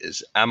me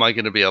is, am I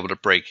going to be able to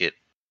break it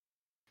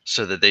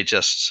so that they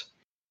just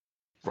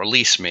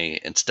release me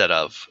instead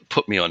of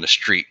put me on the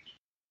street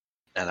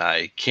and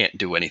I can't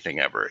do anything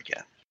ever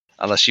again?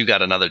 Unless you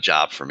got another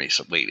job for me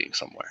waiting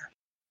somewhere.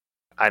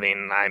 I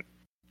mean,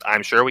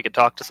 I'm sure we could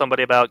talk to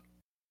somebody about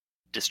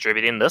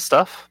distributing this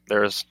stuff.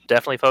 There's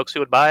definitely folks who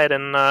would buy it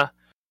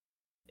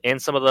in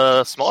some of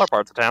the smaller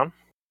parts of town.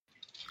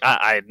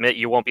 I admit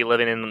you won't be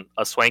living in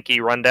a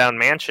swanky, rundown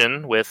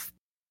mansion with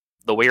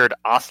the weird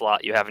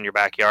ocelot you have in your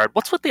backyard.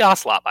 What's with the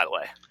ocelot, by the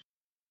way?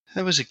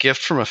 It was a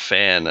gift from a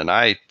fan, and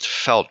I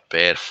felt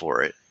bad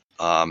for it.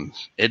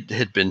 It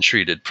had been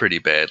treated pretty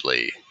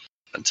badly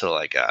until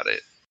I got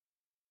it.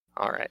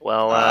 All right,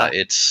 well...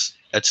 it's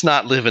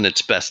not living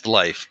its best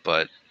life,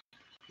 but,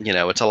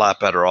 it's a lot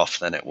better off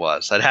than it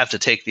was. I'd have to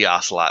take the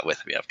ocelot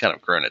with me. I've kind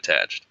of grown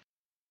attached.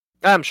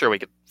 I'm sure we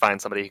could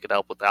find somebody who could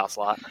help with the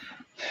ocelot.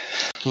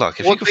 Look,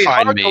 if you can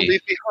find me...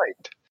 leave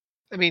behind?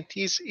 I mean,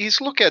 he's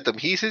look at him.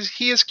 He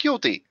is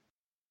cutie.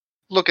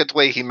 Look at the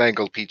way he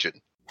mangled Pigeon.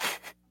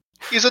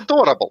 He's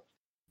adorable.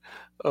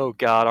 Oh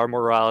god, our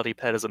morality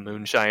pet is a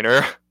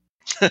moonshiner.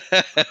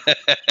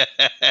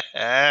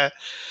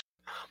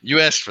 You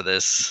asked for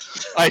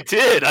this. I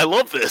did. I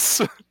love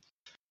this.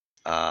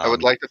 I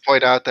would like to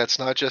point out that's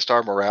not just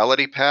our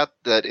morality pet,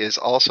 that is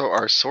also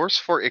our source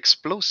for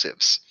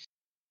explosives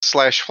 /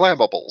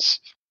 flammables.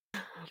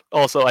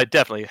 Also, I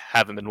definitely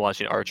haven't been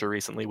watching Archer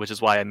recently, which is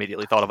why I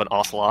immediately thought of an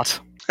ocelot.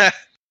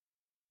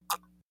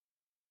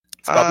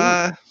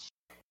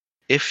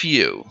 If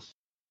you...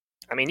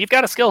 I mean, you've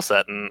got a skill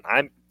set, and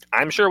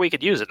I'm sure we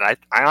could use it. I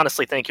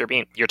honestly think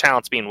your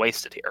talent's being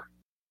wasted here.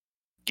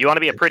 Do you want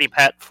to be a pretty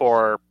pet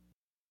for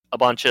a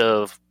bunch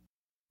of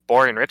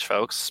boring rich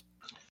folks?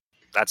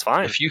 That's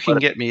fine. If you can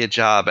get me a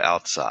job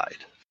outside,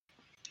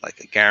 like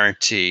a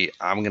guarantee,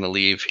 I'm going to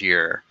leave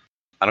here.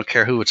 I don't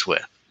care who it's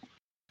with.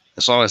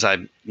 As long as I,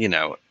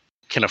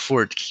 can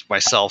afford to keep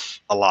myself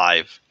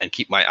alive and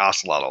keep my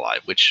ocelot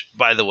alive, which,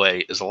 by the way,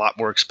 is a lot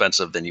more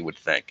expensive than you would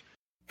think.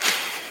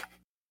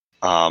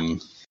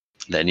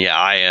 Then yeah,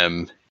 I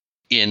am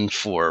in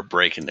for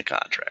breaking the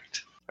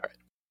contract. All right.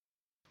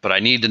 But I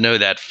need to know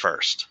that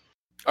first.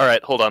 All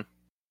right, hold on.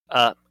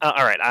 All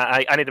right,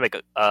 I need to make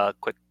a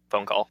quick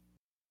phone call.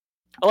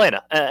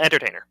 Elena,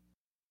 entertainer.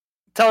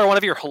 Tell her one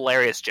of your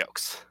hilarious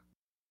jokes.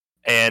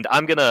 And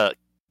I'm going to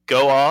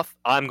go off.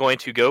 I'm going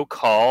to go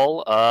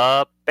call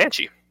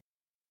Bsnshee.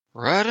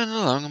 Riding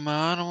along in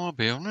my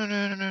automobile.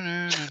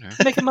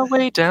 Making my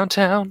way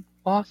downtown.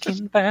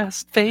 Walking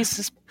past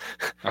faces.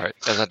 All right,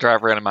 as I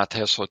drive around in my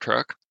Tesla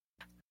truck.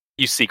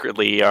 You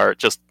secretly are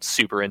just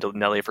super into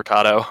Nelly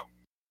Furtado.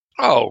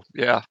 Oh,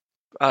 yeah.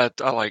 I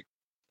like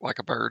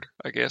a bird,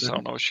 I guess. I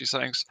don't know what she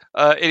sings.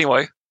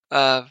 Anyway,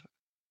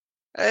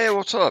 hey,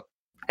 what's up?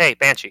 Hey,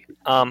 Bsnshee.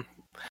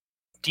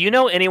 Do you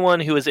know anyone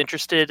who is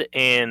interested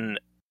in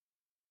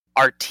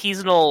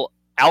artisanal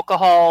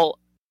alcohol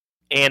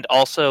and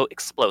also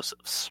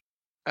explosives?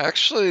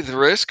 Actually, the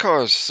race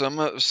cars.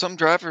 Some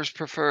drivers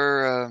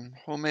prefer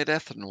homemade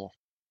ethanol.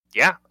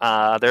 Yeah,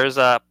 there's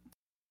a.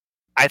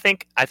 I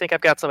think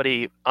I've got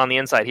somebody on the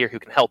inside here who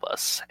can help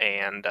us,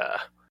 and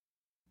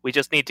we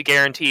just need to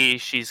guarantee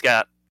she's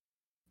got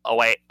a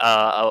way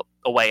out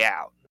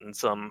and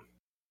some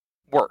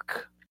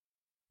work.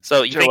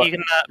 So you think you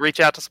can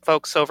reach out to some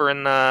folks over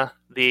in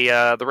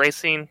the race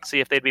scene, see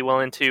if they'd be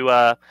willing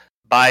to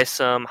buy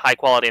some high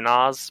quality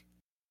NOS?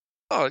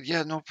 Oh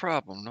yeah, no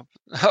problem. No.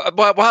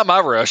 Why am I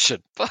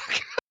Russian? Fuck.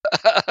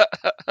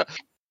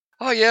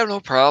 Oh yeah,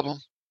 no problem.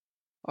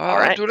 All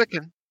right. I'll do what I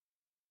can.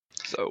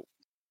 So.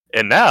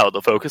 And now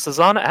the focus is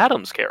on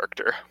Adam's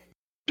character.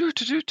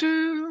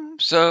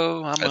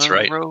 So I'm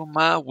gonna roll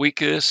my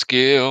weakest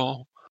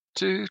skill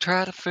to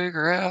try to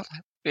figure out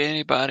if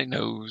anybody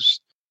knows.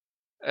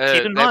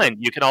 Keep in mind,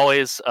 you can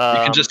always you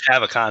can just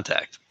have a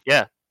contact.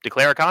 Yeah,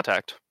 declare a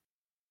contact.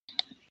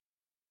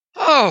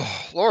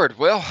 Oh Lord,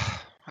 well,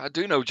 I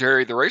do know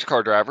Jerry, the race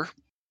car driver.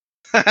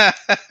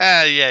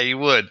 Yeah, you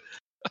would.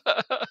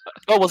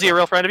 Oh, was he a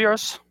real friend of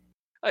yours?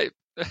 Hey,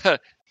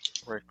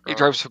 he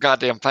drove so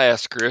goddamn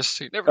fast, Chris.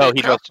 He never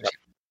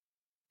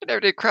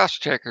did cross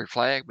check her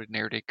flag, but he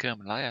never did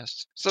come in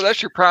last. So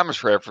that's your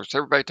promise reference.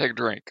 Everybody take a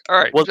drink. All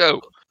right,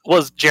 Joe.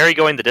 Was Jerry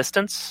going the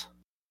distance?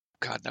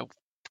 God, no.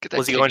 Get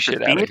that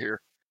shit out of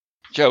here.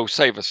 Joe,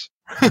 save us.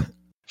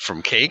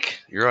 From cake?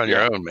 You're on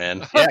your own,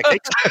 man. Yeah,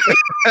 cake.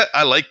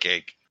 I like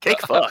cake. Cake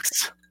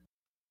fucks.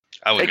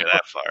 I wouldn't Cake go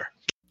that far.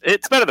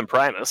 It's better than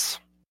Primus.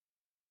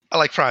 I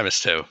like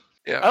Primus too.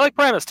 Yeah. I like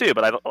Primus too,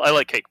 but I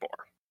like cake more.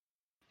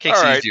 Cake's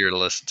All right. easier to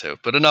listen to.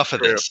 But enough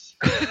of True. this.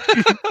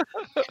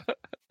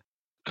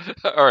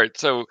 All right.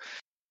 So,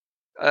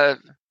 hey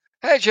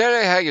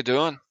Jerry, how you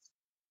doing?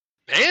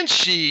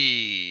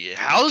 Bsnshee,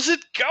 how's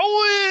it going?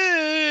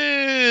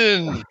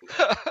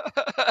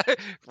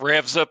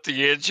 Revs up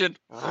the engine.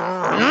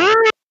 I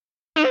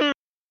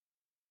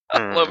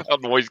love how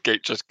noise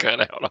gate just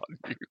cut out on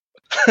you.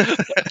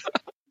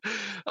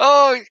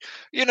 Oh,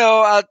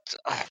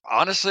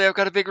 honestly, I've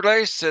got a big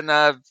race, and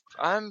I'm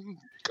going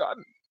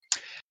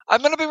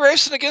to be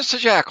racing against the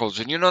Jackals,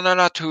 and they're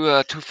not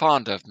too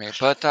fond of me.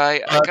 But I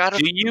got to.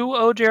 Do you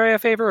owe Jerry a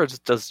favor, or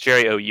does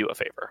Jerry owe you a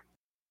favor?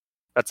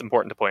 That's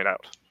important to point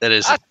out. That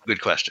is a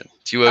good question.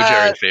 Do you owe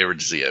Jerry a favor?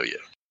 Does he owe you?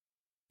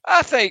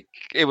 I think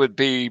it would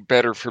be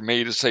better for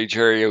me to say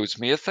Jerry owes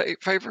me a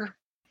favor.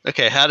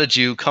 Okay, how did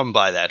you come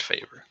by that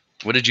favor?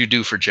 What did you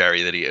do for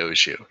Jerry that he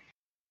owes you?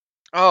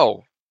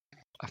 Oh,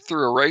 I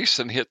threw a race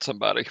and hit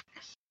somebody.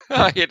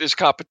 I hit his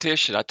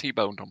competition. I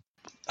T-boned him.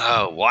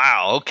 Oh,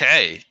 wow.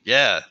 Okay.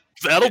 Yeah.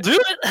 That'll do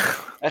it.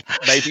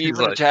 Maybe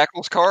even a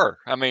Jackal's car.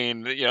 I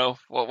mean,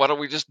 why don't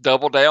we just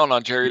double down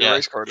on Jerry, the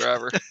race car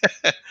driver?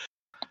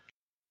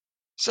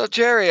 So,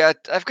 Jerry,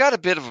 I've got a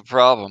bit of a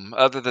problem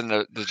other than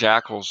the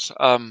Jackals.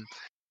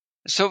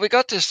 So we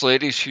got this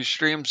lady. She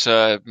streams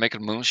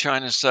making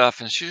moonshine and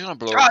stuff, and she's going to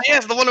blow. Oh,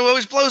 yes, the one who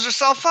always blows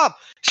herself up.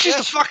 She's the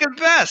Yes. fucking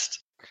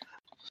best.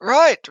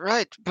 Right.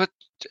 But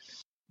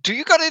do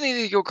you got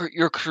any of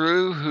your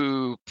crew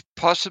who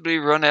possibly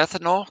run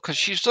ethanol? Because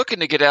she's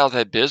looking to get out of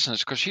that business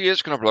because she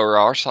is going to blow her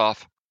arse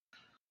off.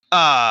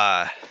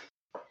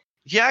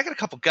 Yeah, I got a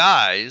couple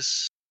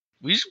guys.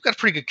 We've got a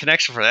pretty good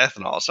connection for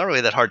ethanol. It's not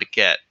really that hard to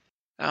get.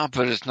 Oh,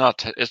 but it's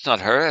not her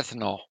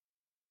ethanol.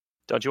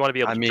 Don't you want to be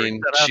able to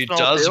drink that she ethanol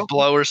does too?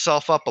 blow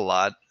herself up a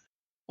lot.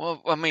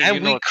 Well, I mean,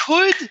 And we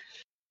could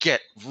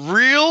get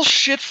real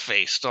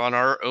shit-faced on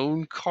our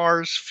own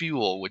car's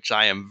fuel, which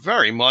I am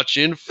very much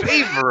in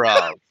favor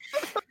of.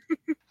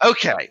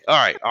 Okay, all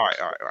right.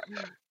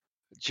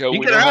 Joe, You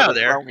we get her know how out of to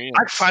there. throw ends.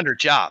 I'd find her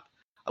job.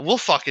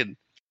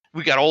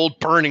 We got old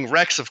burning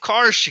wrecks of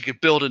cars she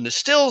could build into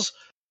stills.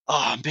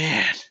 Oh,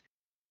 man.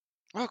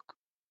 Look,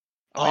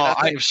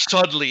 I am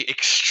suddenly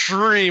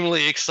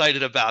extremely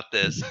excited about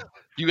this.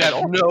 You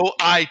have no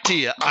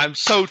idea. I'm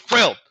so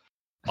thrilled.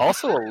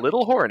 Also a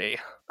little horny.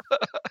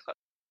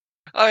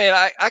 I mean,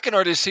 I can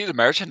already see the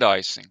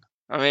merchandising.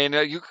 I mean,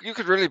 you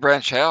could really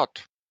branch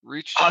out,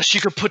 reach. She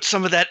could put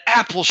some of that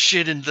apple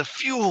shit in the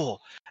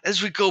fuel.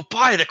 As we go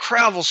by, the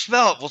crowd will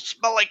smell it. Will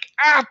smell like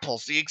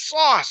apples. The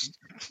exhaust.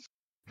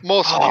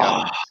 Mostly.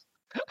 Oh.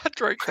 I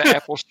drank the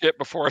apple shit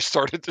before I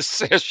started the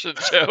session,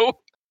 Joe.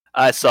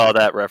 I saw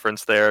that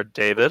reference there,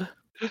 David.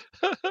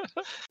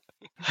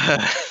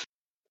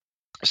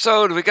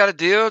 So, do we got a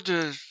deal?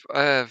 If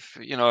I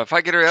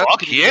get her out,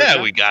 Fuck yeah,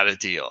 we got a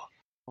deal.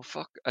 Well,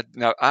 fuck.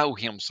 Now I owe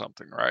him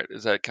something, right?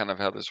 Is that kind of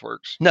how this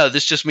works? No,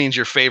 this just means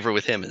your favor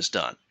with him is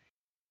done.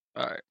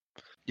 All right.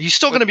 He's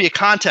still going to be a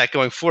contact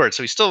going forward,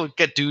 so he's still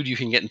get dude you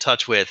can get in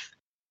touch with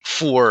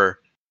for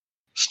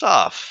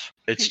stuff.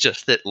 It's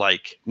just that,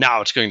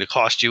 now it's going to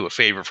cost you a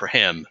favor for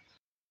him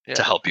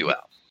to help you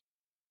out.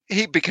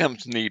 He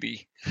becomes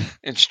needy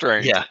and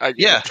strange. Yeah.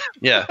 Yeah.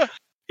 Yeah,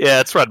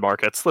 it's red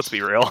markets. Let's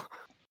be real.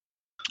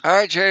 All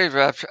right, Jerry.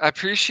 I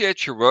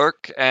appreciate your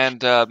work,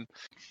 and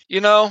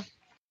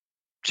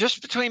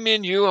just between me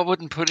and you, I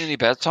wouldn't put any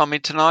bets on me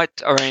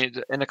tonight or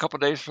in a couple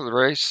of days for the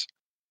race.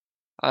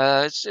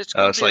 It's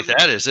like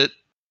that, is it?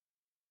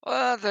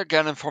 Well, they're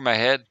gunning for my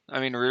head.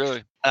 I mean,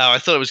 really. Oh, I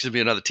thought it was going to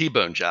be another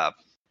T-bone job.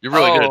 You're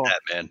really good at that,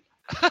 man.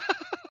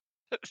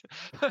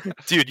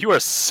 Dude, you are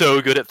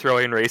so good at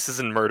throwing races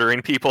and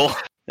murdering people.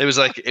 It was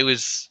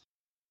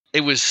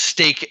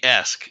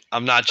steak-esque.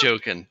 I'm not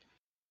joking.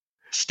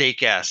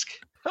 Steak-esque.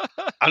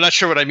 I'm not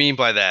sure what I mean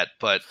by that,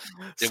 but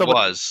it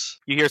was.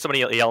 You hear somebody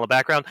yell in the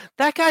background,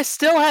 that guy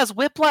still has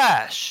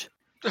whiplash.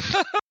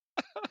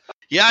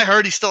 Yeah, I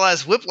heard he still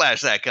has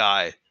whiplash, that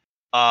guy.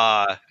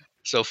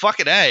 So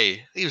fucking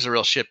A. He was a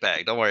real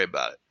shitbag. Don't worry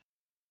about it.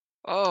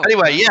 Oh.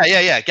 Anyway,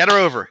 yeah. Get her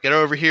over. Get her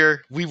over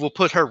here. We will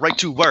put her right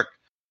to work.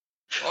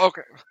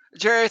 Okay.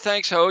 Jerry,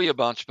 thanks. I owe you a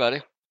bunch,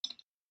 buddy.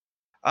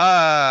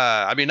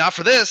 I mean, not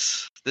for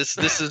this. This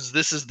is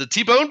the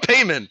T-bone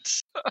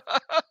payment.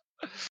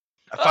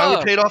 I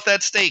finally paid off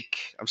that steak.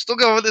 I'm still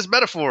going with this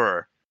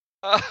metaphor.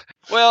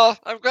 Well,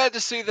 I'm glad to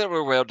see that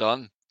we're well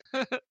done.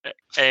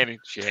 And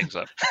she hangs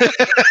up.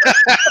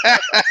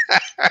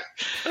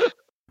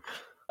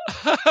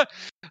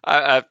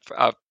 I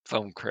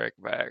phoned Craig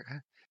back.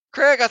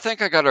 Craig, I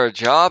think I got her a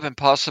job and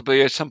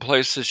possibly some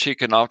places she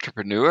can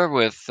entrepreneur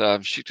with.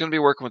 She's going to be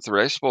working with the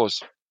race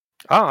boys.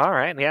 Oh, all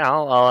right. Yeah,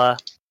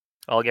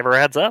 I'll give her a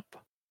heads up.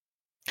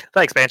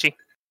 Thanks, Banshee.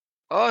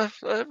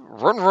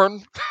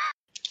 Run,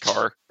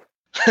 car.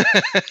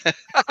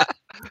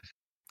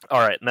 All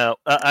right. Now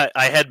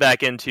I head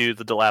back into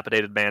the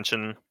dilapidated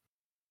mansion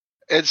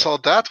And so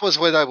that was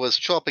when I was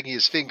chopping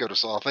his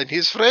fingers off, and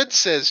his friend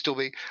says to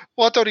me,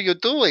 "What are you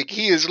doing?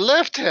 He is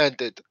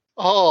left-handed."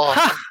 Oh,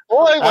 boy,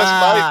 was my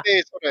Ah,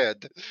 face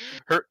red.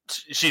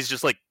 she's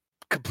just like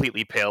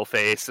completely pale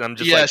face, and I'm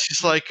just Yeah, like,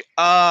 she's like,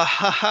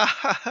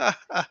 I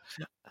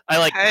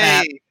like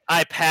hey,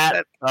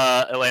 pat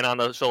that- Elena on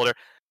the shoulder.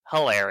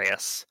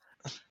 Hilarious.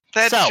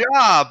 that So-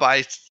 job,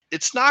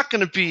 it's not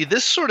going to be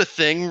this sort of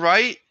thing,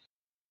 right?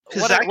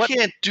 Because I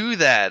can't do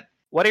that.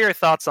 What are your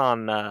thoughts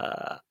on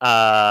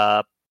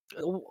what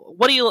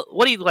do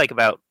you like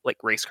about like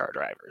race car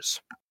drivers?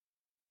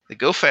 They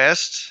go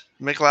fast,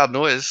 make a loud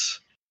noise.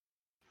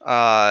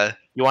 Oh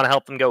You want to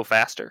help them go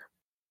faster?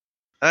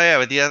 yeah,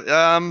 but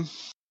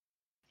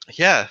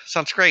yeah,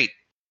 sounds great.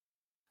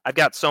 I've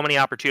got so many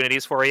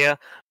opportunities for you,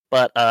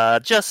 but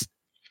just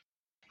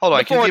Hold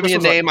on, can you before give me this a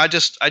was a- name?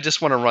 I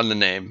just want to run the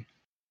name.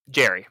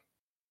 Jerry.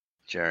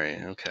 Jerry.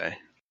 Okay.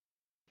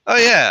 Oh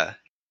yeah,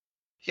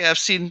 yeah. I've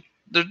seen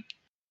the.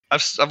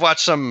 I've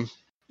watched some,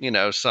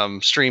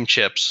 some stream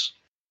chips.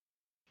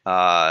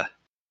 Some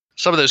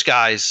of those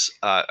guys,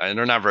 and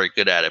they're not very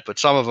good at it, but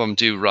some of them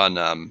do run,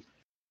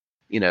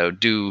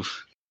 do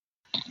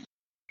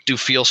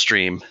field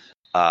stream,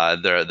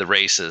 the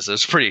races.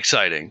 It's pretty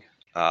exciting.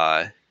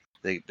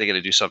 They got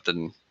to do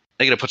something.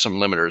 They got to put some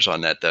limiters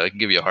on that though. It can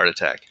give you a heart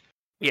attack.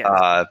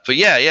 Yeah. But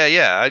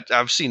yeah.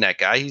 I've seen that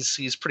guy.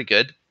 He's pretty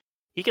good.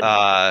 He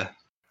can.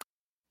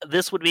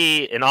 This would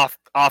be an off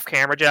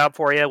camera job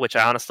for you, which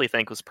I honestly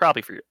think was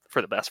probably for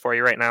the best for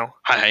you right now.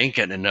 I ain't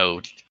getting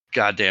no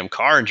goddamn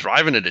car and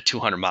driving it at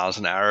 200 miles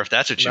an hour. If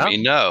that's what you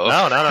mean, no. No.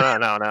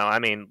 I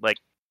mean, like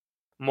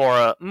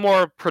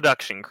more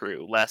production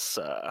crew, less.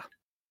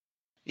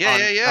 Yeah.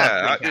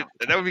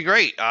 That would be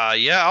great.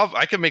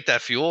 I can make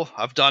that fuel.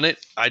 I've done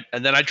it.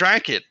 And then I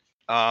drank it.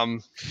 I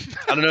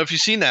don't know if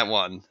you've seen that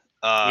one.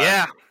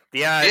 Yeah.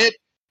 It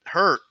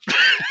hurt.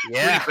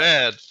 Yeah. Pretty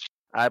bad.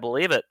 I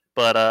believe it,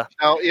 but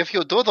Now, if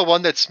you do the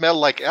one that smelled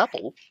like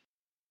apple,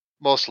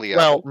 mostly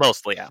apple.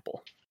 mostly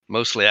apple.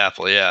 Mostly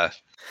apple, yeah.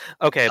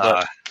 Okay,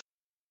 but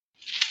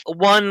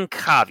one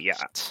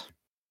caveat.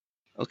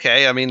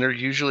 Okay, I mean there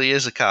usually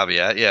is a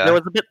caveat, yeah. There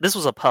was this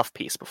was a puff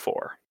piece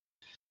before.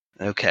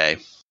 Okay.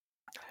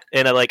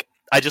 And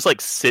I just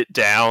sit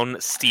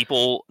down,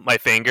 steeple my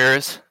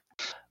fingers.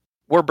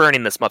 We're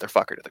burning this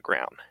motherfucker to the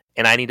ground,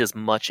 and I need as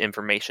much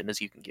information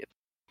as you can give.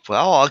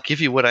 Well, I'll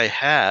give you what I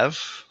have.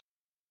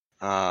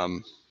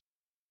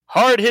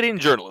 Hard-hitting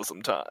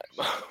journalism time.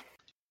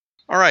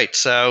 All right,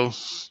 so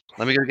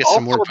let me go get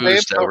some more Also booze,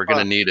 names though. of, We're going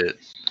to need it.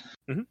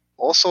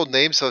 Also,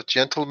 names of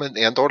gentlemen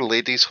and or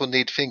ladies who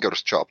need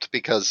fingers chopped,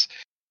 because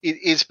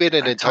it's been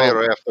an I entire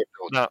don't- afternoon.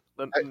 No,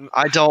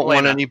 I don't want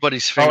Elena.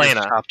 anybody's fingers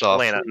Elena, chopped off.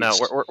 Elena, no,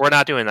 please. we're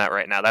not doing that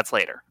right now. That's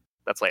later.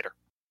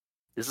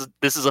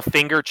 This is a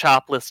finger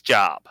chopless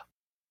job.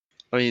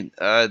 I mean,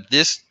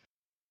 this.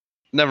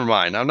 Never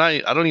mind. I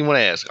don't even want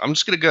to ask. I'm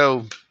just gonna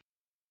go.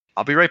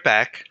 I'll be right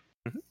back.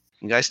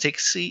 You guys take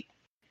a seat.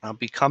 I'm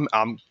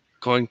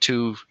going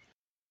to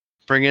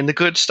bring in the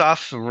good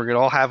stuff, and we're gonna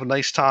all have a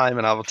nice time.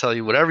 And I will tell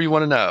you whatever you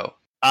want to know.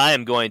 I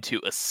am going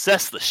to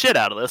assess the shit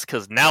out of this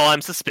because now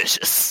I'm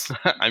suspicious.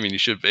 I mean, you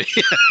should be.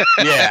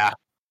 Yeah.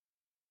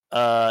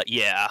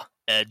 Yeah.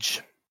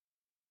 Edge.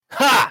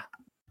 Ha!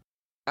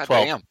 God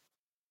 12. damn.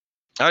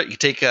 All right, you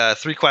take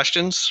 3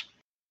 questions.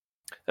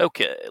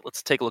 Okay,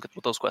 let's take a look at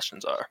what those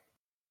questions are.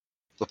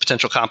 What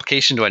potential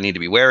complication do I need to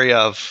be wary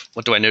of?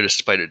 What do I notice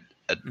despite an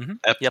Yep,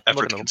 I'm effort looking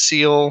to at them.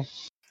 conceal?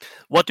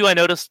 What do I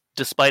notice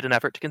despite an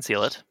effort to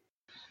conceal it?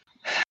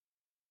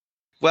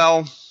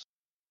 Well,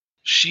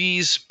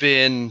 she's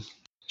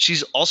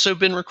also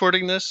been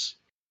recording this.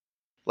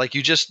 Like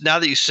now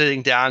that you're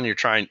sitting down,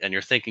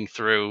 you're thinking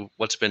through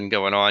what's been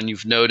going on,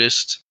 you've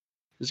noticed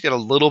he's got a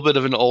little bit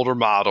of an older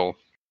model.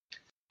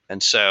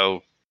 And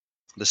so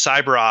the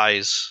cyber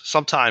eyes,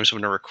 sometimes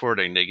when they're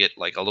recording, they get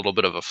like a little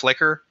bit of a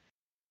flicker.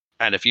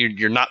 And if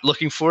you're not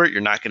looking for it,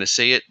 you're not going to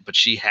see it. But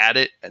she had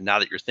it, and now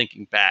that you're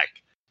thinking back,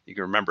 you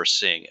can remember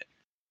seeing it.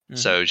 Mhm.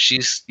 So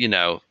she's,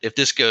 if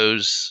this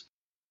goes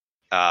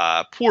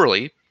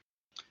poorly,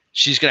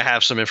 she's going to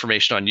have some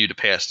information on you to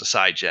pass to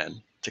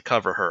SyGen to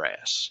cover her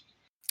ass.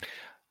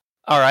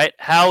 All right.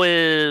 How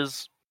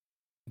is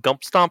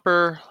Gump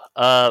Stomper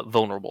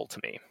vulnerable to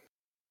me?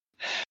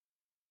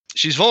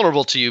 She's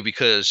vulnerable to you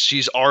because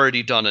she's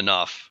already done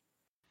enough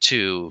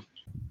to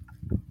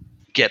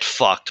get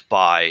fucked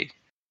by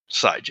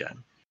SyGen.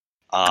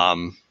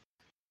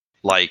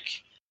 Like,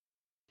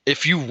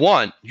 if you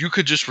want, you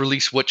could just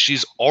release what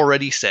she's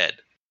already said,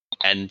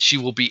 and she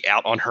will be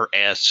out on her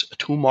ass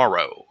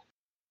tomorrow.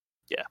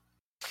 Yeah.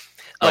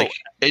 Like,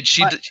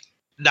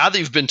 now that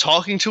you've been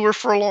talking to her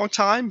for a long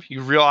time,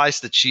 you realize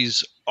that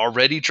she's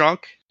already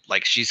drunk.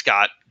 Like, she's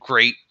got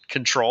great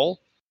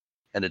control,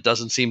 and it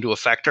doesn't seem to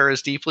affect her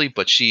as deeply,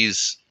 but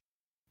she's,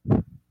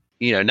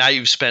 now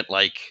you've spent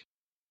like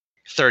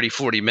 30,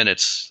 40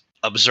 minutes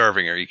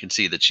observing her. You can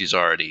see that she's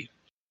already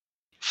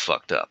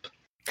fucked up.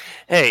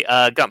 Hey,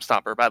 Gump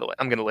Stomper, by the way,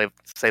 I'm going to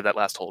save that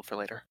last hold for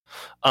later.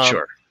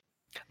 Sure.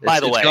 By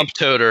the way, Gump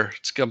Toter.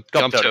 It's Gump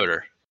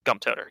Toter.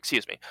 Gumptoter,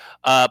 excuse me.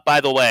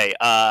 By the way,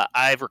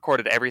 I've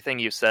recorded everything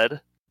you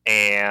said,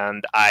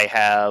 and I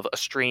have a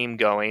stream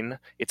going.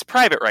 It's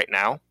private right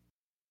now,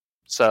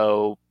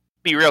 so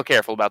be real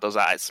careful about those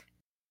eyes.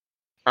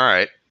 All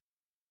right.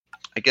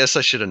 I guess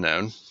I should have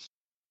known.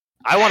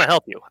 I want to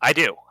help you. I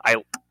do.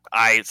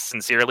 I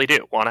sincerely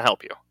do want to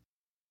help you.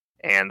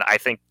 And I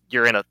think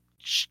you're in a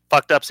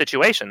fucked up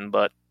situation,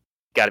 but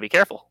got to be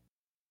careful.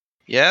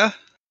 Yeah?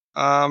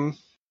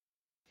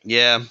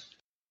 Yeah.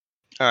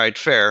 All right,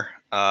 fair.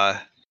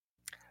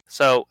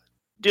 So,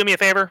 do me a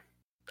favor.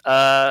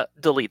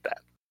 Delete that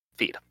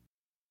feed.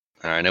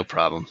 All right, no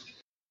problem.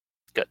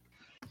 Good.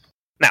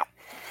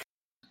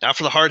 Now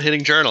for the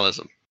hard-hitting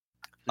journalism.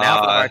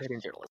 Now for the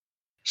hard-hitting journalism.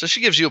 So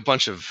she gives you a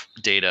bunch of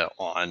data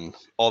on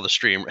all the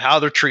streamers, how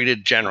they're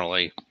treated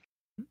generally,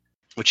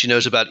 what she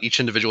knows about each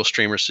individual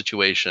streamer's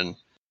situation,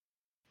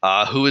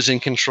 who is in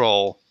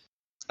control.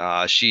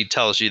 She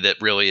tells you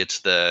that really it's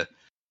the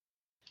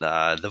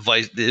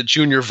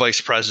junior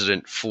vice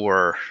president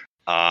for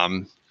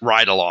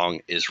Ride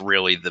Along is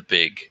really the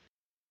big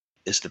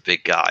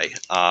guy.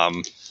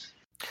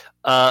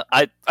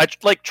 I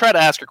try to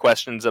ask her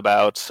questions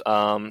about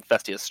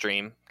Festia's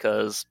stream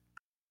because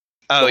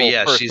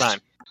she's time.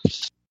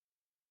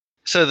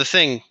 So the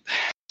thing,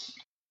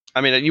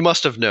 I mean, you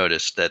must have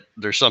noticed that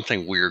there's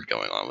something weird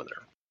going on with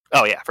her.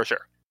 Oh yeah, for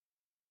sure.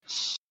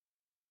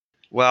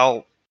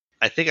 Well,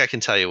 I think I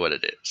can tell you what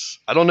it is.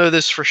 I don't know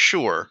this for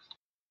sure,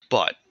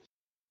 but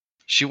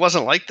she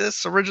wasn't like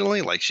this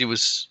originally. Like she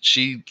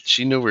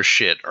knew her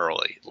shit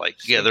early. Like,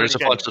 yeah, there's a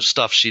bunch of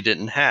stuff she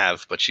didn't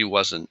have, but she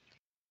wasn't,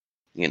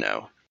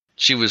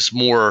 she was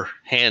more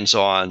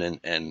hands-on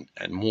and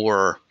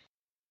more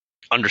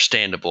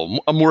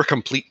understandable, a more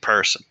complete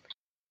person.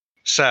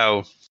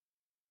 So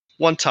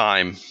one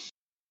time,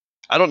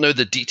 I don't know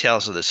the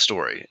details of this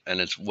story, and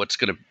it's what's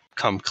going to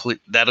come clear,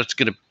 that it's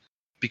going to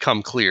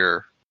become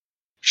clear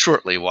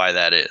shortly why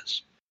that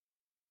is.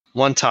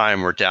 One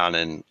time we're down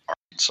in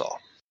Arkansas.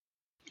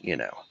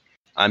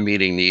 I'm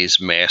meeting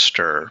these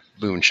master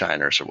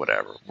moonshiners or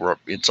whatever.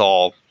 It's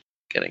all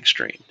getting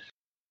streamed.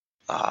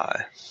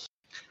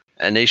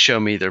 And they show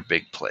me their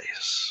big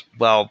place.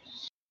 Well,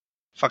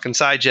 fucking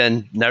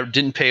SyGen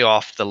didn't pay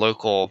off the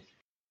local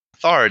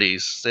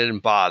authorities. They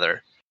didn't bother.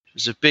 It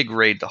was a big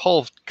raid. The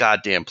whole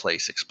goddamn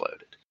place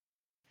exploded.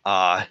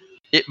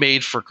 It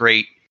made for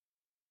great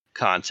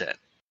content.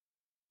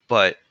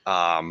 But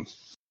I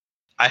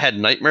had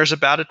nightmares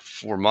about it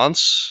for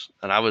months,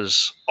 and I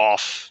was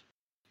off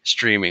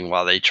streaming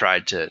while they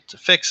tried to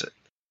fix it.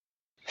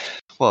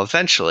 Well,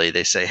 eventually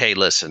they say, hey,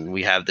 listen,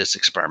 we have this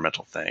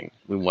experimental thing.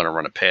 We want to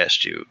run it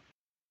past you.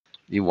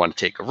 You want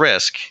to take a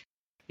risk,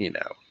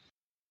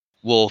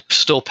 we'll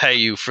still pay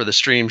you for the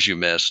streams you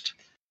missed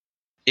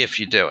if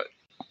you do it.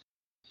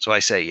 So I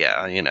say,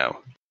 yeah,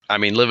 I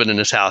mean, living in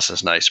this house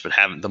is nice, but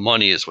having the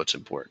money is what's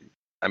important.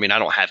 I mean, I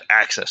don't have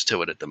access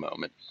to it at the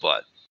moment,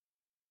 but,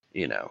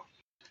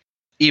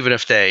 even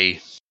if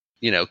they,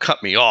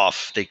 cut me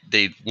off,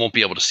 they won't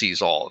be able to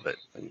seize all of it,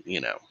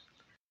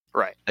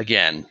 Right.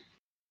 Again,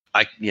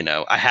 I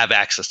have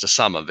access to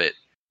some of it,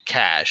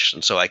 cash,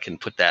 and so I can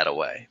put that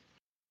away.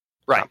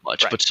 Right. Not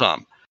much, right. but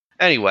some.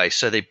 Anyway,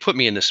 so they put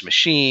me in this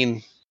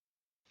machine,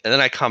 and then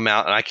I come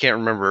out, and I can't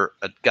remember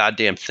a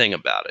goddamn thing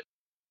about it.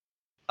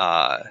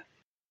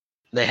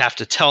 They have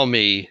to tell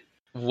me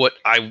what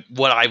I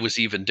was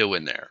even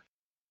doing there.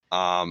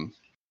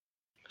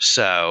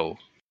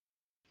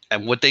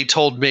 And what they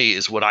told me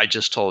is what I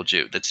just told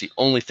you. That's the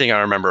only thing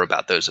I remember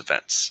about those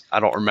events. I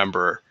don't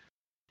remember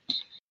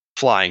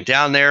flying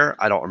down there.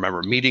 I don't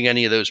remember meeting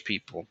any of those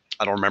people.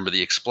 I don't remember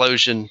the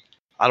explosion.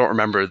 I don't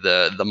remember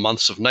the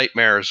months of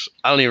nightmares.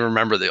 I don't even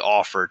remember the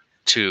offer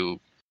to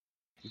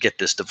get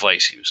this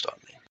device used on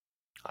me.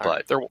 All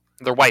right.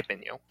 They're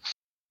wiping you.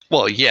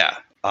 Well, yeah.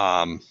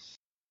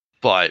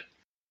 But,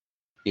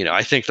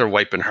 I think they're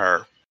wiping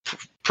her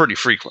pretty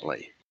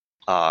frequently,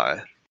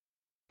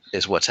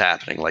 is what's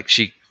happening. Like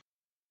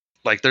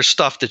there's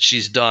stuff that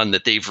she's done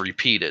that they've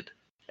repeated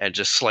and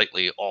just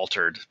slightly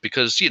altered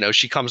because,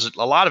 she comes,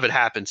 a lot of it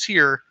happens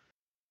here,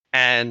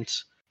 and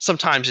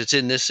sometimes it's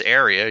in this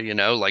area,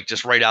 like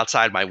just right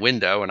outside my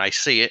window, and I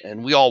see it,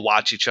 and we all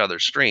watch each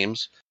other's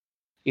streams,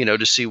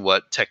 to see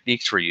what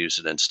techniques we're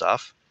using and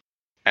stuff.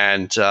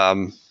 And,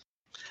 I've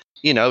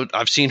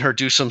seen her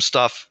do some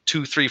stuff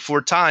 2, 3,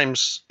 4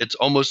 times. It's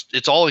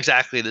all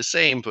exactly the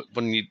same, but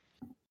when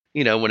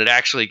when it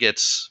actually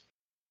gets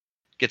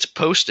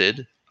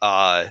posted,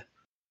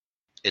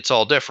 it's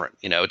all different.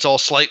 It's all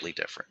slightly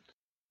different.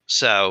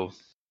 So,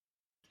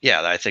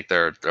 yeah, I think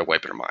they're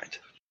wiping her mind.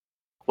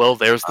 Well,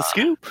 there's the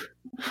scoop.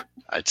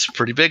 It's a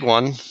pretty big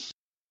one.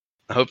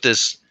 I hope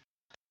this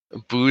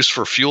booze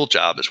for fuel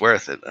job is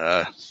worth it.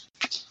 I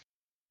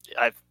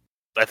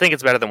think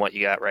it's better than what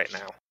you got right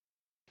now.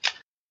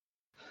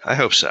 I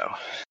hope so.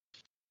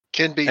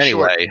 Can be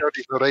Anyway. sure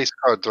the race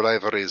car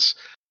driver is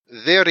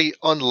very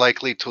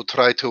unlikely to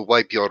try to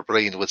wipe your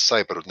brain with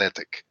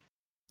cybernetic.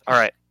 All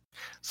right.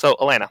 So,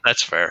 Elena.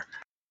 That's fair.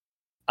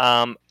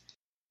 You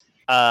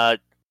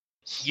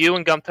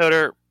and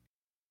Gumptoter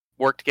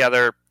work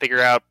together, figure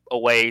out a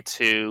way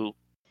to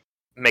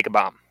make a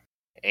bomb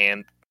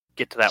and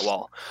get to that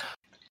wall.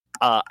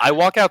 I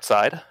walk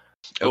outside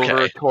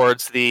over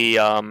towards the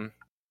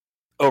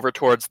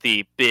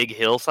big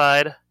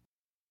hillside,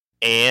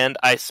 and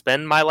I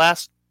spend my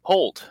last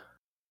hold.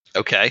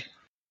 Okay.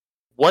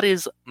 What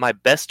is my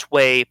best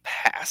way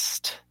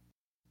past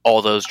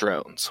all those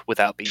drones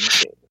without being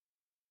seen?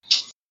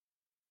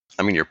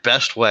 I mean, your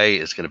best way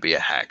is going to be a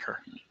hacker.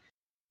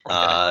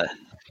 Okay.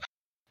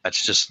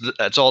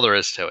 That's all there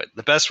is to it.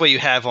 The best way you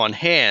have on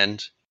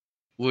hand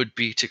would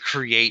be to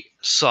create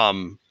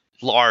some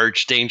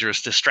large,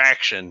 dangerous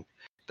distraction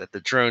that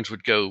the drones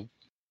would go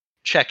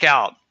check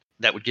out.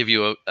 That would give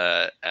you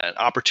an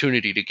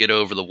opportunity to get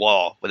over the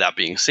wall without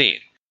being seen.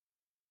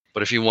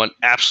 But if you want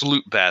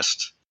absolute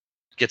best,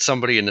 get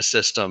somebody in the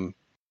system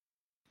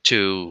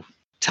to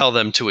tell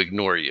them to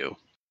ignore you.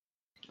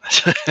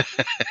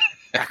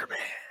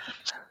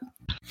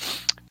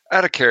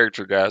 Out of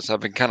character, guys, I've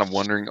been kind of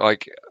wondering,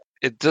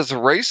 does the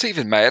race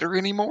even matter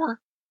anymore?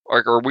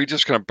 Like, are we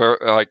just going to,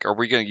 are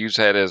we going to use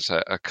that as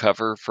a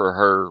cover for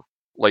her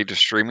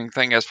latest streaming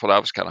thing? That's what I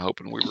was kind of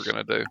hoping we were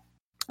going to do.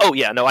 Oh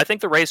yeah, no, I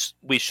think the race,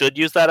 we should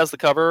use that as the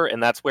cover,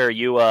 and that's where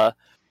you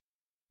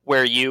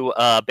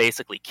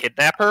basically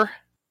kidnap her.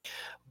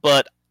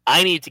 But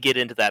I need to get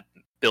into that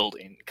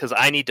building because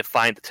I need to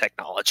find the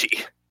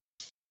technology.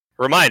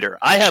 Reminder: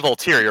 I have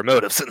ulterior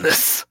motives in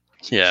this.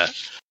 Yeah,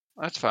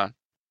 that's fine.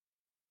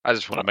 I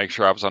just want to make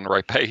sure I was on the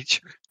right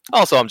page.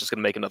 Also, I'm just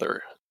going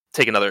to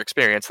take another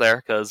experience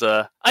there because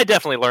I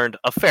definitely learned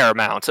a fair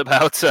amount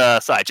about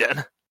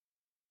SyGen.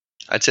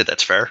 I'd say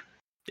that's fair.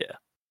 Yeah.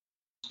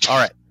 All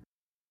right.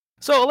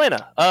 So,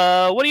 Elena,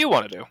 what do you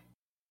want to do?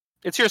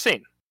 It's your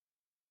scene.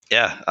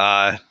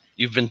 Yeah.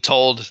 You've been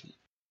told,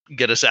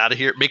 get us out of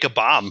here. Make a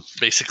bomb,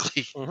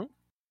 basically. Mm-hmm.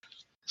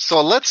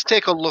 So let's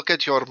take a look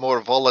at your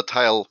more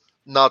volatile,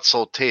 not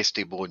so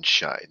tasty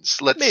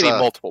moonshines. Maybe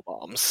multiple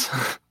bombs.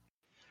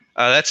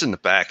 That's in the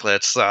back.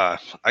 I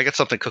got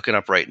something cooking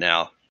up right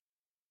now.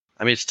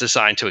 I mean, it's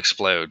designed to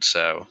explode,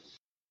 so.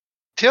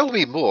 Tell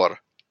me more.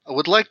 I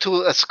would like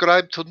to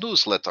ascribe to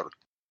newsletter.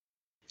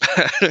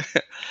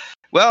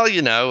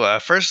 Well,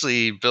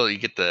 firstly, Bill, you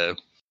get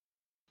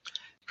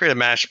create a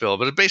mash bill,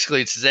 but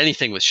basically it's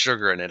anything with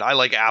sugar in it. I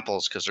like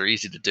apples because they're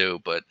easy to do,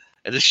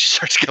 and then she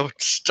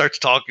starts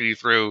talking you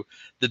through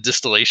the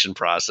distillation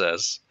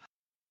process.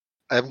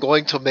 I'm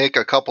going to make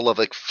a couple of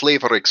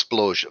flavor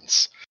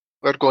explosions.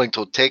 We're going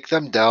to take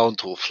them down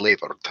to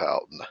Flavor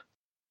Town.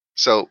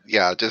 So,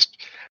 yeah, just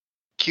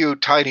cue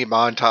tiny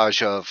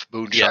montage of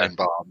moonshine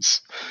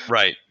bombs.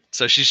 Right.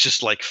 So she's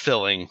just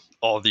filling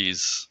all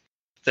these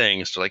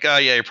things. They're like, oh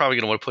yeah, you're probably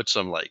going to want to put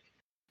some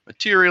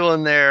material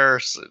in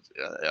there,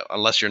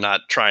 unless you're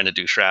not trying to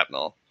do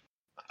shrapnel.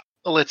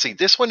 Well, let's see.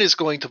 This one is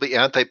going to be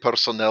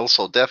anti-personnel,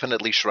 so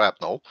definitely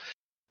shrapnel.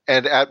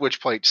 And at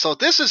which point, so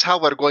this is how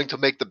we're going to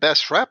make the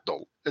best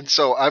shrapnel. And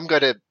so I'm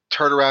going to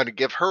turn around and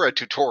give her a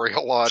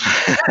tutorial on.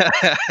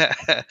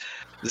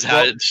 This is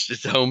how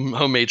it's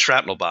homemade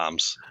shrapnel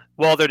bombs.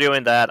 While they're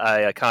doing that,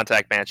 I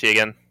contact Bsnshee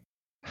again.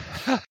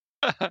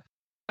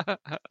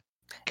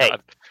 Hey.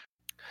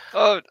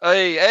 Oh,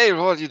 hey,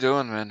 what are you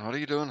doing, man? What are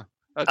you doing?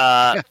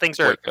 Things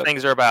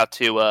are about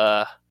to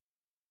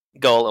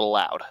go a little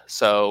loud.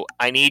 So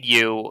I need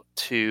you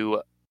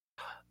to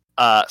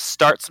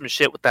start some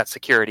shit with that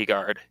security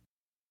guard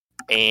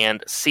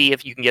and see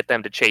if you can get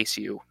them to chase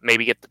you.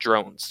 Maybe get the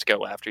drones to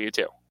go after you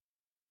too.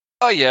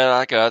 Oh yeah,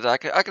 I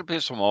can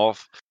piss them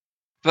off.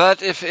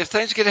 But if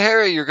things get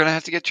hairy, you're gonna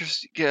have to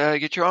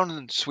get your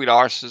own sweet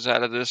arses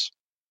out of this.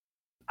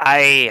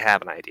 I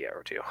have an idea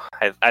or two.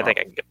 I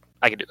think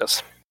I can do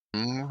this.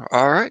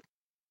 All right.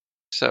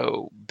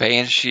 So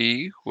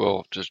Bsnshee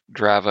will just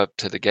drive up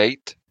to the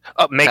gate.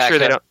 Oh, make sure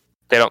they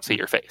don't see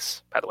your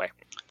face, by the way.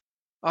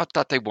 I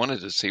thought they wanted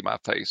to see my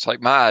face.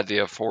 My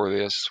idea for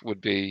this would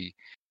be,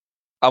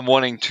 I'm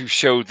wanting to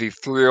show the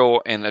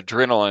thrill and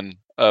adrenaline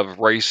of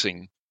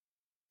racing,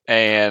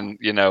 and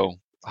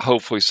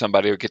hopefully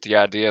somebody will get the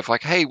idea of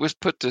hey, let's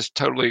put this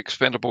totally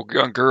expendable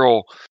young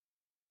girl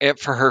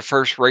for her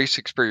first race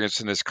experience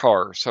in this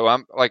car. So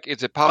I'm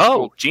is it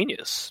possible? Oh,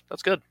 genius!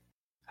 That's good.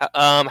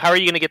 How are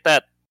you going to get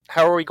that?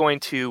 How are we going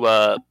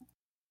to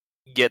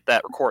get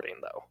that recording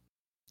though?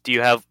 Do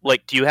you have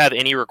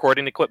any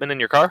recording equipment in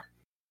your car?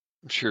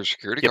 I'm sure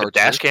security guards do.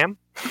 Dash cam?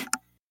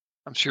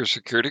 I'm sure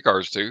security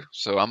guards do.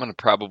 So I'm going to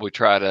probably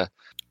try to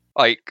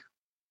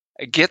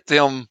get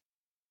them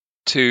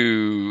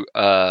to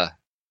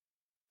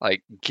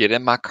get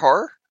in my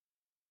car.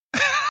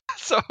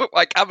 So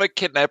I'm going to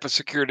kidnap a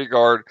security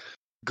guard,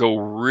 go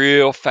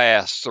real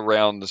fast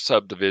around the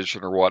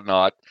subdivision or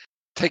whatnot,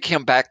 take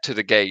him back to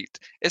the gate.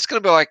 It's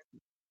going to be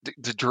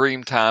the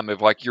dream time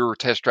of you were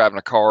test driving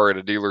a car at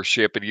a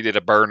dealership and you did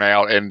a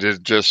burnout and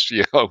just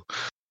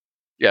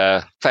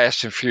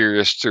Fast and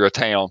Furious through a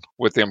town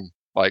with them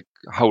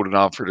holding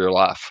on for their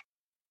life.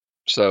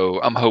 So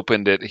I'm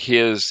hoping that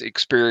his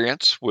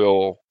experience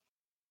will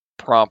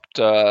prompt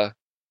an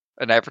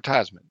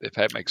advertisement, if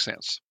that makes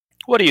sense.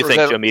 What do you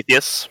think,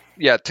 Prometheus?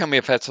 Yeah, tell me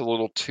if that's a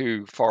little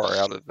too far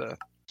out of the...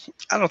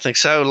 I don't think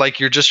so. Like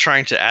you're just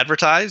trying to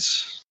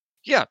advertise?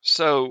 Yeah,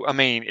 so, I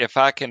mean, if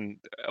I can...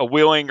 A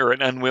willing or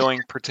an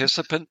unwilling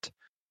participant,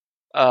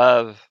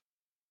 I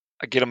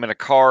get them in a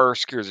car,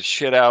 scares the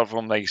shit out of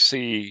them. They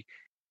see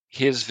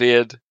his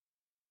vid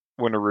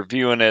when they're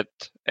reviewing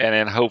it, and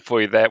then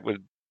hopefully that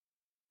would,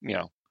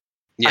 I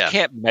Yeah.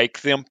 can't make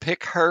them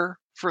pick her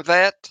for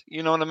that.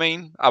 You know what I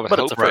mean? I would But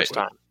hope it's the first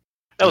Right. time.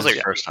 That was This like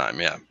is your first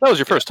time, yeah. that was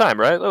your first time,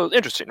 right? That was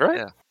interesting, right?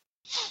 Yeah.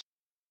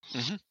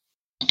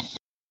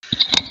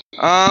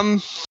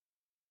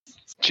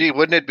 Gee,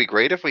 wouldn't it be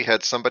great if we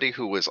had somebody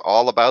who was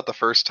all about the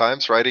first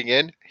times writing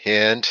in?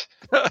 Hint.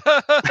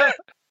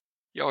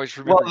 You always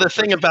remember. Well, the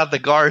thing about the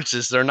guards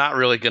is they're not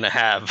really going to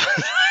have.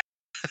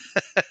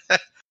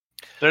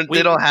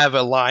 They don't have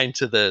a line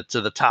to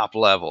the top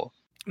level.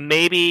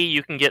 Maybe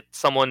you can get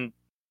someone.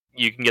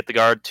 You can get the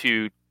guard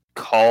to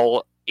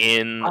call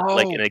in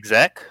like an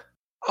exec.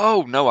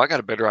 Oh, no, I got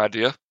a better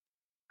idea.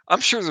 I'm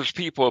sure there's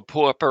people who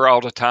pull up there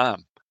all the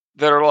time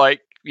that are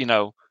like,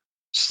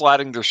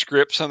 sliding their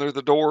scripts under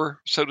the door,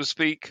 so to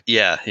speak.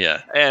 Yeah,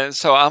 yeah. And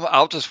so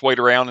I'll just wait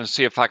around and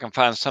see if I can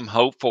find some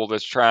hopeful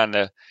that's trying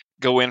to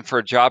go in for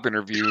a job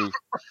interview.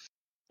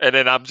 And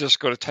then I'm just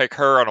going to take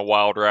her on a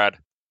wild ride,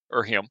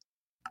 or him.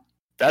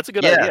 That's a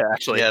good idea,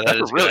 actually. Yeah, that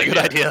That's is a really good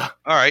good idea.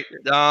 All right.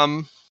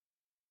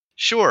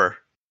 Sure.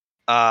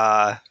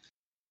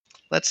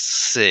 Let's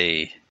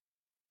see.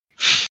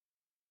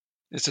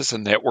 Is this a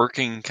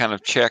networking kind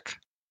of check?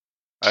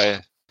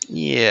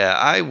 Yeah,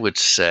 I would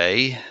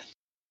say.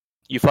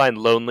 You find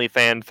Lonely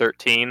Fan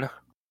 13.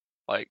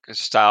 Like a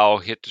style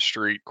hit the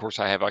street. Of course,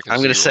 I have like a I'm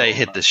going to 0 say on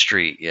hit mine. the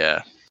street.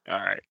 Yeah. All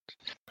right.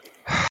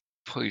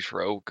 Please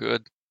roll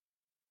good.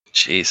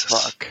 Jesus.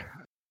 Fuck.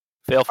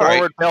 Fail All right.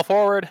 forward, fail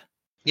forward.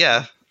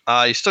 Yeah.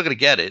 You're still going to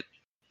get it.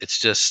 It's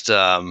just.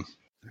 Man,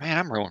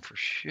 I'm rolling for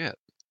shit.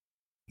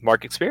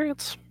 Mark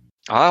experience.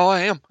 Oh,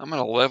 I am. I'm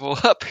going to level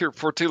up here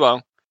for too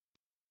long.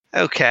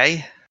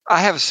 Okay. I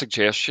have a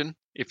suggestion,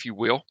 if you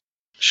will.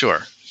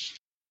 Sure.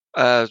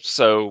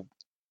 So,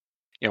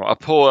 I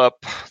pull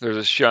up. There's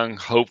this young,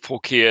 hopeful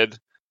kid.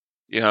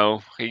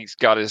 He's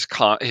got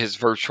his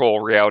virtual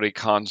reality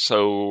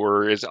console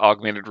or his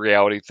augmented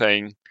reality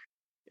thing,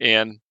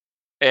 and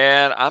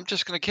I'm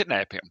just going to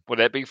kidnap him. Would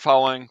that be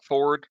following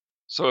forward?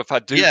 So if I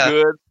do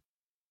good,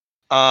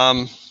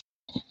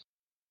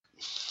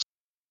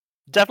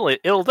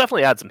 it'll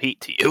definitely add some heat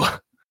to you.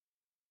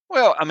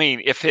 well, I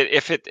mean, if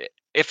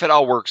it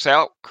all works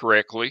out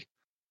correctly,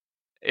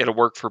 it'll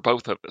work for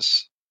both of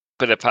us.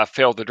 But if I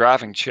fail the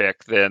driving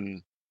check,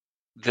 then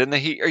the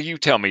heat. Or you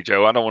tell me,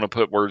 Joe. I don't want to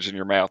put words in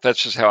your mouth.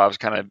 That's just how I was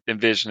kind of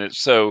envisioning it.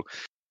 So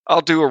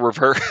I'll do a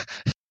reverse.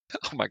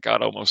 Oh my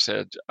God! I almost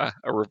said a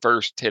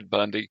reverse Ted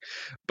Bundy,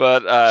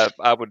 but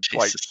I would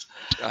Jesus.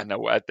 I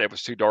know that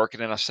was too dark,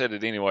 and then I said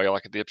it anyway,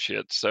 like a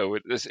dipshit. So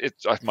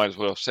I might as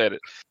well have said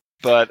it.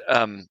 But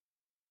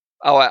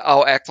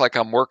I'll act like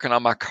I'm working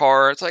on my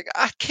car. It's like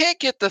I can't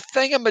get the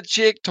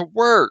thingamajig to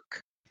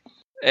work,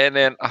 and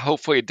then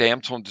hopefully a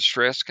damsel in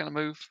distress kind of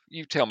move.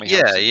 You tell me.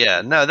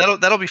 Yeah. No,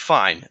 that'll be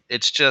fine.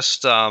 It's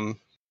just I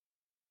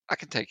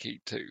can take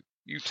heat too.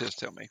 You just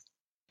tell me.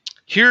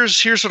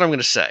 Here's what I'm going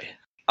to say.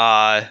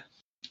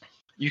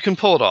 You can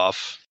pull it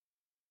off,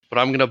 but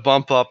I'm going to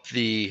bump up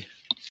the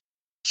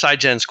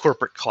SyGen's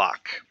corporate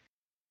clock.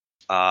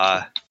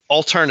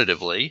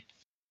 Alternatively,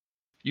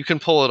 you can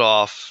pull it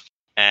off,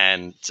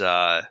 and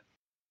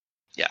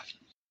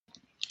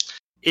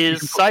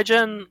Is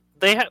SyGen?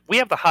 We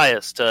have the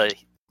highest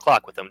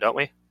clock with them, don't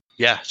we?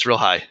 Yeah, it's real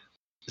high.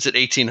 It's at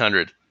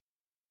 1800.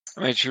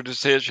 I mean, it's your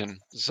decision.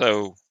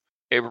 So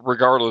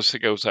regardless, it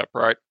goes up,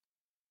 right?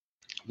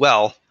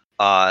 Well,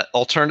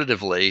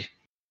 alternatively,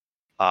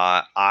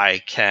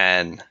 I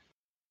can.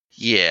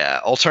 Yeah,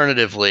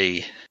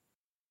 alternatively,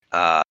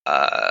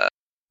 I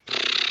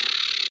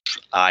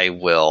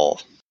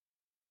will.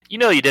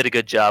 You did a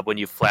good job when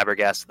you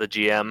flabbergasted the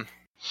GM.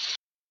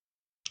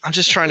 I'm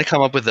just trying to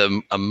come up with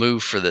a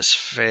move for this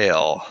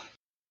fail.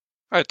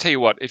 I tell you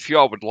what, if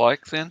y'all would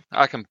like, then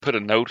I can put a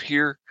note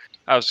here.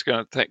 I was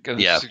going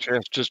to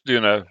suggest just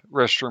doing a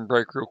restroom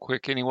break real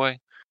quick anyway.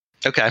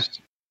 Okay.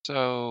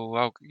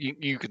 So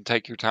you can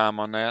take your time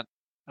on that.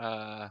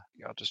 I'll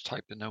just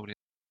type the note in.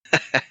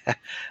 All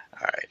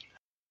right.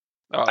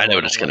 I know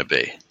what it's going to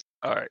be.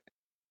 All right.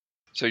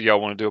 So y'all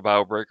want to do a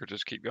bio break or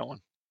just keep going?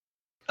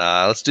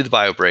 Let's do the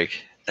bio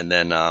break, and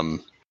then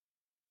when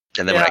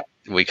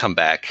we come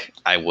back,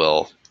 I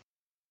will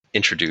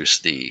introduce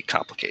the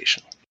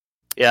complication.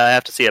 Yeah, I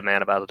have to see a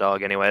man about a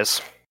dog,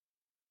 anyways.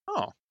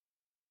 Oh,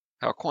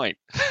 how quaint!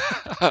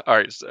 All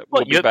right, so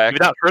we'll be back.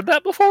 You've not heard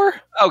that before?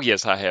 Oh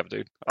yes, I have,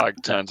 dude.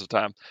 Like tons of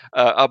time.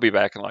 I'll be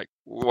back in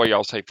what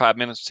y'all say, 5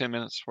 minutes, 10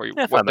 minutes?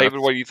 David,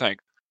 what do you think?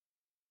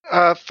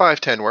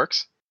 5-10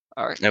 works.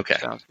 All right. Okay.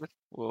 Sounds good.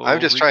 I'm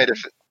just trying to.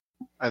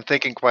 I'm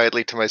thinking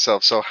quietly to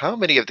myself. So, how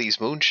many of these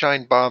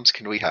moonshine bombs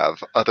can we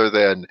have, other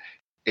than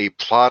a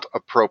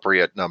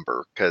plot-appropriate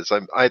number? Because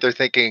I'm either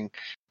thinking,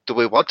 do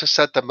we want to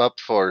set them up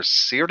for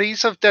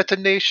series of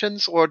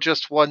detonations, or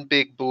just one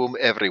big boom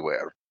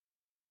everywhere?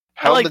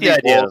 How like many the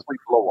idea. walls we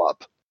blow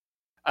up?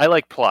 I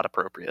like plot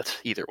appropriate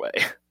either way.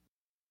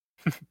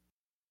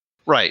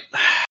 Right.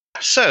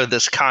 So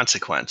this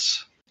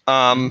consequence.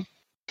 Oh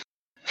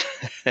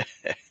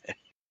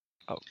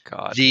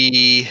God.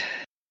 This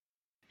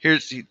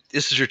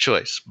is your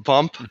choice.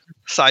 Bump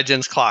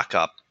SyGen's clock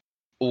up,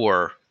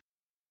 or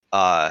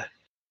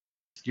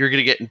you're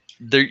gonna get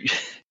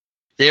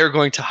they are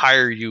going to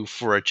hire you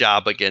for a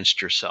job against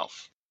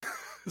yourself.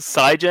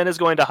 SyGen is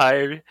going to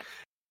hire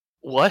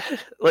what?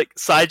 Like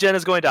SyGen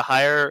is going to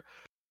hire.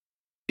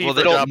 Well,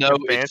 they don't know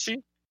it's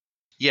Bsnshee.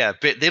 Yeah,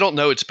 but they don't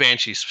know it's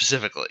Bsnshee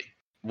specifically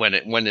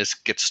when this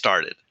gets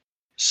started.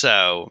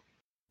 So.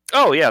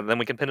 Oh yeah, then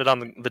we can pin it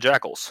on the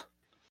jackals.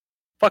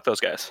 Fuck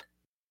those guys.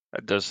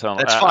 That does sound.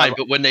 That's fine,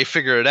 but when they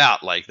figure it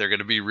out, like they're going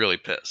to be really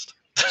pissed.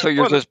 So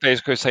you're just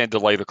basically saying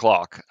delay the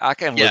clock. I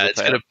can live with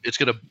that. It's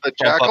gonna The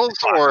jackals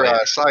or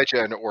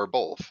SyGen or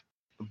both?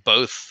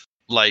 Both.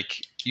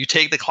 Like you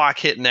take the clock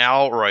hit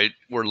now,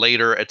 or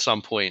later at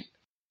some point,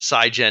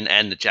 SyGen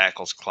and the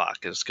jackals clock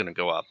is going to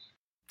go up.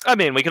 I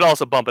mean, we could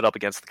also bump it up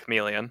against the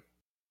chameleon.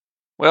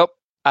 Well,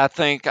 I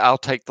think I'll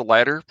take the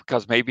latter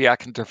because maybe I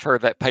can defer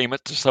that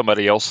payment to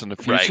somebody else in the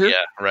future. Right,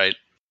 yeah, right.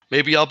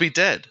 Maybe I'll be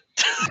dead.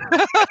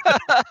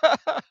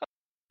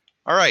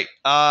 All right.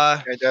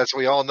 And as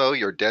we all know,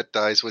 your debt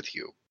dies with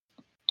you.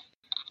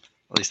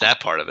 At least that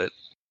part of it.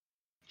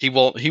 He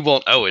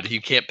won't owe it. He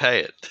can't pay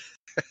it.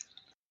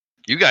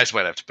 You guys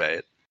might have to pay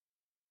it.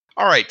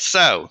 All right,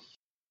 so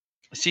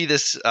I see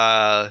this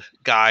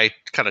guy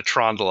kind of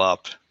trundle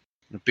up,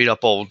 beat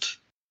up old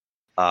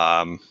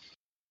in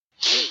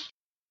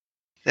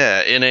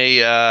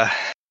a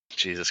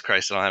Jesus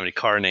Christ, I don't have any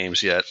car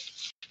names yet.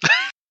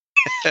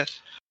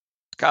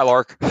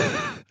 Skylark.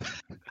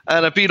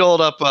 And I beat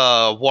old up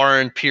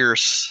Warren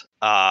Pierce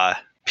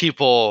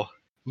people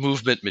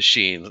movement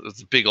machine.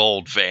 It's a big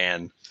old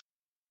van.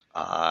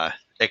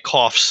 It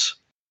coughs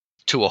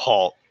to a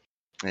halt.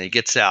 And he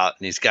gets out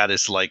and he's got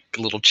his like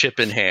little chip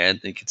in hand.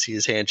 And you can see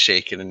his hand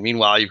shaking. And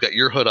meanwhile, you've got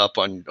your hood up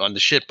on the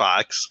shit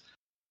box.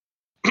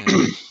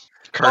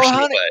 Cursing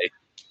away.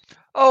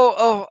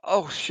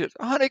 Oh, shit.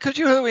 Honey, could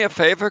you do me a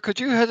favor? Could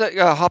you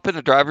hop in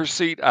the driver's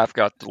seat? I've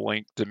got the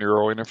link, the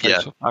neural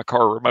interface of my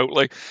car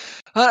remotely.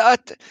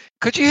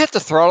 Could you hit the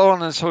throttle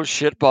on this whole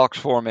shit box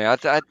for me?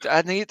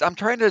 I'm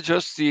trying to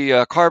adjust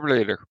the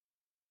carburetor.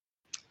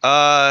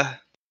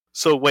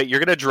 So wait, you're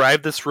going to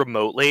drive this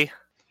remotely?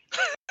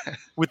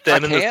 With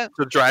them in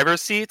the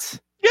driver's seats?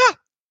 Yeah.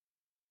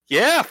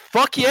 Yeah,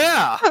 fuck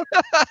yeah.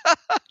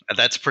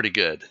 That's pretty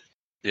good.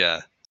 Yeah.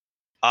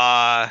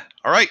 All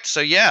right, so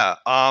yeah,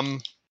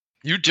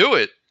 you do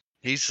it.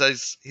 He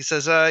says,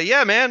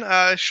 yeah,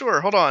 man,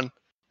 sure, hold on.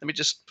 Let me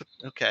just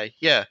okay,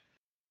 yeah.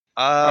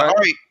 All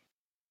right.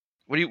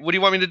 What do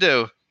you want me to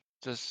do?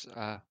 Just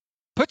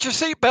put your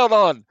seatbelt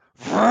on.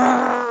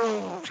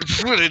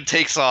 It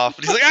takes off.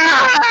 And he's like,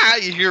 ah!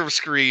 You hear him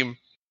scream.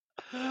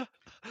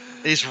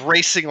 He's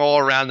racing all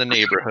around the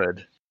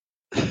neighborhood.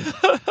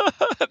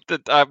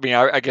 I mean,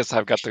 I guess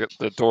I've got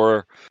the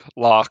door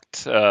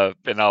locked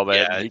and all that.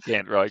 Yeah. And he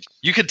can't like.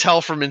 You can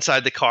tell from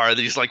inside the car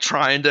that he's like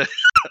trying to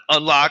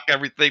unlock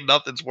everything.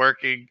 Nothing's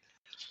working.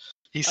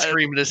 He's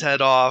screaming his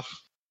head off.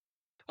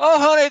 Oh,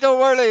 honey, don't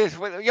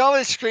worry. You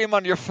always scream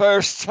on your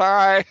first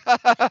try.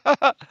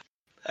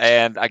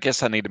 And I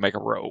guess I need to make a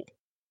roll.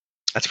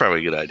 That's probably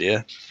a good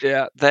idea.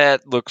 Yeah,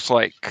 that looks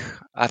like.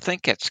 I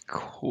think it's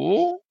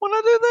cool when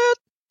I do that.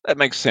 That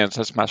makes sense.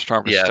 That's my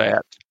strongest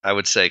stat. I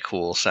would say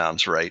cool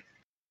sounds right.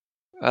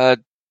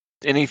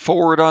 Any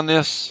forward on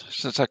this?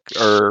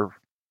 Or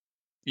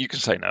you can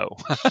say no.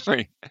 No,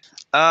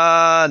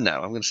 I'm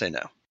going to say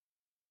no.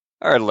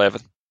 All right,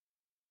 11.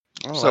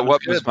 Oh, so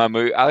what was my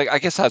move? I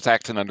guess I was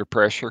acting under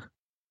pressure.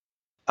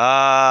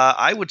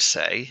 I would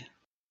say,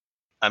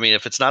 I mean,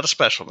 if it's not a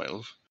special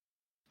move,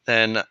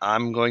 then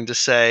I'm going to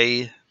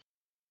say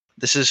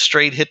this is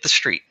straight hit the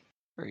street.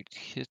 Straight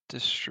hit the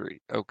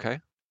street.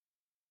 Okay.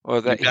 Well,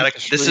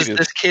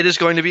 this kid is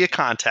going to be a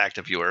contact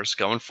of yours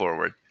going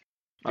forward.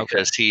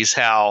 Because he's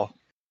how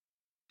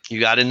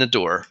you got in the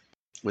door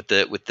with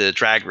the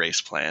drag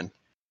race plan,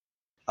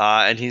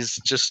 and he's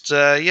just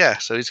so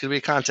he's gonna be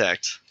a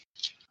contact.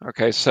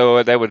 Okay,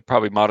 so that would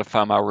probably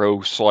modify my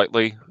roll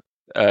slightly.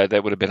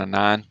 That would have been a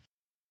 9,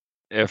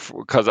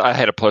 because I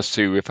had a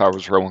 +2 if I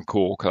was rolling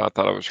cool, because I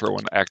thought I was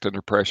rolling act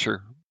under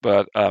pressure.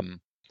 But well,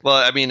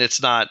 I mean,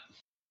 it's not.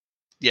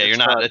 Yeah, you're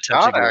not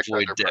attempting to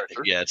avoid death.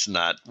 Yeah, it's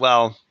not.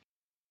 Well.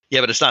 Yeah,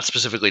 but it's not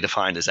specifically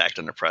defined as act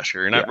under pressure.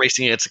 You're not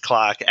racing against the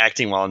clock,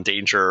 acting while in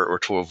danger, or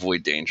to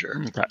avoid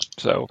danger. Okay,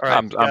 so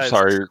right, I'm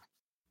sorry.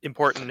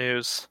 Important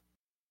news.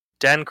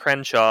 Dan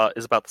Crenshaw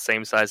is about the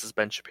same size as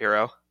Ben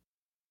Shapiro.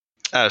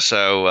 Oh,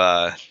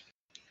 so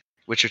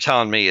what you're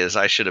telling me is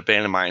I should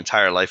abandon my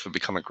entire life and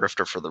become a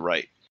grifter for the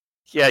right.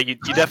 Yeah, you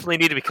definitely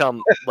need to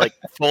become like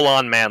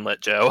full-on manlet,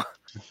 Joe.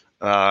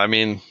 I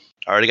mean,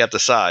 I already got the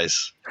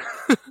size.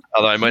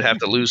 Although I might have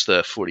to lose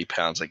the 40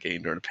 pounds I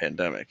gained during the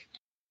pandemic.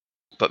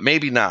 But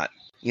maybe not.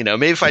 You know,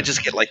 maybe if I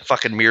just get like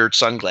fucking mirrored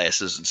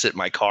sunglasses and sit in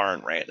my car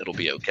and rant, it'll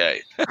be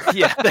okay.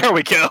 Yeah, there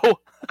we go.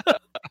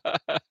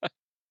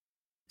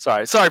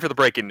 Sorry for the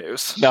breaking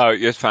news. No,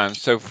 it's fine.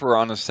 So for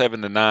on a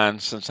 7 to 9,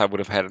 since I would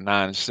have had a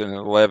 9 instead of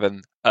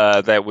 11,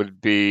 that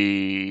would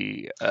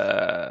be.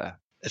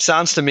 It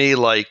sounds to me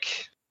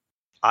like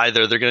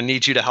either they're going to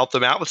need you to help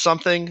them out with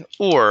something,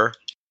 or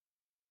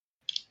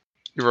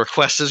your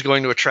request is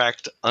going to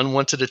attract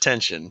unwanted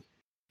attention.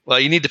 Well,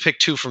 you need to pick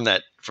two from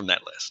that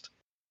list.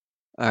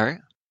 All right.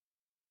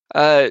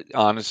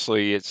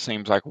 Honestly, it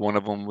seems like one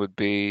of them would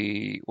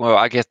be. Well,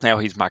 I guess now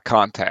he's my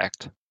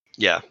contact.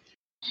 Yeah.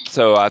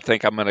 So I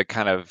think I'm going to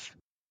kind of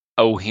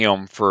owe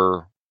him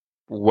for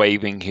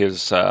waiving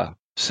his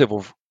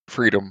civil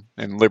freedom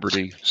and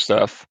liberty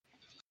stuff.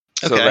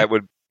 So Okay.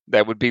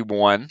 that would be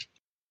one.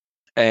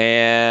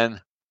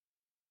 And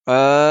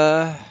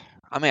I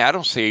mean, I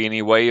don't see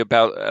any way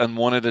about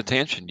unwanted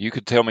attention. You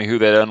could tell me who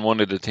that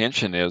unwanted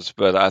attention is,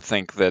 but I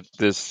think that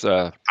this.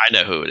 I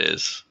know who it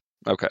is.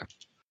 Okay.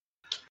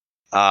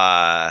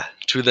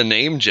 To the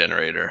name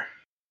generator.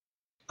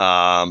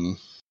 Let's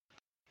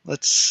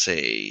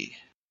see.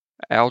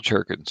 Al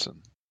Jurgensen.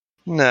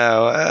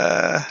 No.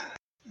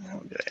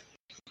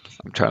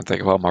 I'm trying to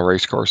think of all my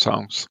race car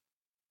songs.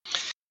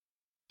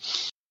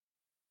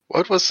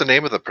 What was the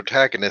name of the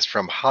protagonist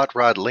from Hot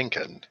Rod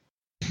Lincoln?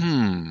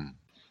 Son.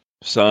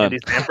 Andy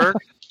Samberg?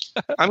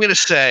 I'm going to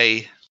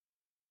say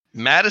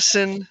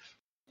Madison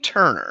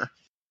Turner.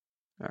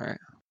 All right.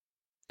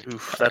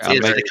 Oof, that's I'll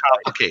Is make the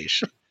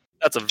complication.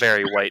 that's a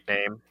very white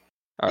name.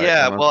 All right,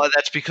 Yeah, I'm well,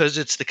 that's because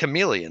it's the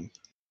chameleon.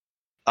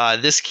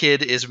 This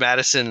kid is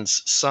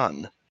Madison's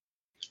son,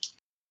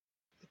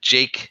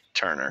 Jake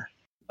Turner.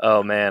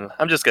 Oh man,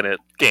 I'm just gonna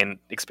gain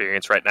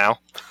experience right now.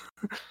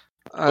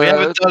 We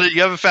haven't done it.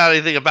 You haven't found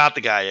anything about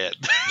the guy yet.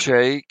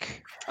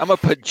 Jake. I'm gonna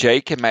put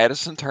Jake and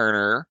Madison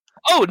Turner.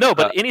 Oh no,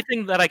 but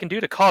anything that I can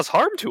do to cause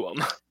harm to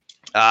him.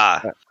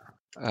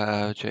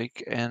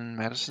 Jake and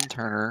Madison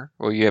Turner.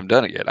 Well, you haven't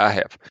done it yet. I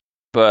have,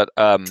 but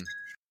I'm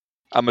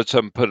gonna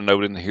put a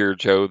note in here,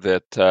 Joe,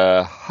 that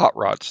Hot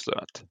Rod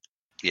stunt.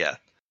 Yeah.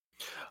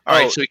 All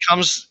right, so he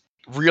comes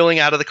reeling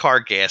out of the car,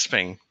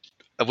 gasping,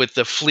 with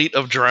the fleet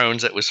of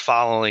drones that was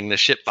following the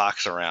ship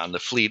box around. The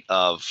fleet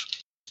of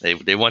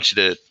they want you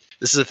to.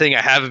 This is a thing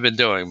I haven't been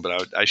doing,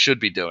 but I should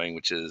be doing,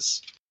 which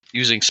is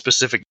using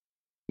specific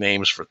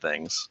names for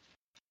things.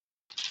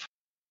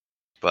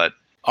 But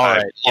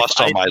I lost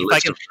all my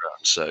list of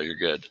drones, so you're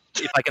good.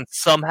 If I can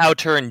somehow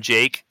turn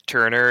Jake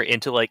Turner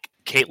into like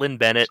Caitlin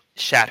Bennett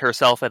shat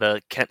herself at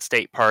a Kent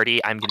State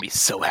party, I'm gonna be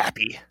so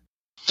happy.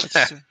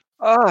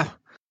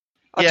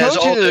 I Yeah, told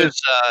all you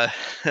those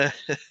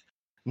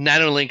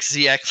Nanolink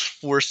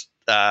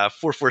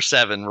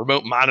ZX447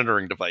 remote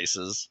monitoring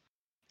devices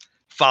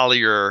follow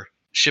your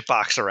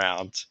shipbox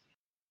around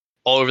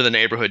all over the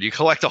neighborhood. You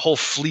collect a whole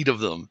fleet of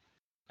them,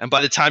 and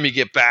by the time you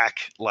get back,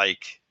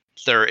 like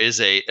there is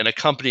an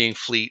accompanying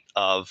fleet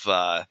of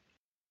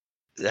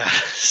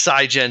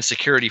SyGen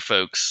security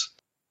folks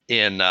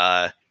in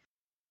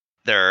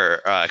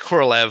their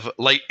Korolev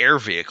light air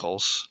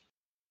vehicles.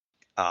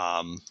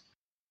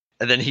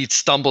 And then he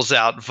stumbles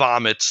out,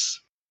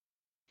 vomits,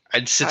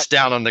 and sits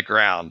down on the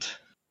ground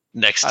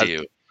next to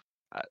you.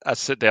 I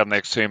sit down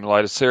next to him,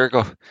 light a cigarette,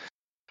 go,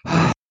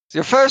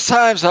 your first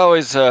time's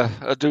always a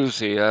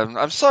doozy.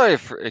 I'm sorry,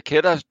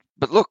 kid,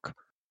 but look,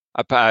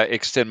 I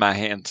extend my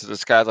hand to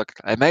this guy. Look,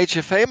 I made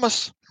you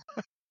famous.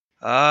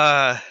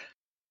 Yeah,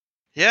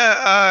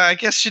 I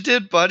guess you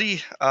did,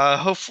 buddy.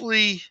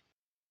 Hopefully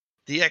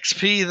the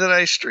XP that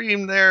I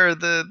streamed there,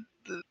 the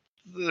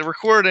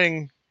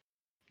recording,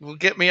 will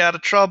get me out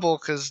of trouble,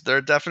 because they're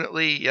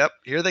definitely, yep,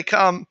 here they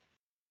come.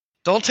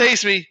 Don't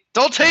tase me.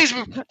 Don't tase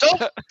me.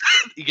 Don't.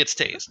 He gets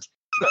tased.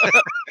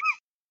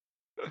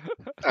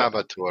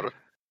 Amateur.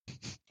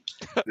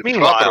 The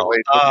Meanwhile, proper way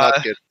to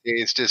not get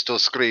tased is to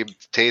scream,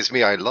 "Tase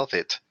me, I love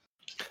it."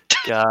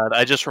 God,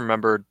 I just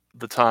remembered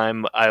the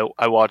time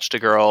I watched a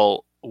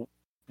girl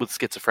with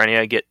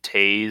schizophrenia get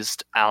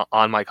tased out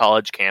on my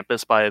college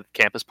campus by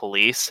campus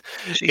police.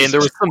 Jesus and there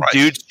was some Christ.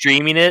 dude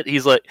streaming it.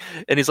 He's like,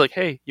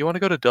 hey, you want to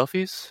go to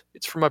Duffy's?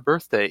 It's for my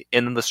birthday.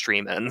 And then the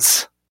stream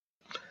ends.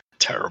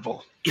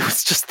 Terrible. It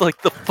was just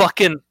like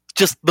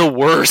just the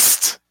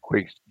worst.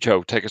 Quick,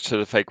 Joe, take us to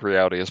the fake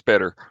reality. It's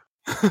better.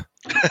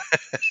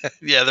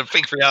 Yeah, the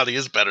fake reality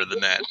is better than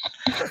that.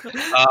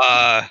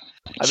 I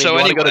mean, So you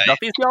want to go to anyway.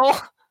 Duffy's,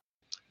 y'all?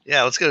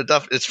 Yeah, let's go to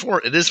Duff.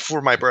 It is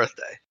for my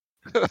birthday.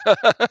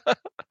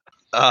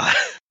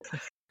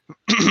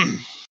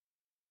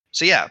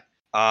 So yeah,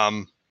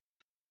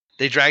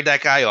 they drag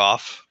that guy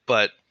off,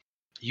 but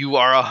you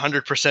are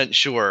 100%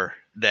 sure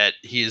that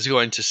he is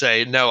going to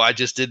say, "No, I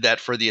just did that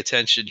for the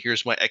attention.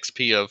 Here's my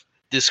XP of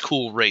this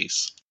cool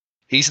race."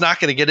 He's not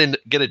going to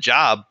get a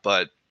job,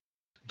 but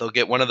they'll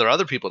get one of their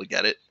other people to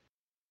get it.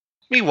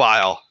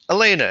 Meanwhile,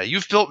 Elena,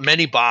 you've built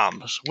many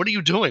bombs. What are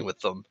you doing with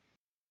them?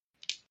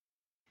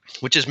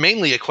 Which is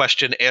mainly a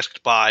question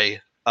asked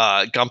by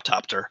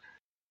Gumptopter.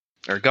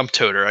 Or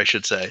Gumptoter, I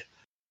should say.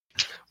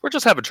 We're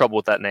just having trouble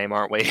with that name,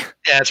 aren't we?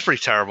 Yeah, it's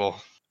pretty terrible.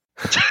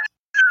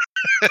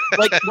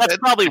 Like, that's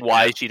probably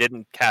why she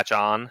didn't catch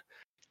on.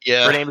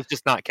 Yeah. Her name is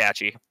just not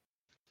catchy.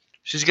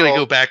 She's gonna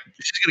go back.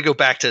 She's gonna go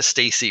back to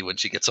Stacy when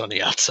she gets on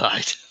the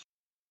outside.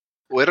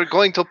 We're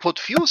going to put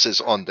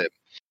fuses on them.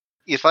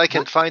 If I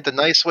can find a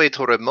nice way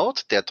to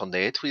remote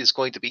detonate, it's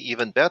going to be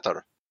even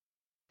better.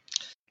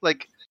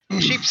 Like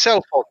cheap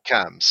cell phone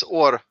cams,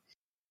 or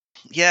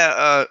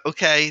Yeah.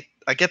 Okay.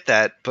 I get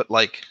that, but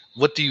like,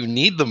 what do you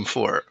need them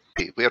for?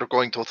 we're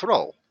going to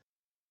throw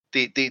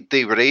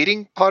the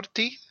raiding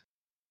party.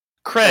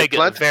 Craig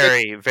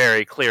very,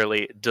 very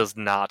clearly does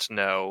not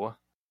know.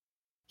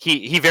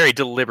 He very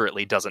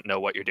deliberately doesn't know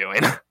what you're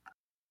doing.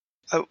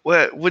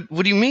 What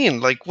do you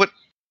mean? Like what?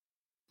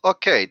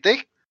 Okay,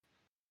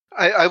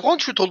 I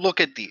want you to look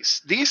at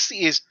this.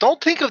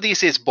 Don't think of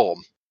this as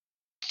bomb.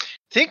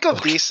 Think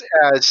of this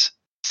as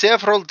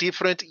several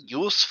different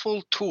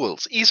useful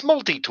tools. It's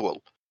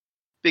multi-tool.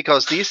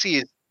 Because this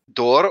is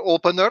door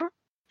opener,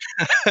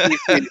 this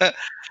is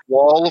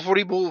valve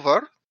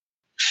remover,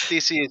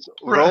 this is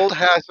roll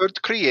hazard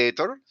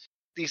creator,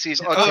 this is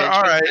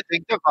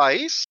attention-getting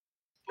device.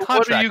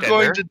 What are you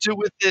going to do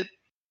with it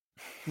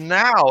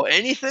now?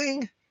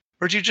 Anything?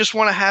 Or do you just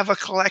want to have a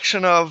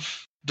collection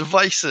of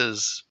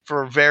devices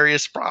for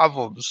various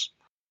problems?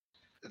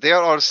 There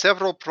are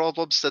several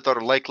problems that are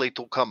likely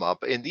to come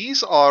up, and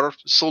these are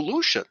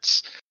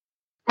solutions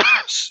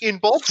in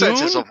both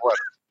senses of word.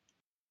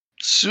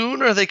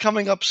 Soon? Are they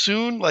coming up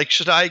soon? Like,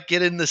 should I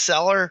get in the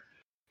cellar?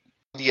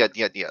 Yet.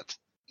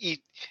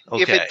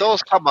 If it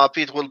does come up,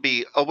 it will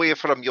be away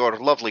from your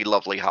lovely,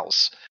 lovely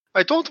house.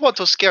 I don't want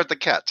to scare the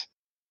cat.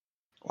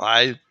 Well,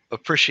 I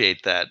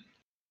appreciate that.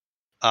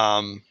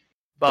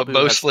 But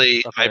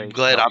mostly, I'm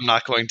glad I'm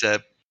not going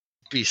to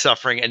be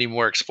suffering any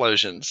more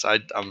explosions.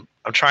 I'm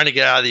trying to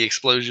get out of the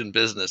explosion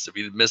business. If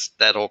you missed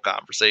that whole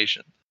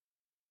conversation.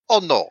 Oh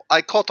no,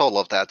 I caught all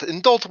of that,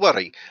 and don't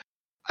worry.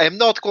 I am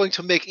not going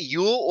to make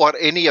you or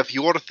any of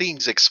your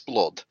things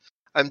explode.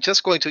 I'm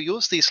just going to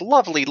use these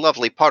lovely,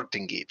 lovely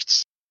parting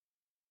gifts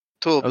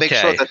to make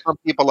sure that some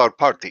people are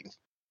parting.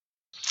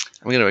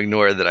 I'm going to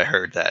ignore that I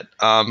heard that.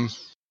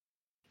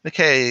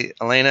 Okay,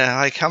 Elena,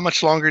 like, how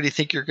much longer do you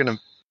think you're going to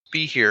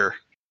be here?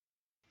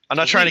 I'm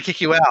not trying to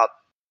kick you out,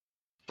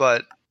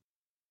 but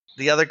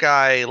the other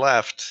guy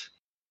left,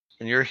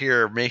 and you're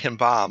here making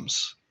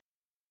bombs.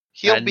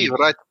 He'll be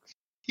right.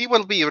 He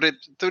will be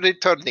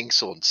returning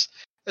soon.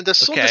 And as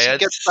soon as he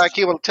gets back,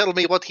 he will tell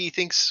me what he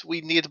thinks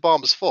we need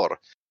bombs for.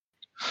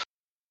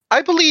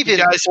 I believe you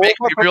guys make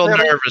me real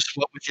nervous.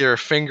 What with your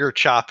finger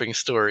chopping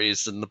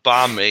stories and the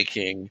bomb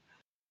making?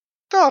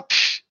 Oh,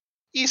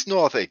 he's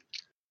nothing.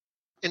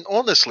 And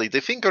honestly,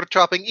 the finger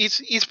chopping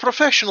is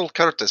professional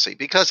courtesy,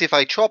 because if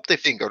I chop the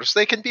fingers,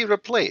 they can be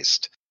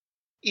replaced.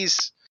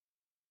 Is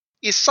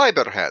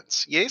cyber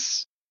hands,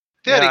 yes?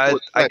 Very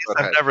good. I guess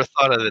I've never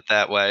thought of it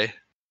that way.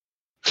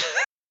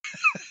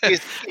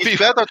 It's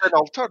better than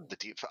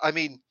alternative. I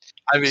mean,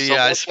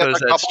 yeah, I suppose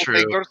that's true.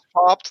 Fingers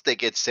chopped, they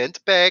get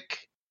sent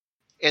back,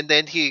 and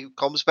then he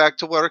comes back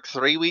to work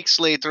 3 weeks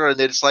later, and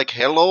it's like,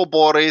 "Hello,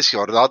 Boris,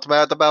 you're not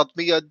mad about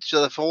me and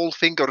the whole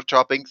finger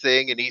chopping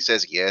thing?" And he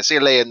says, "Yes,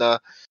 Elena."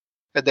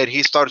 And then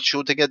he starts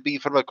shooting at me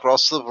from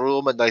across the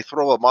room, and I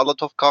throw a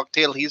Molotov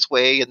cocktail his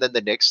way, and then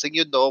the next thing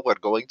you know, we're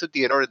going to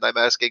dinner, and I'm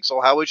asking,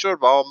 "So how is your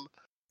mom?"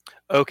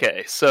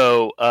 Okay,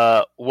 so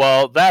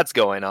while that's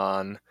going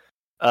on,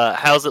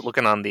 how's it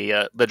looking on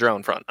the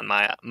drone front on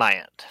my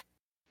end?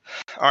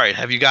 All right,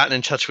 have you gotten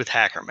in touch with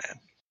Hacker Man?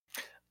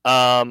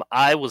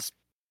 I was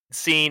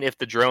seeing if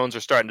the drones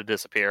are starting to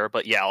disappear,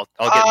 but yeah, I'll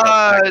get in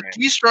touch with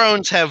these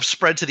drones have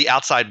spread to the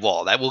outside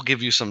wall. That will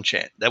give you some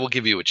chance. That will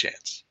give you a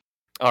chance.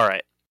 All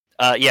right.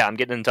 Yeah, I'm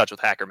getting in touch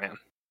with Hacker Man.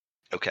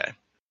 Okay.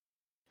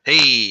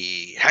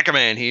 Hey, Hacker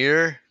Man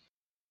here.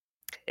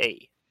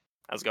 Hey,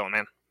 how's it going,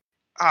 man?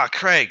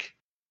 Craig.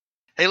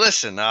 Hey,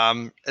 listen,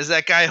 has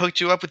that guy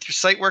hooked you up with your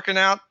site working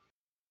out?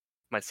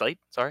 My site?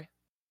 Sorry?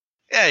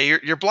 Yeah,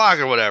 your blog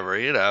or whatever,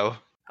 you know.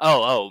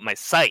 Oh, my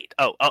site.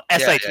 Oh,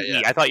 SITE.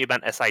 Yeah. I thought you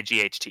meant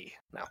SIGHT.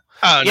 No.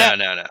 Oh, yeah.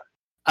 No.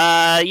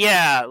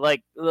 Yeah,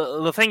 like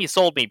the thing you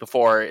sold me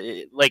before,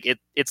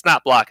 it's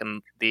not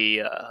blocking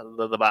the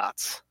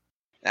bots.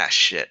 Ah,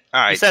 shit.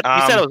 All right. You said it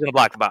was going to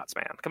block the bots,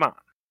 man. Come on.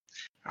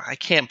 I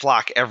can't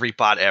block every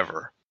bot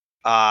ever.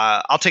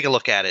 I'll take a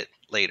look at it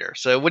later.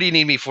 So what do you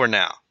need me for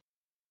now?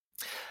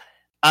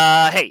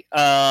 Hey,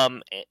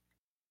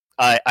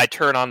 I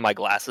turn on my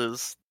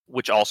glasses,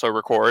 which also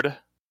record.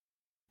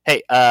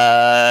 Hey,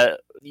 can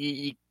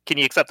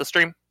you accept the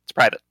stream? It's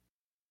private.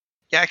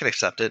 Yeah, I can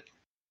accept it.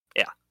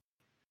 Yeah.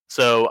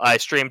 So I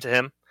stream to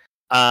him.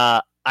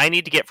 I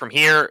need to get from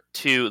here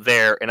to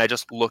there, and I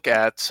just look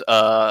at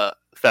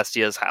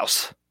Festia's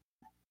house.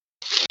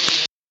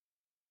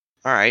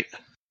 All right.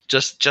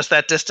 Just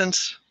that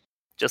distance?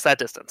 Just that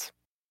distance.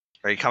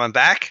 Are you coming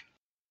back?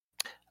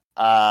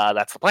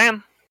 That's the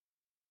plan.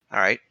 All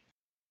right.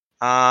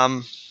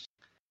 I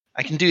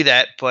can do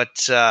that,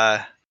 but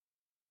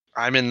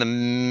I'm in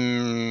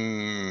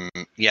the...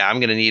 Yeah, I'm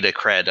going to need a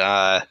cred.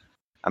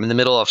 I'm in the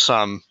middle of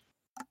some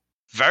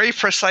very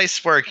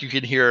precise work. You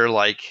can hear,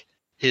 like,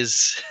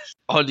 his...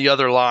 on the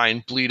other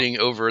line, bleeding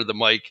over the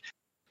mic,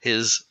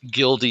 his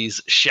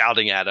guildies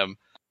shouting at him.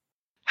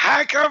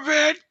 Hack him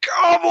in!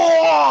 Come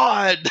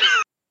on!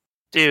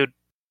 Dude,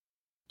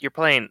 you're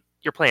playing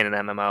an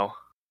MMO.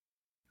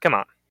 Come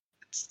on.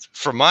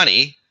 For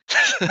money.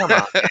 Come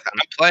on, man.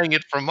 I'm playing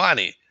it for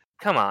money.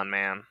 Come on,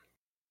 man.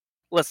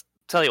 Let's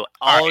tell you what.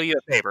 I'll owe you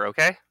a favor,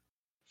 okay?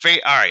 All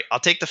right, I'll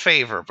take the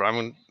favor, but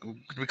I'm gonna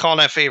be calling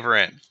that favor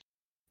in.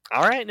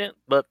 All right,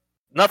 but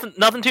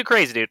nothing too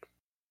crazy, dude.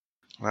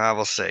 Well,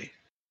 we'll see.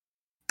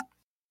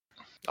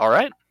 All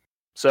right.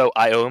 So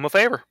I owe him a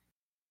favor.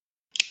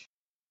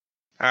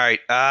 All right.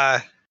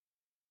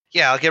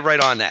 Yeah, I'll get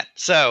right on that.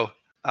 So,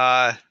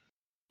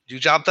 you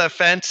jump that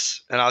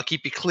fence, and I'll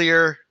keep you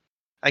clear.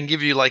 I can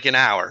give you like an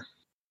hour.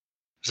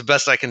 It's the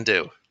best I can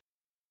do.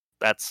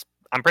 I'm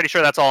pretty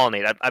sure that's all I'll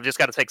need. I've just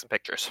got to take some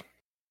pictures.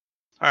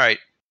 All right.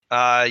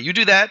 You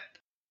do that,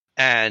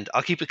 and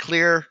I'll keep it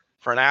clear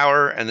for an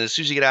hour. And then as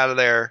soon as you get out of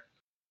there,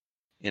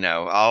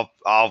 I'll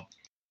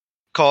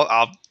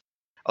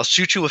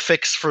shoot you a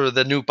fix for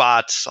the new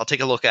bots. I'll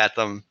take a look at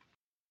them,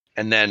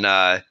 and then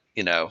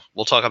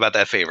we'll talk about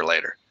that favor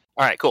later.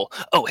 All right, cool.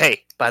 Oh,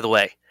 hey, by the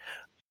way,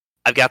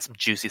 I've got some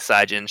juicy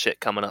SyGen shit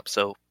coming up,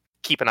 so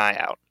keep an eye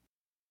out.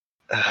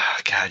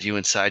 God, you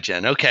and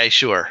SyGen. Okay,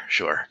 sure.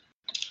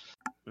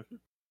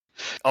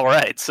 All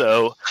right,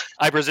 so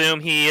I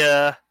presume he.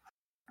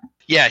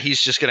 Yeah,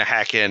 he's just gonna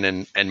hack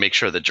in and make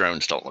sure the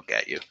drones don't look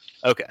at you.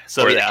 Okay,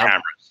 so or the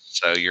cameras,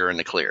 so you're in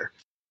the clear.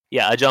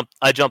 Yeah, I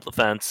jump the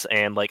fence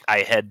and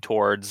I head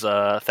towards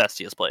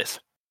Festia's place.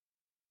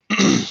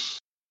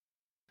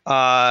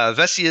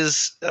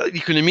 Vestia's,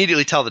 you can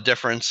immediately tell the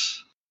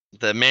difference.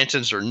 The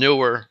mansions are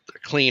newer,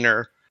 they're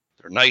cleaner,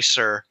 they're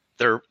nicer,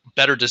 they're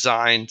better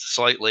designed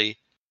slightly.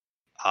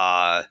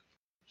 Yeah,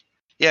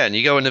 and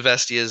you go into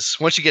Vestia's.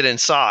 Once you get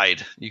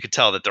inside, you can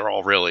tell that they're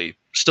all really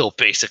still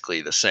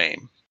basically the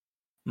same.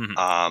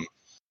 Mm-hmm.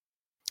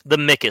 The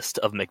Mickest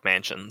of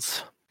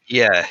McMansions.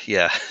 Yeah,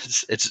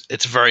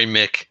 it's very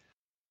Mick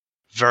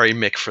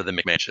for the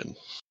McMansion.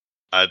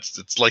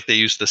 It's like they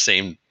use the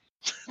same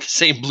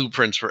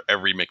blueprints for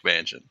every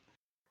McMansion.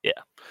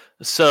 Yeah.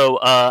 So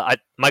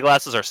my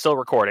glasses are still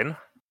recording.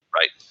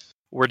 Right.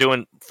 We're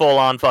doing full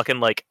on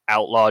fucking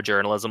outlaw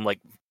journalism, like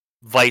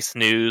Vice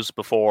News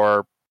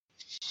before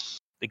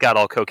it got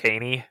all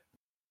cocaine-y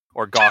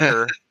or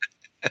Gawker.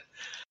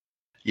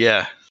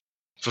 Yeah.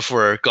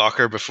 Before it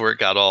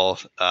got all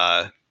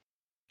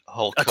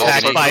Hulk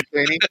attacked by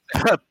Cocaine-y?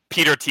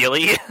 Peter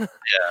Thiele. Yeah.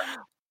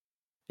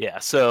 Yeah.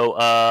 So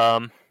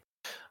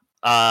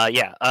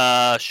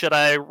should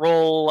I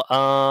roll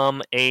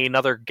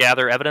another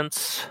gather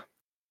evidence?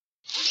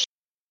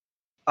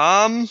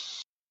 No.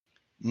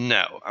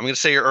 I'm going to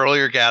say your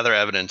earlier gather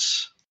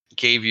evidence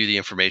gave you the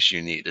information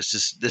you need. This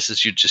is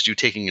you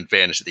taking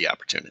advantage of the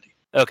opportunity.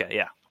 Okay,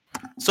 yeah.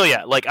 So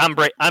yeah, I'm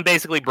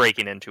basically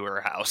breaking into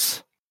her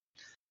house.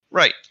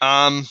 Right.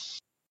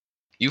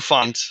 You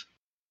find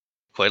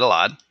quite a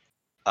lot.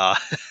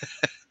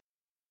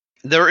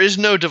 There is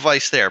no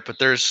device there, but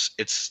there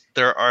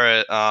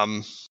are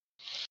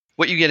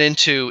what you get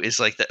into is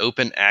the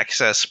open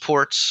access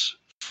ports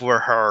for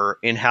her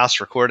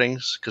in-house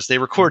recordings, because they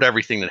record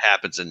everything that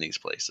happens in these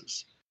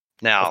places.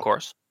 Now, of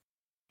course,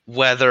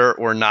 whether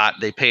or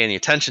not they pay any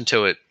attention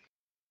to it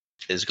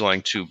is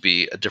going to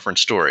be a different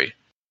story.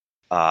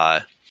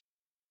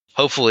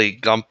 Hopefully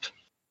Gumptoter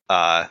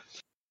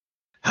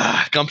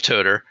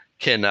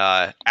can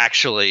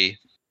actually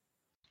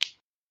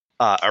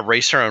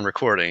erase her own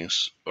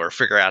recordings or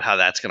figure out how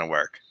that's going to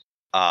work.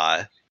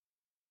 But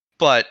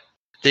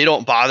they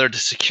don't bother to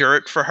secure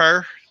it for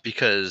her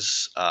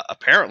because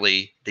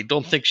apparently they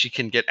don't think she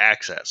can get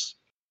access.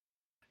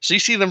 So you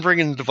see them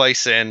bringing the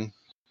device in,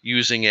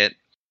 using it,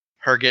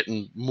 her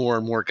getting more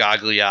and more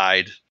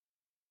goggly-eyed.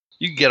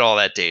 You can get all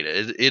that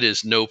data. It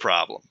is no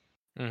problem.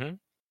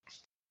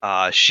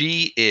 Mm-hmm.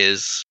 She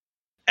is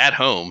at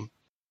home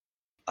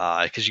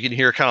because you can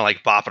hear her kind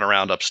of bopping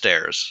around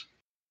upstairs.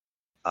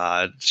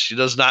 She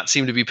does not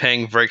seem to be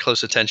paying very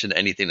close attention to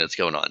anything that's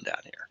going on down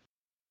here.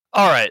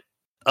 All right.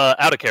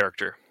 Out of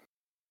character.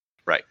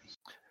 Right.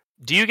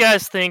 Do you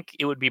guys think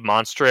it would be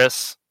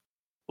monstrous?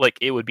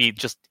 It would be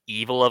just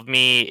evil of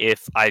me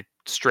if I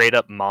straight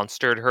up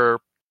monstered her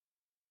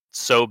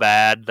so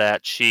bad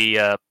that she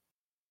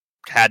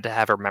had to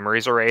have her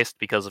memories erased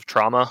because of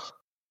trauma?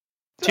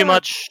 Too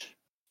much?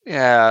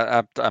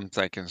 Yeah, I'm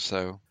thinking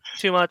so.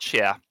 Too much?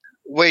 Yeah.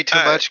 Way too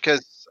much,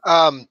 because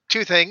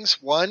two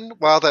things. One,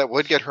 while that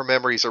would get her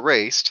memories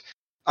erased,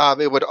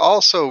 it would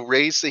also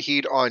raise the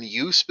heat on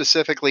you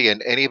specifically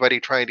and anybody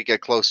trying to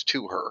get close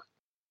to her.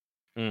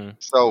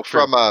 So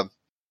True.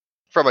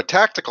 from a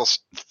tactical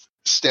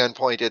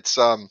standpoint, it's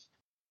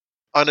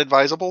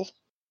unadvisable.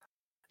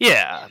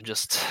 Yeah,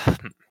 just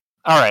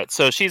all right.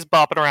 So she's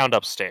bopping around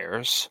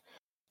upstairs.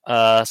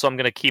 So I'm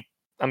gonna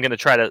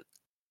try to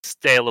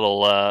stay a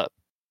little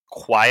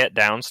quiet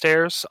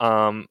downstairs.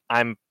 I'm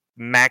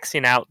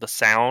maxing out the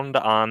sound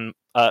on.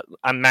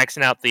 I'm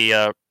maxing out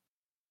the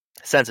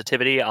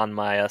sensitivity on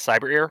my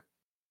cyber ear.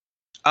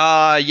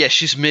 Yeah,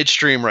 she's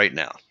midstream right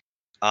now.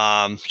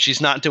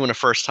 She's not doing a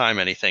first time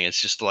anything.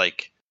 It's just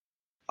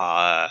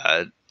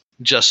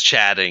just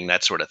chatting,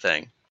 that sort of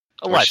thing.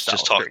 A Or she's lifestyle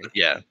just talking. stream.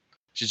 Yeah,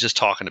 she's just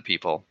talking to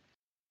people.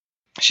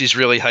 She's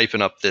really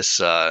hyping up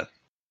this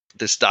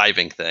this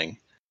diving thing.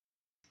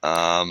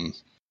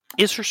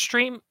 Is her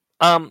stream?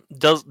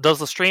 Does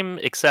the stream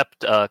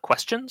accept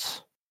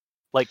questions?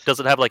 Like, does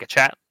it have like a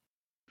chat?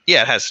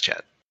 Yeah, it has a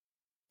chat.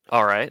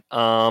 All right.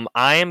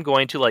 I am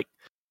going to like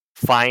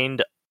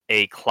find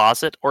a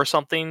closet or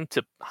something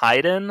to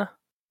hide in,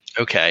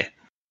 Okay.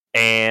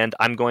 and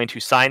I'm going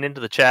to sign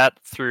into the chat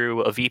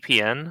through a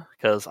VPN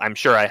because I'm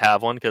sure I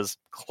have one because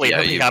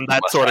clearly you I'm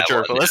that must sort of have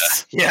one,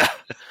 journalist. Yeah.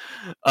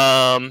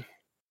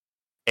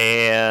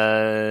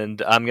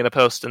 And I'm gonna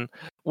post. And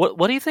what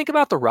do you think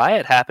about the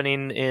riot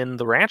happening in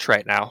the ranch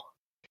right now?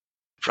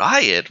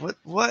 Riot?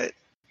 What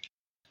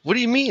do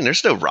you mean?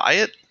 There's no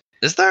riot,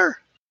 is there?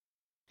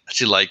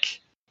 She like,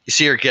 you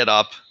see her get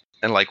up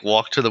and like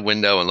walk to the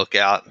window and look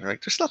out. And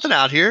like, there's nothing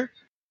out here.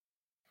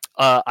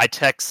 I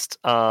text.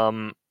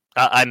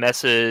 I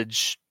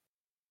message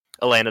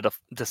Elena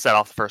to set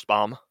off the first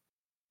bomb.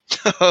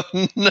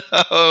 Oh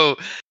no,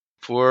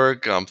 poor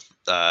Gump.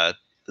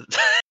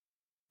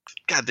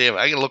 God damn it!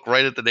 I can look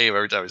right at the name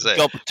every time I say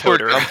Gump it. Poor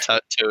Toter.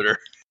 Gump Toter.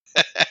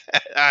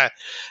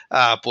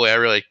 Boy, I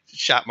really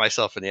shot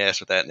myself in the ass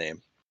with that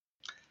name.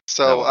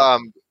 So,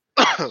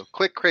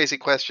 quick crazy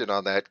question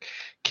on that.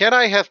 Can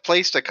I have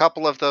placed a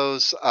couple of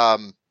those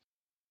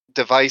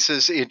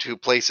devices into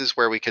places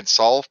where we can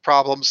solve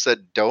problems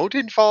that don't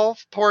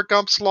involve poor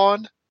Gump's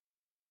lawn?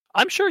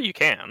 I'm sure you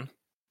can.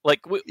 Like,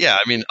 Yeah,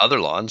 I mean, other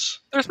lawns.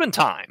 there's been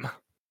time.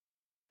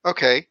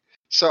 Okay,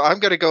 so I'm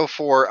going to go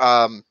for,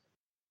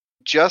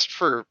 just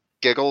for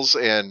giggles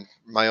and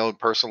my own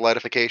personal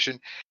edification,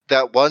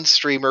 that one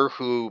streamer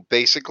who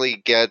basically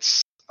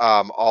gets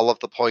all of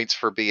the points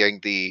for being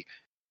the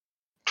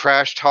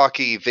trash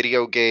talky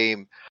video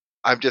game.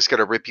 I'm just going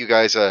to rip you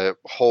guys a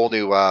whole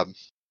new,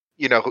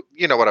 you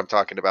know what I'm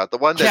talking about. The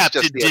one that's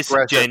Captain just the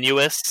aggressive,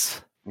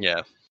 Disingenuous.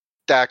 Yeah.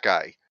 that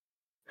guy.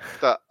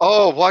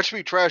 Watch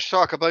me trash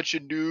talk a bunch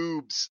of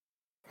noobs.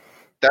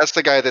 That's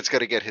the guy that's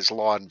going to get his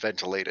lawn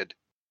ventilated.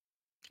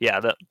 Yeah,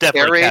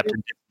 definitely Aerated?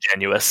 Captain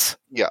Disingenuous.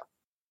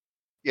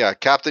 Yeah,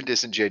 Captain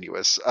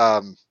Disingenuous.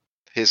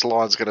 His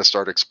lawn's going to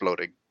start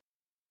exploding.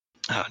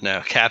 Oh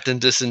no, Captain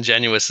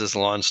Disingenuous's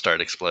lawns start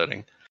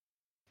exploding.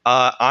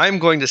 I'm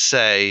going to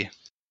say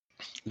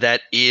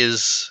that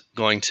is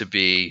going to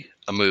be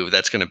a move.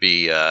 That's going to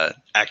be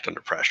act under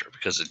pressure,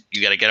 because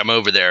you got to get them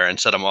over there and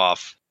set them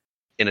off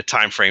in a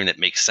time frame that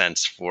makes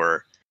sense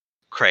for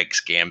Craig's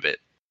gambit.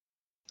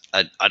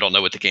 I don't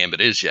know what the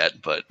gambit is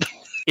yet, but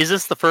Is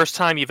this the first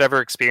time you've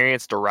ever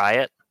experienced a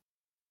riot?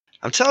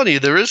 I'm telling you,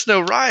 there is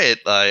no riot.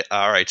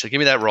 All right, so give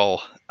me that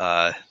roll.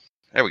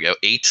 There we go,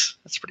 8.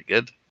 That's pretty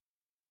good.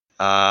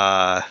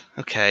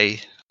 Okay.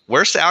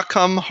 Worst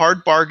outcome,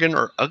 hard bargain,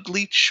 or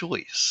ugly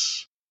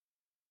choice?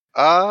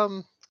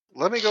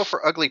 Let me go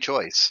for ugly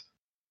choice.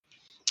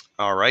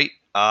 All right.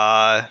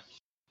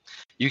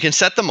 You can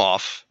set them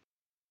off,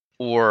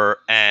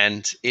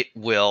 and it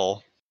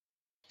will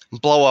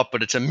blow up,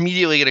 but it's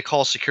immediately going to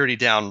call security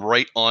down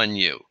right on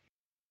you.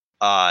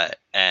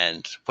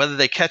 And whether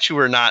they catch you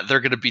or not,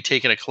 they're going to be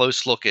taking a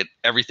close look at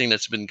everything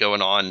that's been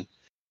going on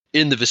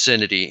in the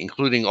vicinity,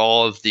 including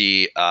all of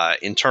the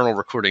internal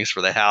recordings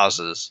for the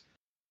houses.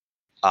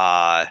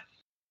 And,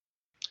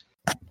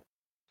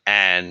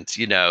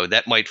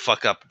 that might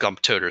fuck up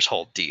Gump Toter's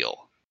whole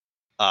deal.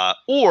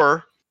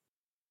 Or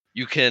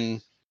you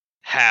can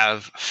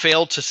have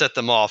failed to set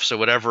them off, so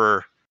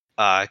whatever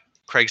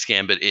Craig's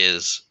gambit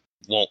is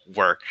won't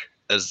work,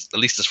 at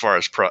least as far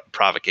as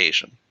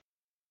provocation.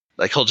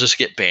 Like, he'll just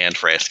get banned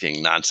for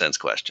asking nonsense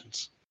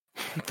questions.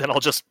 Then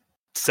I'll just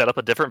set up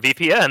a different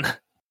VPN.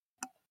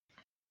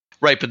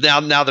 Right, but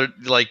now they're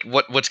like,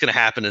 what's going to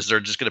happen is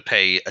they're just going to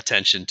pay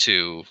attention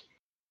to,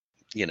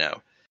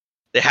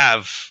 they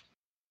have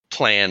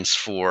plans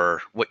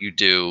for what you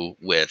do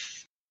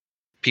with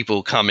people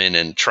who come in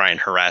and try and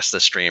harass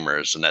the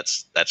streamers, and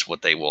that's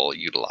what they will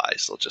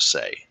utilize. They'll just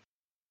say,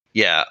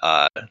 yeah,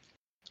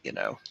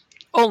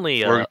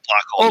 Only we're going to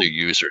block all new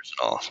users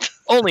and all.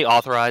 only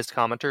authorized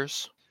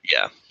commenters.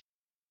 Yeah.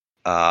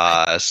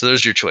 So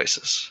those are your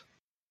choices.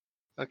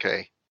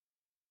 Okay.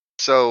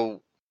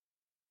 So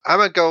I'm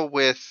gonna go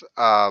with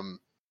the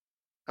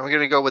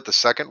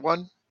second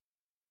one,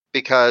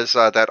 because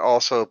that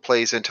also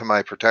plays into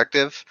my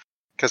protective,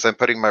 because I'm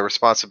putting my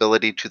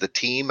responsibility to the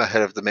team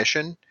ahead of the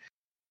mission.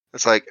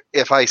 It's like,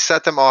 if I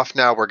set them off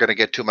now, we're gonna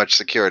get too much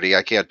security.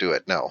 I can't do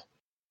it. No.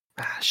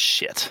 Ah,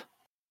 shit.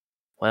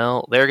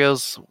 Well, there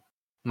goes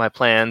my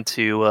plan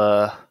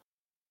to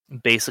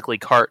basically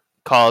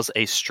cause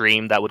a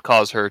stream that would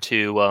cause her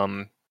to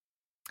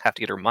have to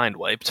get her mind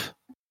wiped.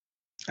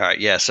 All right,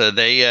 yeah. So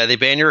they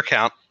ban your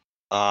account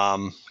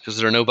because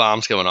there are no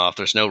bombs going off.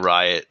 There's no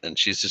riot, and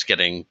she's just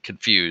getting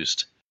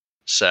confused.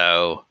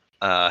 So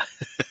they're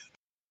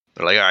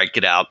like, "All right,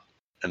 get out,"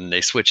 and they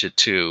switch it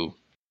to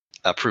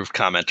approved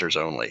commenters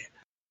only.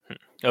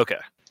 Okay.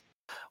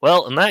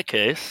 Well, in that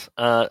case,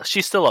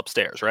 she's still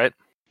upstairs, right?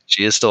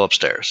 She is still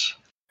upstairs.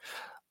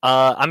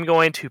 I'm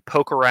going to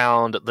poke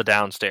around the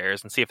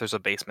downstairs and see if there's a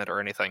basement or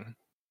anything.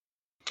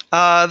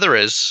 There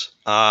is.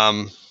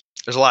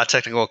 There's a lot of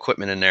technical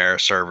equipment in there,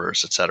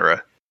 servers,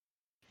 etc.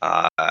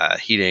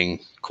 Heating,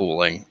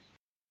 cooling.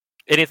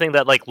 Anything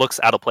that like looks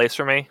out of place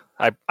for me?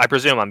 I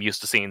presume I'm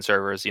used to seeing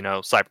servers,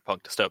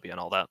 cyberpunk dystopia and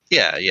all that.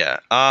 Yeah.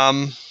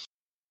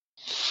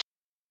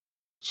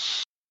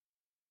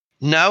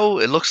 No,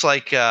 it looks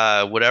like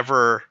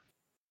whatever.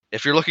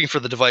 If you're looking for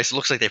the device, it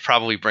looks like they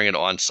probably bring it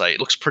on site. It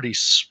looks pretty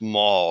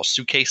small,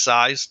 suitcase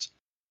sized.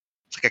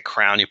 It's like a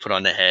crown you put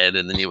on the head,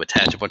 and then you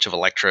attach a bunch of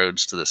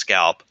electrodes to the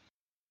scalp.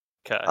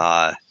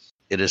 Okay.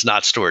 It is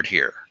not stored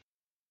here.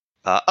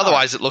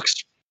 Otherwise, it looks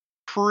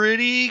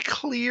pretty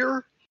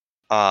clear.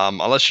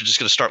 Unless you're just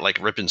going to start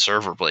like ripping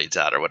server blades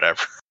out or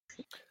whatever.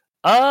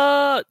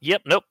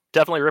 Yep, nope,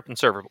 definitely ripping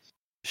server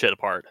shit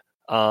apart.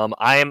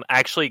 I am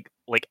actually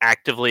like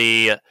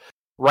actively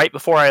right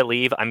before I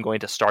leave, I'm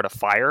going to start a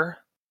fire.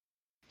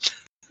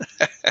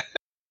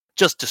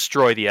 Just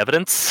destroy the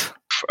evidence.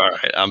 All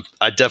right,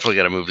 I definitely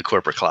got to move the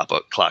corporate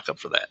clock up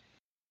for that.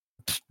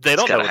 They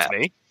don't know it's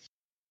me.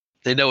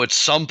 They know it's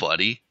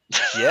somebody.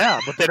 Yeah,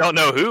 but they don't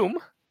know whom.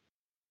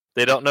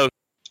 They don't know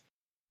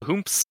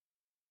whomps.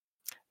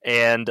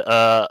 And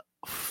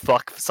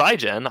fuck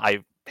SyGen.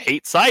 I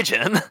hate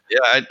SyGen.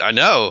 Yeah, I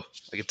know.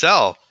 I can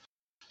tell.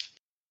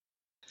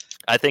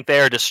 I think they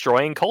are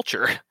destroying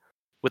culture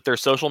with their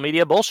social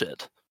media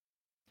bullshit.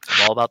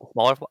 It's all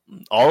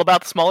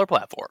about the smaller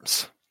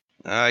platforms.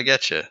 I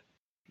get you.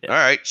 Yeah. All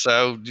right,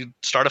 so you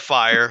start a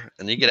fire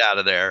and you get out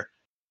of there.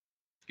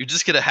 You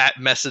just get a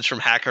message from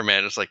Hacker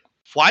Man. It's like,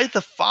 why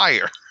the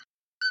fire?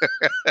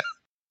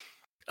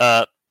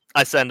 I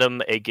send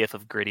him a gif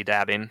of gritty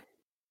dabbing.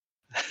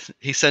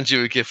 He sends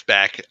you a gift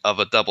back of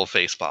a double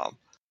face palm.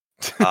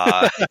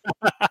 But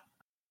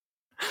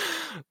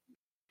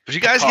you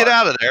guys get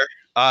out of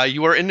there.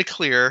 You are in the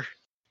clear.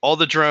 All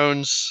the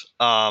drones,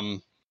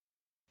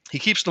 he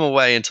keeps them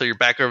away until you're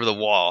back over the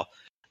wall.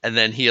 And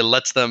then he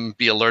lets them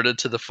be alerted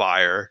to the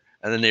fire.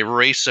 And then they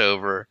race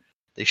over.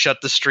 They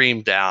shut the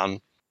stream down.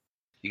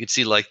 You can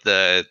see like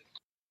the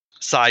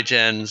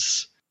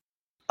SyGen's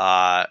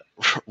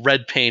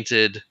red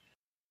painted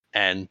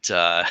and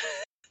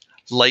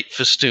light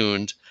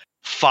festooned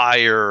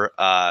fire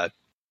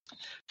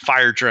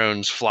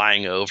drones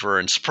flying over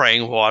and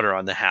spraying water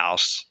on the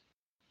house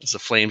as the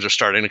flames are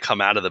starting to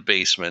come out of the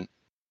basement.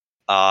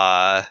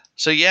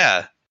 So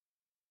yeah,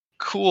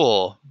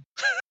 cool.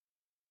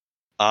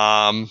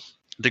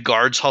 The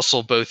guards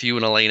hustle both you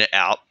and Elena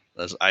out.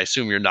 As I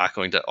assume you're not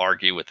going to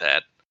argue with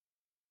that.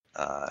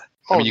 I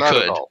mean, you not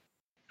could. at all.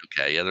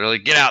 Okay, yeah, they're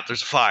like, get out,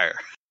 there's a fire.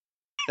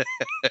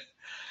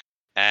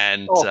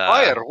 And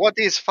fire? What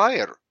is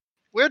fire?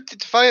 Where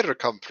did fire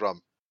come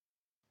from?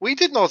 We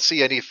did not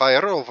see any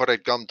fire over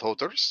at Gum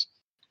Toters.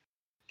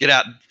 Get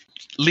out.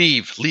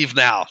 Leave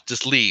now.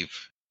 Just leave.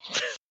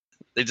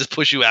 They just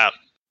push you out.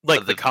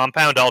 Like the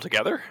compound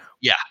altogether?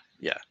 Yeah.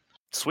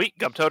 Sweet,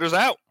 Gumtoter's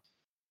out.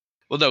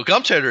 Well, no,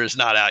 Gumtoter is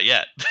not out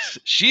yet.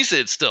 She's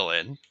still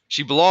in.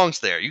 She belongs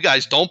there. You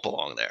guys don't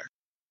belong there.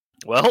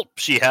 Well,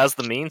 she has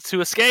the means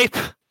to escape.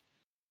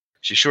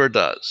 She sure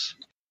does.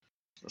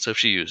 Let's hope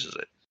she uses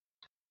it.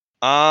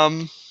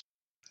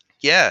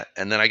 Yeah,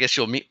 and then I guess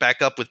you'll meet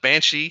back up with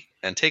Bsnshee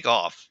and take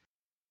off.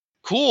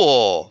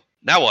 Cool.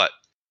 Now what?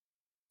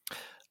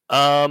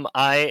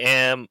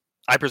 I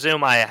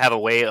presume I have a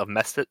way of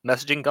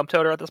messaging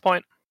Gumtoter at this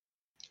point?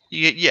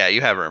 Yeah, you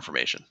have her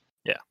information.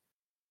 Yeah.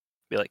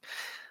 Be like,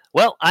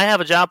 well, I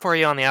have a job for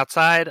you on the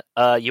outside.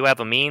 You have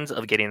a means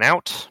of getting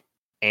out,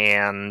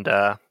 and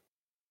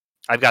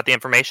I've got the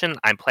information.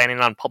 I'm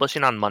planning on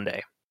publishing on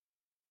Monday.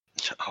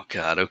 Oh,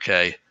 God,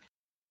 okay.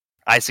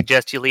 I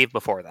suggest you leave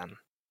before then.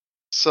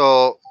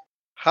 So,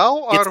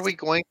 how are we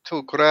going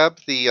to grab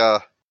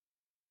the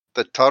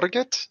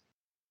target?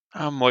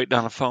 I'm waiting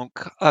on a phone.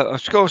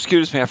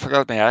 Excuse me, I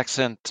forgot my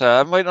accent.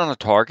 I'm waiting on a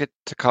target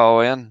to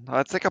call in.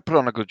 I think I put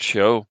on a good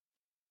show.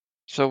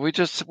 So we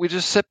just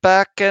sit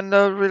back and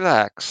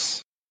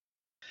relax.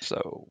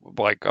 So,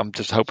 like, I'm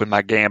just hoping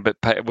my gambit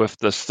with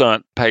the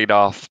stunt paid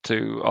off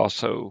to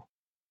also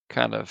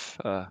kind of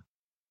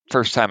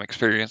first time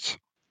experience.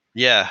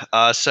 Yeah.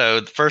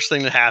 So the first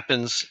thing that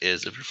happens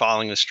is if you're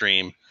following the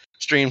stream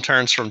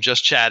turns from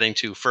just chatting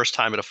to first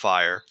time at a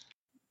fire.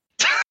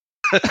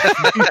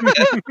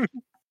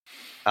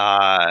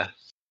 And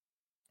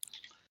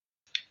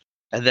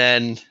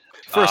then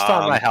first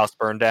time my house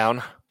burned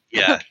down.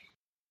 Yeah.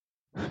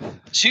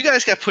 So you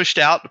guys got pushed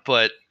out,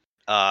 but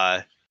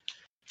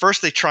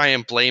first they try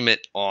and blame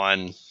it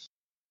on,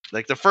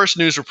 like, the first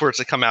news reports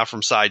that come out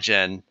from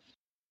SyGen.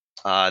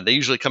 They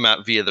usually come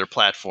out via their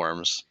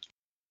platforms.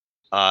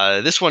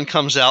 This one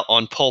comes out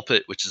on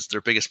Pulpit, which is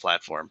their biggest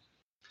platform,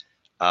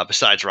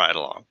 besides Ride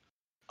Along.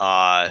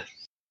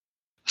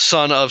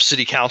 Son of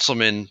city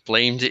councilman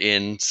blamed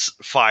in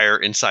fire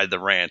inside the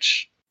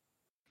ranch,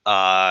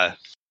 or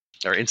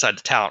inside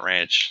the talent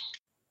ranch.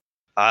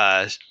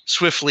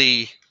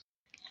 Swiftly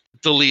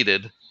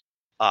deleted,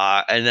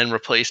 and then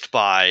replaced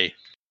by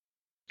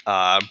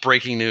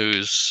breaking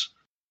news.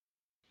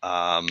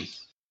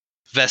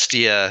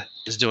 Vestia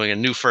is doing a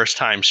new first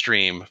time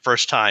stream,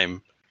 first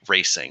time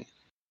racing.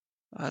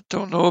 I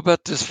don't know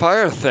about this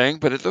fire thing,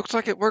 but it looks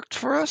like it worked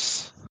for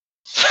us.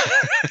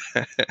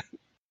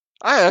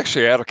 I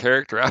actually out of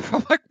character.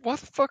 I'm like, what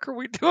the fuck are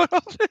we doing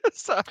on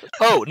this?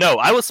 Oh no,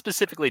 I was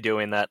specifically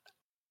doing that.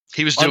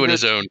 He was doing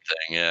his own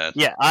thing, yeah.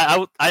 Yeah,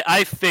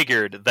 I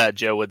figured that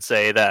Joe would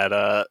say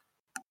that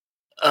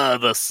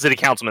the city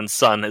councilman's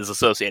son is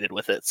associated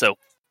with it, so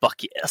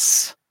fuck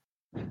yes.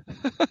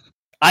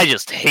 I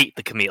just hate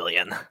the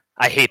chameleon.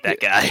 I hate that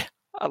guy.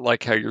 I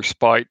like how your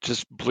spite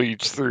just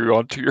bleeds through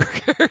onto your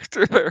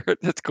character there.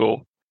 That's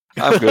cool.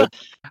 I'm good.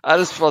 I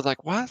just was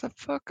like, why the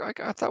fuck?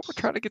 I thought we're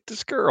trying to get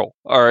this girl.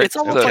 All right. It's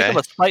almost like I'm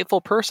a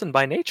spiteful person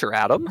by nature,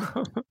 Adam.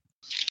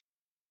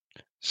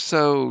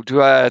 So,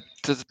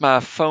 does my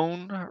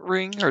phone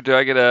ring, or do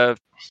I get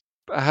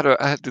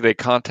do they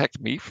contact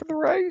me for the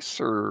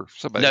race, or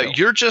somebody else?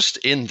 You're just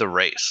in the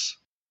race.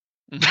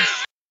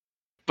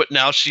 But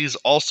now she's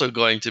also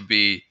going to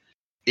be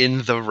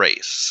in the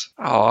race.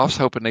 Oh, I was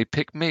hoping they'd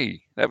pick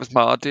me. That was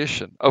my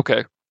audition.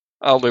 Okay,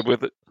 I'll live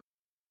with it.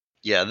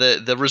 Yeah,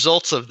 the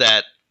results of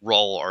that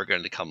role are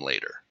going to come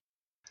later.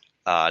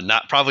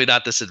 Probably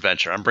not this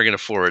adventure. I'm bringing it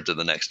forward to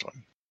the next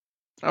one.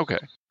 Okay.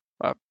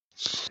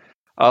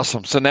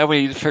 Awesome. So now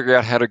we need to figure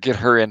out how to get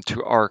her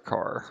into our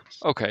car.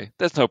 Okay,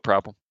 that's no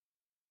problem.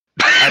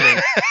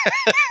 I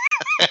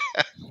mean,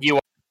 you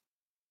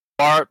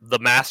are the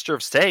master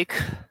of steak.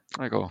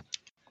 I go,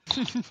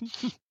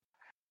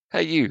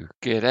 hey, you,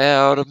 get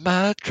out of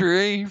my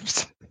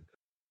dreams.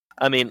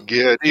 I mean,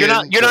 You're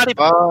not even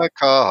my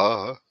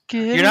car.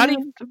 You're not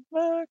even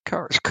my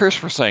car. It's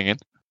Chris we're singing.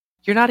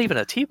 You're not even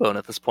a T-bone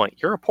at this point.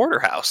 You're a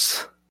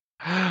porterhouse.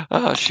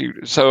 Oh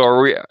shoot! So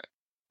are we?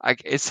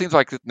 It seems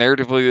like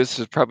narratively this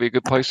is probably a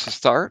good place to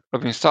start. I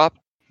mean, stop,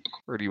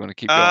 or do you want to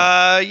keep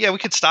going? Yeah, we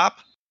could stop.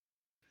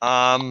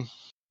 It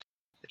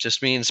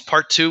just means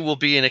part 2 will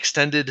be an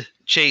extended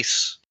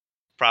chase,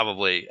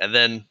 probably, and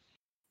then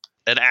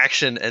an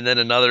action, and then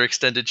another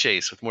extended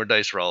chase with more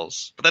dice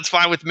rolls. But that's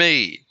fine with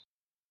me.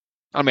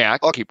 I mean, I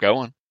can keep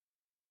going.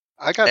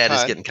 I got time.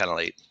 It's getting kind of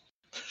late.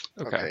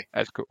 Okay,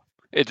 that's cool.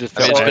 It just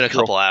it's been a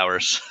couple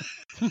hours.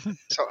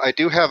 So I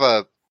do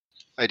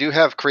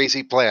have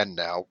crazy plan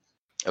now.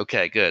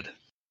 Okay, good.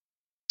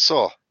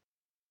 So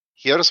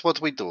here's what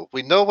we do.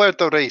 We know where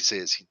the race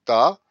is,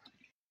 duh?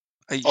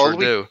 We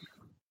do.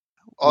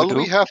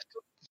 We have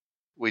to.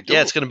 We do.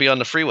 Yeah, it's going to be on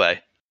the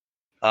freeway.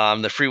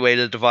 The freeway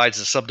that divides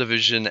the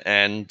subdivision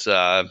and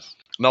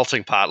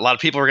melting pot. A lot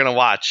of people are going to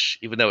watch,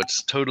 even though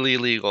it's totally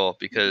illegal,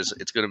 because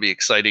it's going to be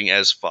exciting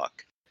as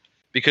fuck.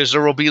 Because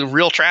there will be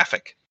real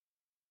traffic.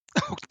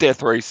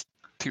 Death Race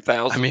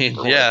 2000. I mean,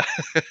 yeah.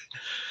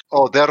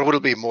 Oh, there will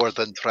be more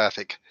than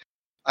traffic.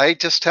 I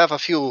just have a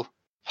few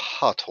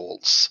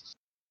potholes.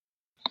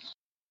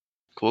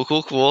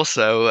 Cool.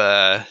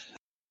 So,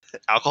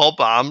 alcohol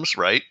bombs,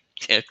 right?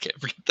 Can't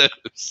forget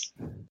those.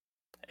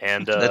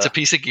 And that's a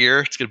piece of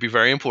gear. It's going to be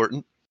very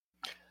important.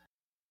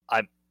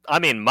 I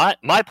mean,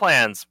 my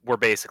plans were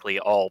basically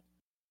all.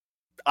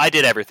 I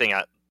did everything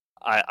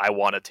I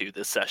wanted to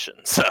this session.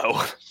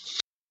 So.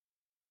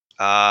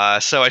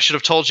 So I should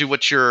have told you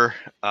what your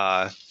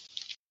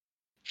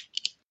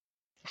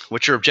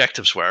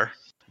objectives were,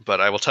 but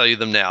I will tell you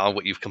them now.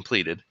 What you've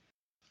completed.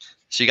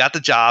 So you got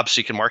the job, so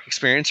you can mark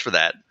experience for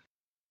that.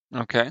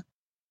 Okay.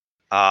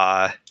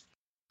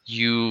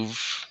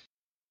 You've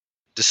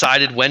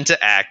decided when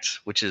to act,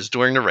 which is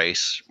during the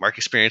race. Mark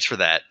experience for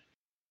that.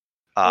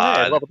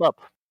 I leveled up.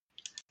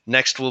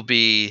 Next will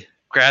be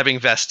grabbing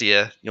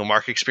Vestia. You'll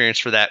mark experience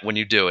for that when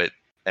you do it,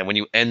 and when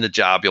you end the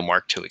job, you'll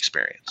mark 2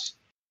 experience.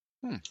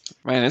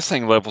 Man, this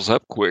thing levels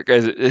up quick.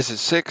 Is it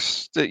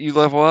 6 that you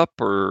level up,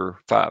 or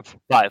 5?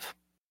 5.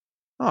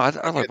 Oh, I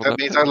leveled up. That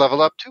means I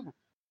level up too.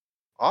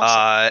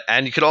 Awesome.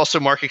 And you could also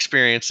mark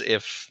experience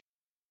if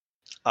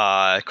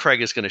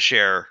Craig is going to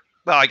share.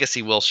 Well, I guess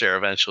he will share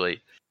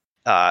eventually.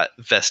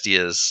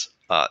 Vestia's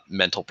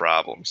mental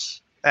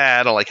problems.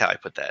 I don't like how I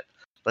put that.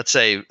 Let's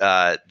say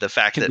the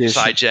fact that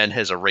SyGen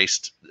has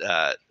erased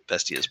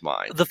Vestia's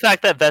mind. The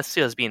fact that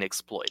Vestia is being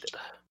exploited.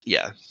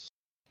 Yeah.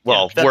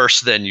 Well,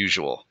 worse than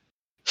usual.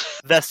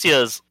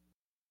 Vestia's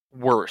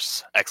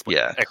worse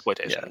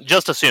exploitation. Yeah.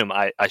 Just assume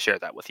I share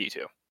that with you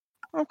too.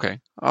 Okay,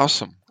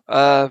 awesome.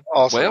 Well,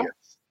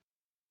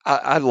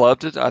 I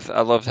loved it.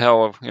 I loved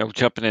how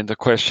jumping into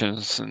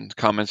questions and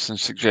comments and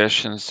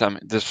suggestions. I mean,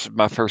 this is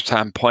my first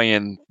time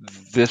playing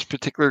this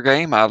particular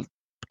game. I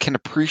can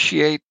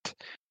appreciate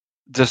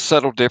the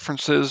subtle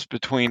differences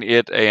between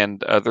it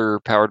and other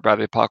Powered by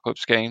the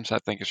Apocalypse games. I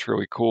think it's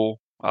really cool.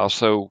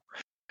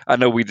 I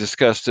know we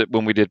discussed it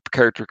when we did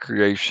character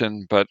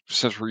creation, but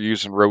since we're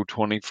using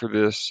Roll20 for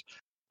this,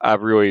 I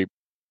really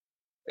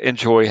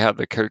enjoy how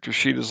the character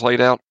sheet is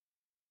laid out.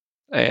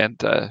 And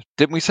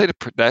didn't we say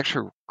the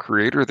actual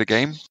creator of the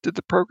game did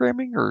the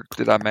programming, or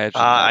did I imagine?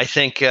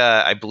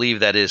 I believe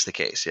that is the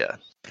case. Yeah,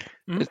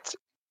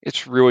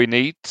 it's really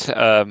neat.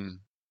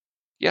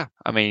 Yeah,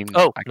 I mean.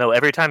 Oh no!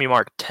 Every time you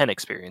mark 10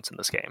 experience in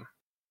this game.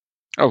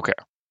 Okay,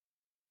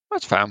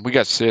 that's fine. We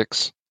got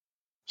 6,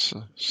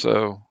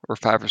 so or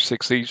 5 or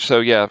 6 each. So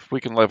yeah, we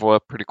can level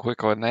up pretty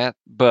quick on that.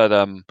 But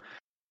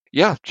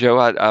Yeah, Joe,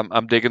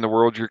 I'm digging the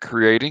world you're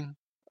creating.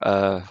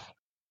 I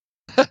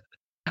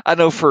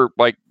know for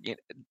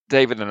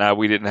David and I,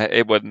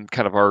 it wasn't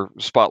kind of our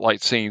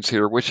spotlight scenes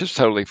here, which is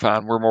totally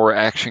fine. We're more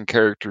action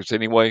characters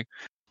anyway.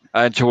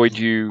 I enjoyed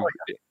you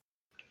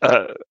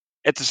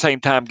at the same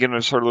time giving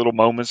us sort of little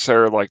moments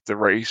there, like the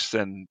race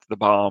and the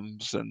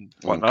bombs and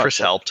whatnot. Chris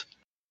helped.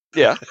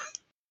 Yeah.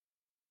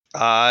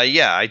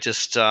 Yeah, I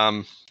just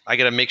I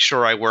got to make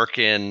sure I work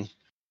in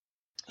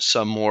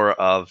some more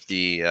of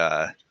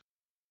my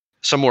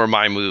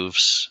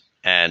moves,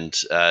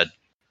 and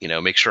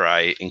make sure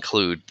I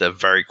include the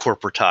very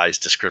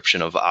corporatized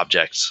description of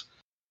objects.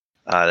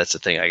 That's the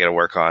thing I got to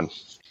work on.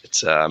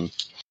 It's and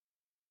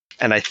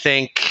I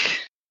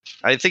think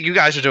you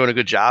guys are doing a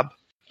good job.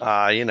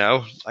 I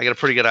got a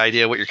pretty good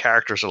idea what your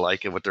characters are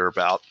like and what they're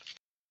about.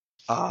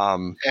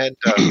 And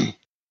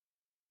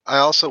I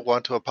also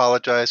want to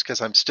apologize because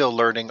I'm still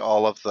learning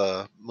all of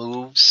the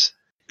moves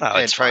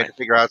and trying to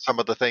figure out some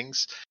of the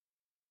things.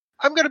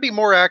 I'm going to be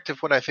more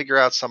active when I figure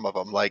out some of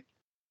them. Like,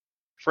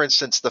 for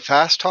instance, the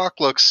fast talk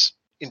looks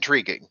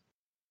intriguing,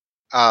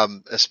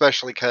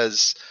 especially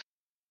because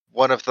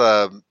one of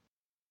the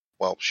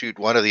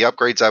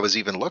upgrades I was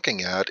even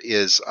looking at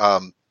is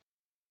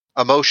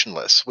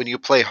emotionless. When you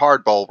play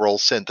hardball, roll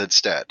synth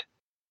instead.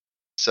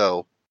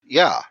 So,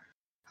 yeah,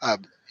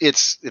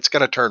 it's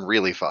going to turn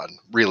really fun,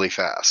 really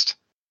fast,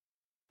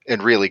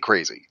 and really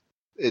crazy.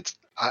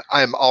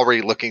 I'm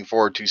already looking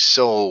forward to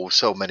so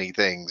many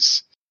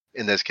things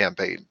in this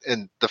campaign.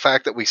 And the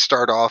fact that we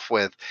start off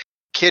with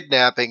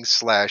kidnapping /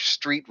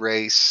 street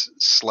race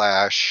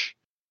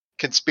 /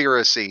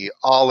 conspiracy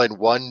all in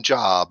one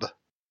job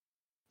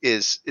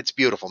it's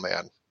beautiful,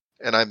 man.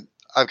 And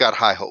I've got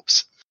high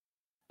hopes.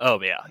 Oh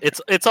yeah,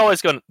 it's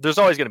always there's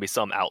always going to be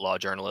some outlaw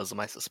journalism,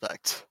 I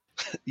suspect.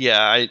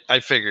 Yeah, I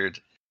figured.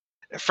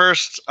 At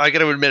first, I got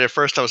to admit,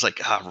 I was like,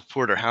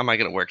 reporter, how am I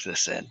going to work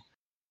this in?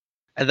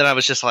 And then I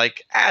was just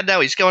like,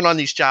 no, he's going on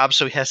these jobs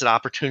so he has an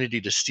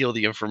opportunity to steal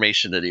the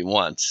information that he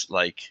wants.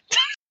 Like,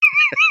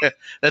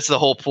 that's the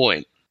whole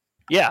point.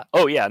 Yeah.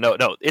 Oh, yeah. No.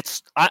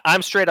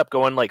 I'm straight up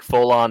going like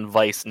full on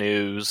Vice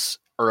News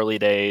early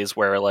days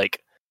where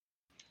like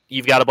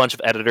you've got a bunch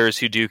of editors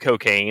who do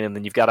cocaine, and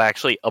then you've got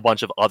actually a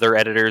bunch of other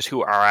editors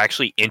who are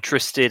actually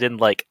interested in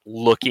like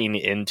looking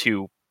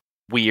into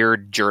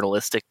weird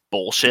journalistic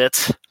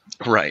bullshit.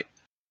 Right.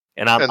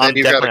 And then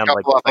you've got a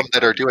couple of them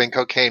that are doing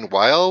cocaine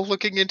while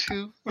looking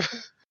into.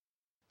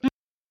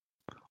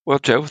 Well,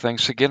 Joe,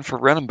 thanks again for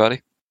running,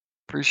 buddy.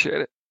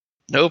 Appreciate it.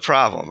 No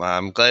problem.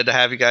 I'm glad to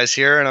have you guys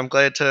here, and I'm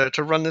glad to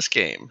run this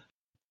game.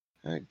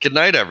 Good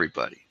night,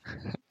 everybody.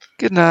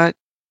 Good night.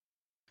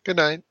 Good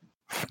night.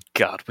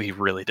 God, we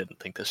really didn't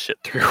think this shit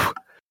through.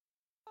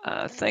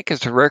 I think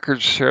as the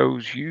record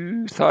shows,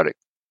 you thought it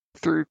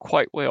through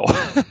quite well.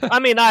 I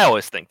mean, I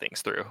always think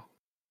things through.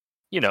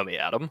 You know me,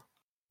 Adam.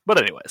 But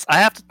anyways, I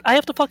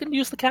have to fucking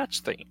use the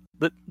catch thing,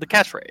 the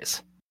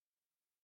catchphrase.